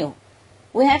continues.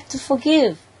 We have to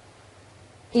forgive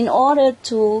in order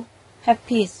to have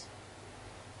peace,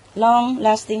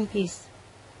 long-lasting peace.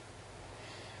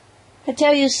 I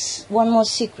tell you one more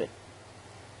secret.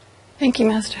 Thank you,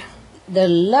 Master. The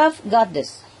love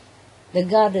goddess, the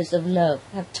goddess of love,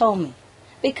 have told me.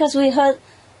 Because we heard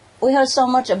so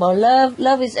much about love.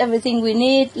 Love is everything we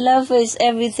need. Love is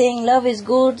everything. Love is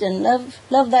good, and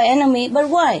love thy enemy. But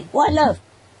why? Why love?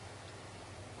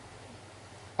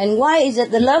 And why is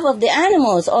it the love of the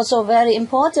animals also very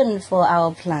important for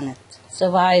our planet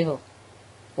survival?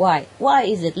 Why? Why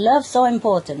is it love so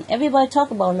important? Everybody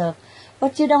talk about love,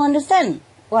 but you don't understand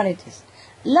what it is.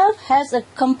 Love has a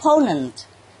component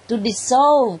to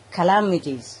dissolve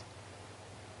calamities.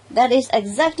 That is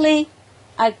exactly,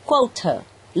 I quote her,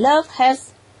 love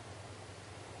has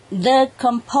the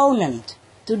component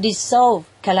to dissolve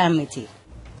calamity.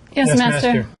 Yes,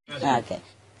 Master. Okay.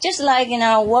 Just like in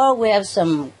our world we have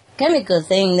some chemical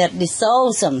thing that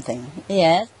dissolves something,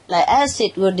 yes. Like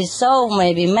acid will dissolve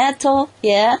maybe metal,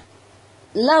 yeah.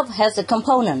 Love has a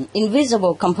component,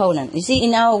 invisible component. You see,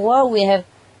 in our world we have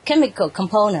chemical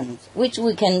components, which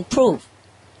we can prove,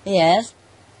 yes.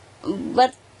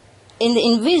 But in the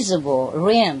invisible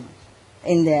realm,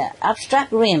 in the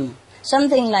abstract realm,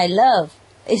 something like love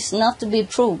is not to be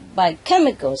proved by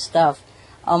chemical stuff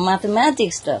or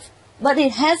mathematics stuff. But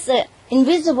it has an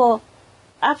invisible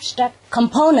abstract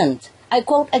component. I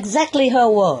quote exactly her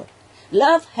word.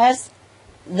 Love has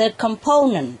the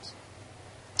component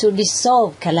to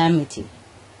dissolve calamity.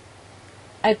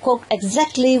 I quote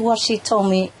exactly what she told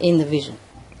me in the vision.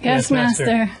 Yes,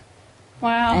 Master.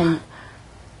 Wow. And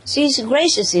she's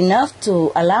gracious enough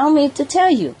to allow me to tell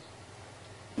you.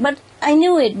 But I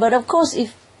knew it, but of course,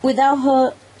 if without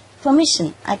her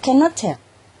permission, I cannot tell.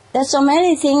 There's so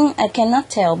many things I cannot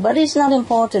tell, but it's not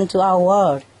important to our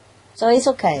world. So it's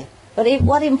okay. But if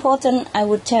what important, I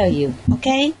would tell you,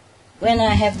 okay? When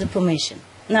I have the permission.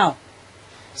 Now,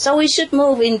 so we should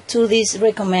move into this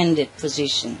recommended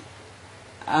position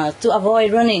to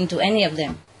avoid running into any of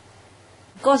them.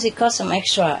 Of course, it costs some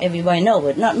extra, everybody knows,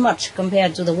 but not much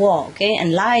compared to the war, okay?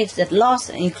 And lives that lost,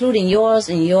 including yours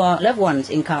and your loved ones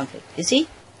in conflict, you see?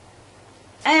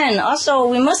 And also,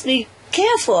 we must be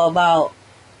careful about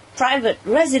private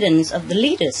residence of the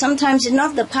leader. Sometimes it's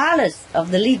not the palace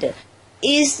of the leader.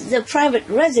 It's the private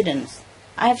residence.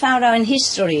 I found out in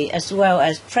history as well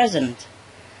as present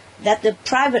that the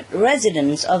private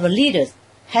residence of a leader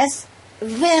has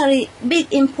very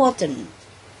big important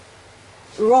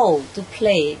role to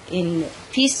play in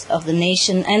peace of the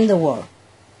nation and the world.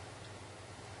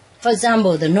 For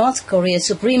example, the North Korea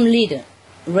Supreme Leader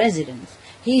residence,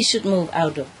 he should move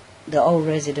out of the old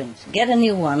residence, get a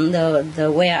new one,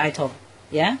 the where I told,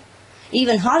 yeah?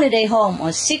 Even holiday home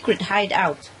or secret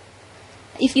hideout.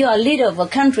 If you are leader of a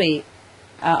country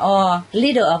or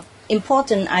leader of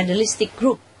important idealistic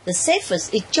group, the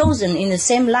safest is chosen in the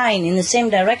same line, in the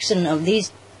same direction of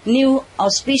this new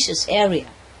auspicious area.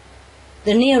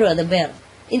 The nearer the better,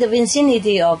 in the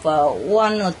vicinity of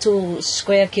 1 or 2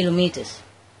 square kilometers.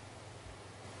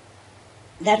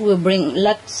 That will bring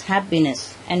luck,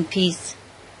 happiness, and peace,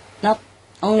 not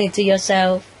only to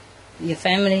yourself, your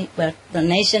family, but the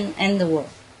nation and the world.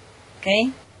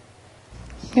 Okay?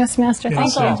 Yes, Master.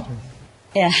 Thank you.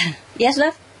 Yeah. Yes,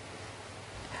 love?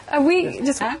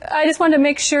 I just wanted to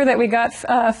make sure that we got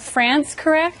France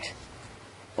correct.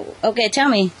 Okay, tell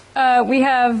me. We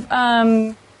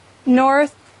have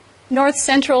north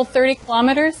central 30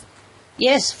 kilometers.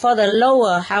 Yes, for the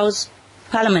lower house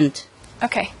parliament.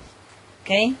 Okay.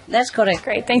 Okay, that's correct.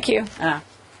 Great, thank you.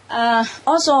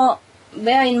 Also,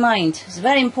 bear in mind, it's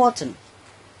very important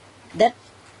that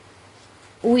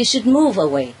we should move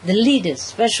away, the leaders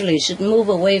especially should move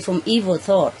away from evil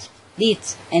thoughts,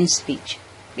 deeds, and speech,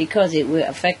 because it will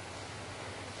affect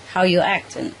how you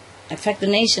act and affect the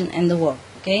nation and the world,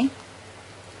 okay?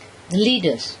 The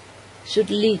leaders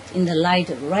should lead in the light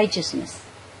of righteousness,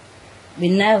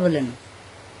 benevolence,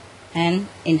 and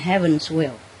in heaven's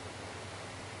will.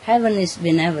 Heaven is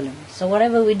benevolent, so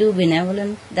whatever we do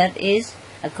benevolent, that is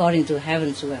according to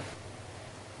heaven's will.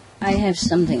 I have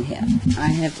something here. I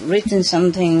have written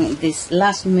something this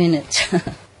last minute.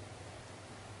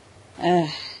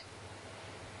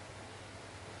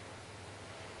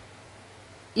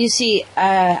 You see,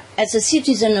 as a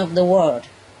citizen of the world,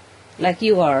 like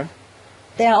you are,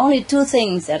 there are only 2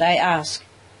 things that I ask.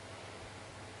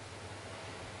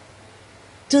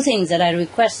 2 things that I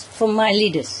request from my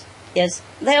leaders. Yes,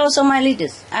 they're also my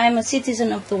leaders. I am a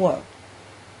citizen of the world.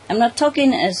 I'm not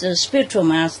talking as a spiritual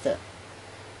master.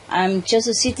 I'm just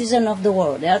a citizen of the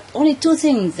world. There are only 2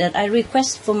 things that I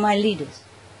request from my leaders.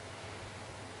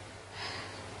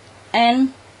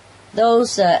 And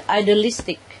those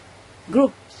idealistic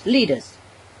group leaders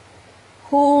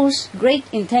whose great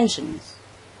intentions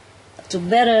to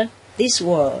better this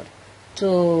world,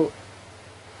 to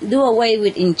do away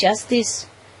with injustice,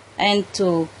 and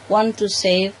to want to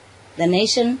save the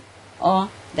nation or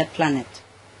the planet.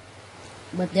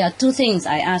 But there are 2 things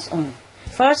I ask only.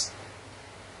 First,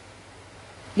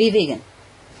 be vegan.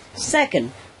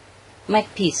 Second,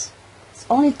 make peace. It's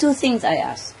only 2 things I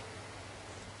ask.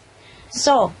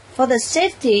 So, for the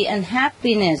safety and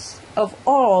happiness of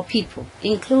all people,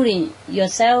 including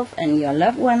yourself and your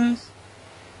loved ones,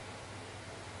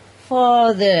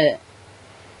 for the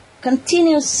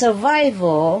continuous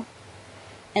survival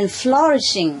and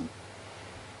flourishing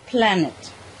planet,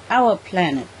 our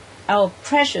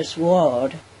precious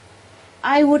world,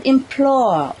 I would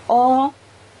implore all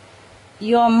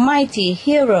your mighty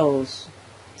heroes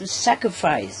to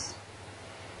sacrifice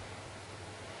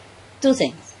 2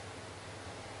 things.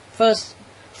 First,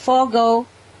 forego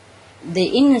the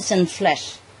innocent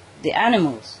flesh, the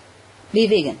animals. Be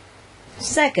vegan.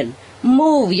 Second,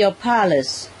 move your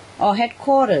palace or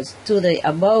headquarters to the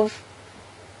above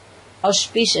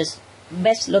auspicious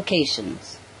best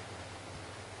locations.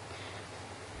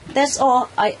 That's all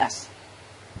I ask.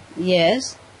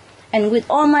 Yes, and with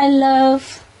all my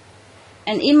love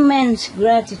and immense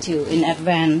gratitude in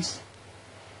advance,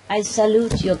 I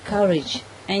salute your courage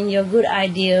and your good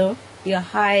ideal, your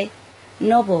high,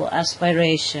 noble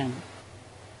aspiration.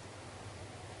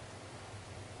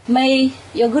 May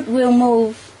your goodwill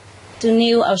move to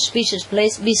new auspicious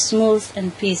place be smooth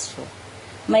and peaceful.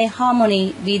 May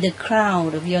harmony be the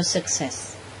crown of your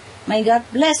success. May God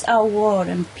bless our world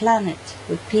and planet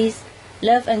with peace,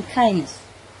 love, and kindness.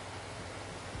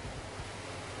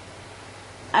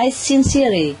 I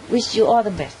sincerely wish you all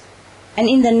the best. And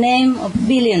in the name of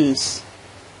billions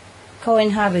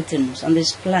co-inhabitants on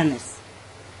this planet,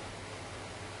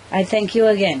 I thank you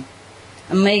again.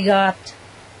 And may God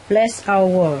bless our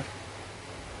world.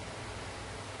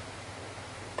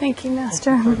 Thank you,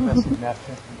 Master.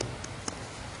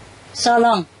 So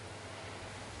long.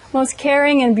 Most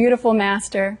caring and beautiful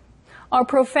Master, our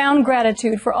profound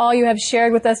gratitude for all you have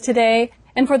shared with us today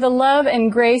and for the love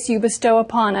and grace you bestow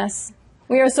upon us.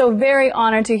 We are so very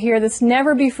honored to hear this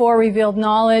never-before revealed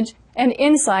knowledge and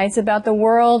insights about the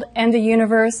world and the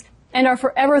universe, and are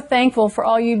forever thankful for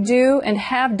all you do and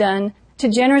have done to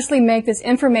generously make this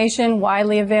information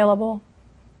widely available.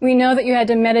 We know that you had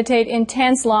to meditate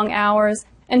intense long hours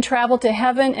and travel to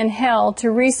heaven and hell to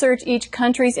research each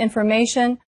country's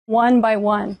information one by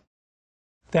one.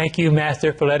 Thank you,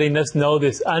 Master, for letting us know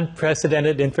this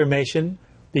unprecedented information.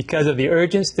 Because of the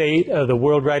urgent state of the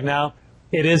world right now,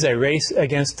 it is a race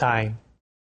against time.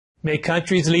 May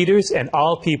countries' leaders and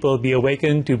all people be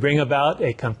awakened to bring about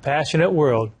a compassionate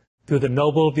world through the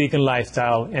noble vegan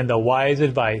lifestyle and the wise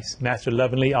advice Master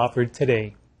lovingly offered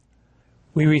today.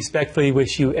 We respectfully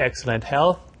wish you excellent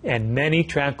health and many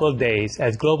tranquil days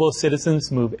as global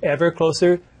citizens move ever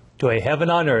closer to a heaven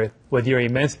on earth with your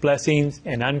immense blessings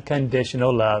and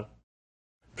unconditional love.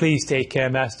 Please take care,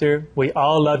 Master. We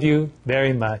all love you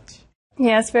very much.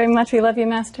 Yes, very much. We love you,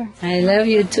 Master. I love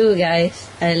you too, guys.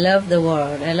 I love the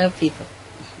world. I love people.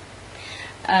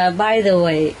 By the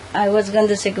way, I was going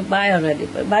to say goodbye already,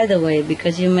 but by the way,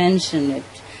 because you mentioned it,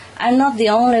 I'm not the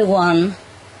only one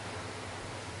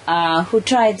who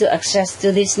tried to access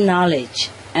to this knowledge.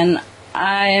 And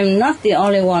I am not the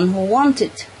only one who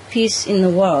wanted peace in the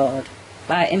world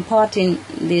by imparting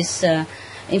this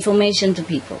information to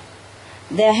people.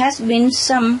 There has been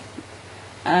some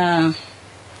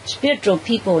spiritual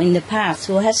people in the past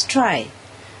who has tried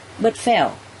but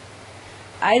failed.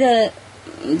 Either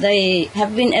they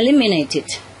have been eliminated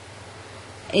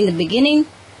in the beginning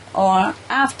or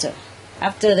after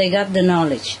they got the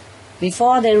knowledge.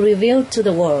 Before they revealed to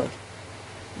the world,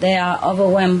 they are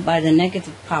overwhelmed by the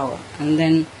negative power, and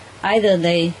then either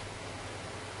they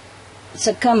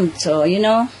succumb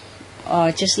to,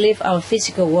 or just leave our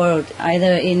physical world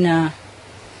either in a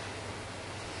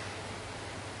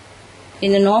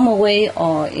normal way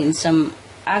or in some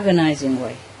agonizing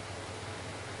way.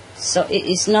 So it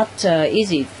is not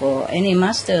easy for any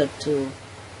master to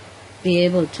be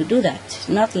able to do that. It's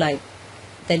not like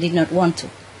they did not want to.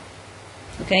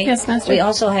 Okay? Yes, Master. We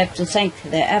also have to thank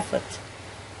their effort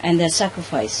and their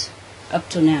sacrifice up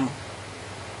to now.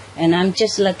 And I'm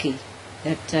just lucky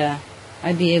that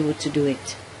I be able to do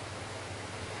it.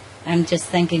 I'm just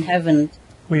thanking heaven.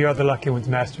 We are the lucky ones,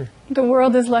 Master. The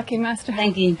world is lucky, Master.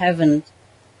 Thanking heaven.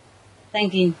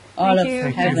 Thanking all Thank of you.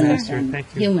 heaven Thank you, and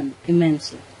Thank you. human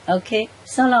immensely. Okay?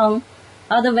 So long.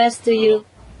 All the best to you.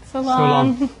 So So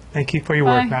long. long. Thank you for your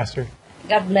Bye. work, Master.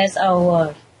 God bless our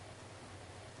world.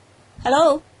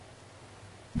 Hello?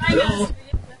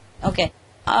 Okay.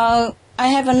 I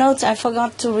have a note I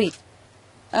forgot to read.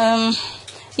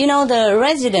 The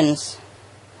residence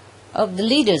of the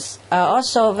leaders are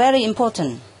also very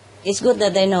important. It's good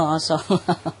that they know also.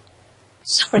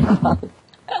 Sorry about it.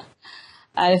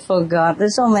 I forgot.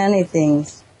 There's so many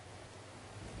things.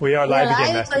 We are live again,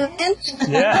 Live Master. again?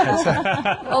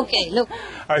 Yes. Okay, look.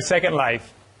 Our second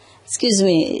life. Excuse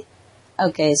me.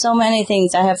 Okay, so many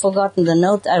things. I have forgotten the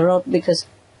note I wrote because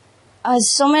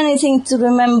so many things to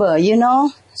remember,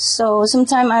 So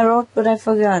sometime I wrote, but I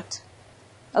forgot.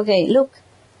 Okay, look.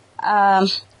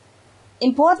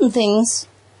 Important things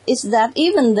is that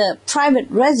even the private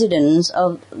residence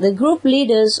of the group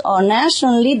leaders or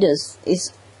national leaders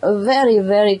is very,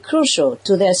 very crucial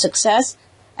to their success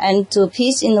and to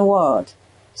peace in the world.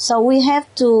 So we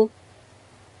have to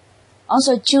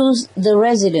also choose the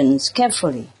residence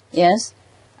carefully, yes,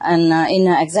 and in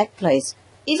an exact place.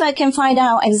 If I can find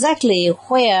out exactly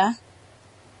where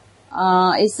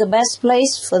is the best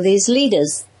place for these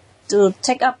leaders to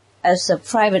take up as a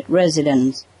private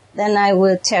residence, then I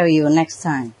will tell you next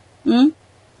time.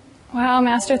 Wow,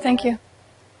 Master, thank you.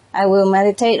 I will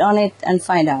meditate on it and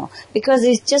find out. Because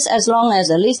it's just as long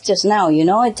as at least just now,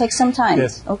 it takes some time.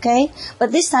 Yes. Okay?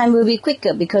 But this time will be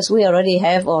quicker because we already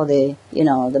have all the,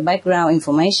 the background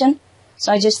information.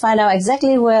 So I just find out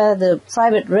exactly where the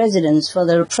private residence for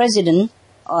the president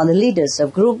or the leaders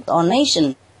of group or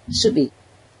nation should be.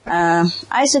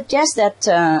 I suggest that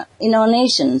in our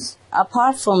nations,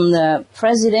 apart from the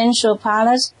presidential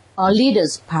palace or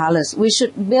leaders' palace, we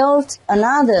should build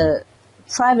another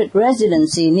private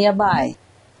residency nearby.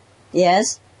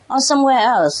 Yes, or somewhere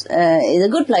else, is a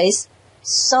good place,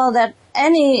 so that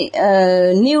any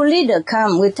new leader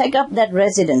will take up that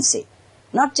residency.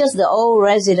 Not just the old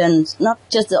residents, not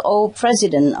just the old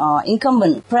president or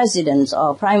incumbent presidents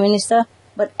or prime minister,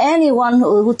 but anyone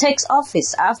who takes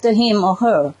office after him or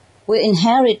her will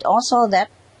inherit also that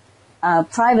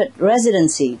private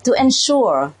residency to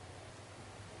ensure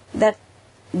that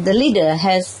the leader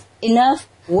has enough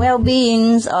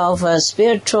well-being of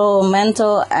spiritual,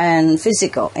 mental, and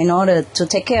physical in order to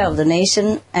take care of the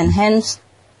nation and hence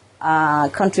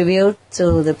contribute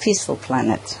to the peaceful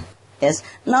planet. Yes,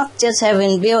 not just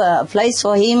having built a place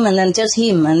for him and then just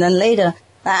him, and then later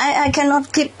I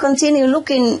cannot continue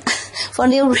looking for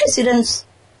new residency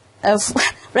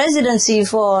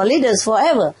for leaders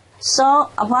forever.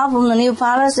 So apart from the new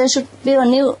palace, there should be a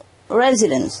new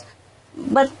residence.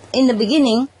 But in the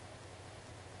beginning,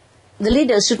 the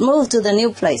leaders should move to the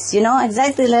new place,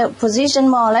 exactly their position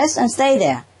more or less, and stay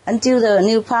there until the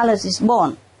new palace is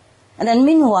born. And then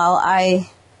meanwhile, I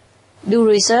do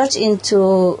research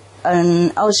into an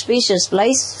auspicious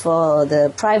place for the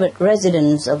private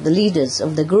residence of the leaders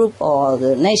of the group or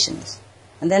the nations.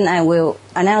 And then I will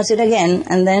announce it again,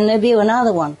 and then there will be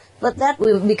another one. But that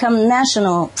will become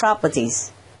national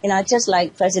properties, just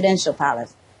like presidential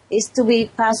palace. It's to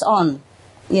be passed on,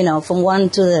 from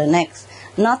one to the next,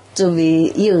 not to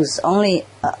be used only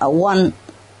a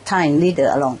one-time leader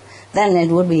alone. Then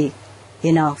it would be,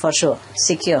 for sure,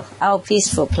 secure. Our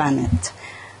peaceful planet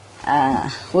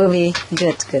will be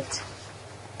good.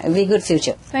 It'll be a good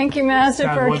future. Thank you, Master,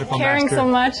 for caring so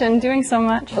much and doing so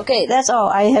much. Okay, that's all.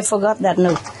 I have forgot that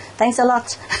note. Thanks a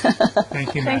lot.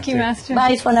 Thank you, Master. Thank you, Master.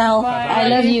 Bye for now. Bye. I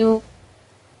love you.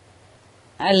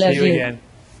 I love you. See you again.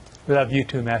 We love you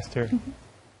too, Master.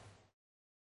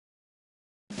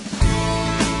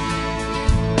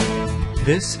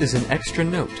 This is an extra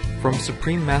note from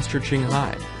Supreme Master Ching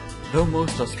Hai. Though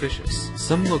most auspicious,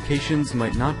 some locations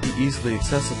might not be easily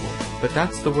accessible, but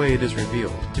that's the way it is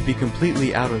revealed, to be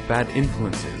completely out of bad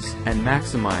influences and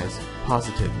maximize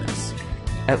positiveness.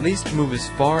 At least move as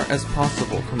far as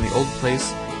possible from the old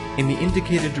place in the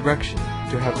indicated direction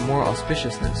to have more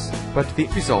auspiciousness, but the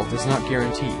result is not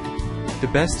guaranteed. The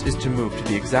best is to move to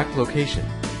the exact location,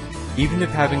 even if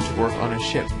having to work on a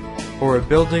ship, or a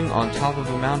building on top of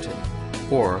a mountain,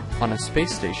 or on a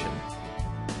space station.